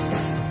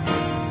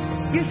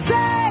 You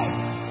saved,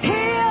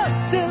 healed,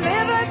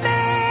 delivered me.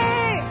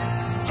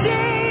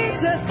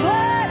 Jesus'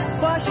 blood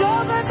wash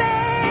over me.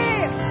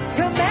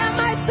 Command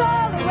my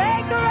soul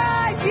awake,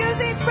 arise. Use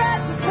each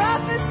breath to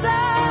prophesy.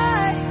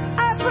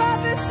 I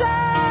prophesy.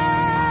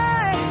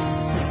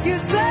 You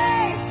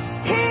saved,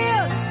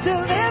 healed,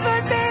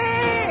 delivered me.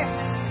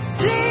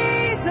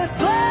 Jesus'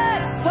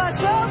 blood wash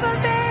over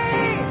me.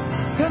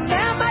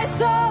 Command my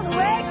soul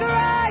awake,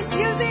 arise.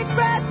 Use each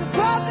breath to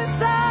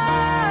prophesy.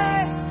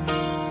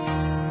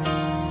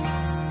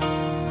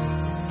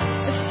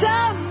 A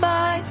sound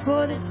mind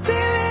for the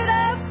spirit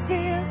of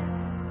fear.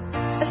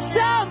 A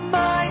sound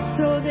mind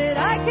so that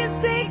I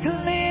can see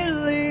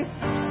clearly.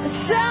 A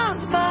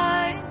sound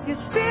mind, your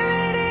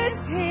spirit is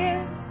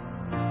here.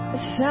 A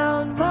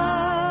sound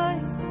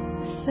mind,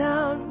 a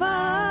sound mind.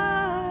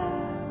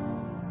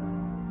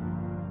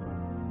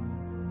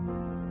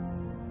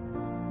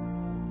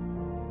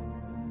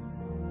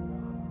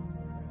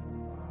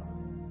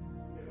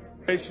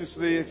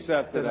 Graciously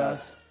accepted us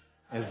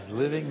as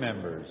living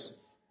members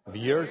of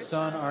your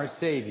Son, our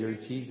Savior,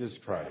 Jesus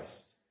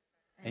Christ.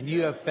 And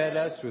you have fed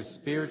us with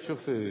spiritual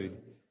food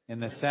in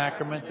the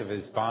sacrament of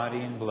his body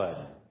and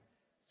blood.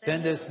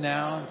 Send us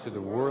now into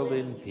the world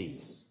in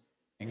peace,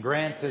 and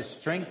grant us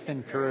strength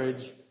and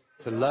courage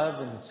to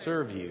love and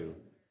serve you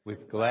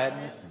with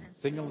gladness and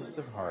singleness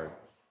of heart,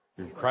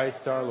 through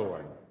Christ our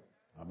Lord.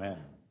 Amen.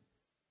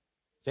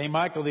 Saint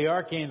Michael the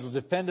Archangel,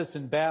 defend us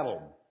in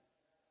battle.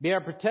 Be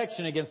our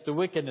protection against the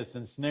wickedness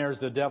and snares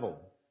of the devil.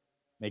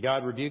 May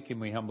God rebuke him,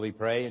 we humbly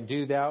pray. And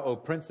do thou, O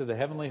Prince of the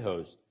heavenly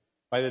host,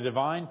 by the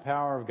divine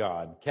power of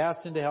God,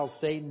 cast into hell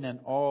Satan and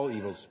all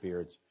evil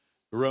spirits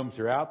who roam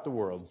throughout the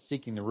world,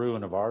 seeking the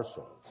ruin of our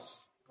souls.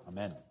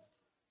 Amen.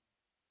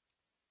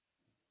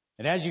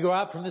 And as you go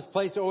out from this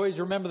place, always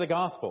remember the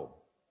gospel,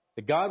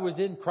 that God was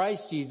in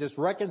Christ Jesus,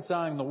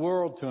 reconciling the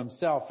world to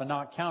himself and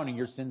not counting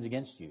your sins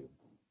against you.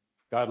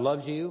 God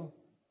loves you.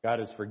 God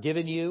has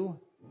forgiven you.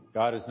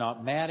 God is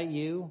not mad at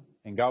you.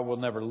 And God will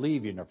never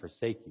leave you nor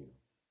forsake you.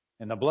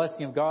 And the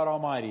blessing of God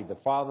Almighty, the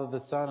Father,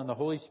 the Son, and the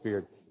Holy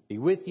Spirit be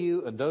with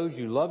you and those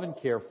you love and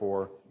care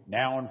for,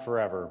 now and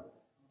forever.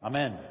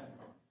 Amen.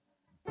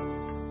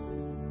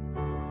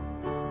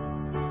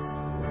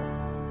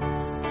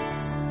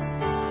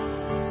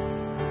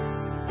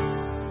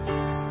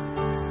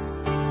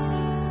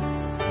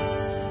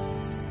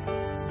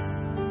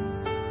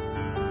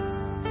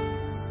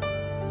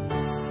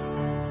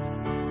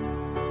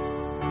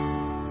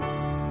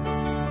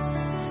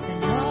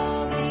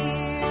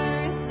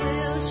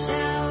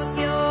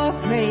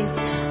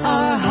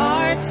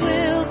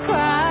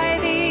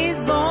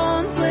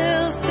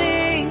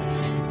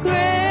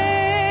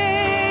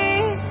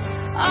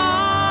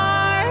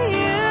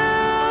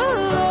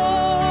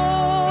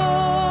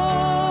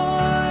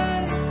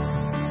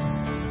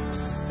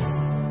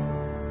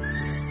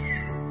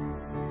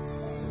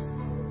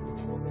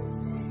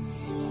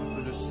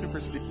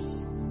 simplicity.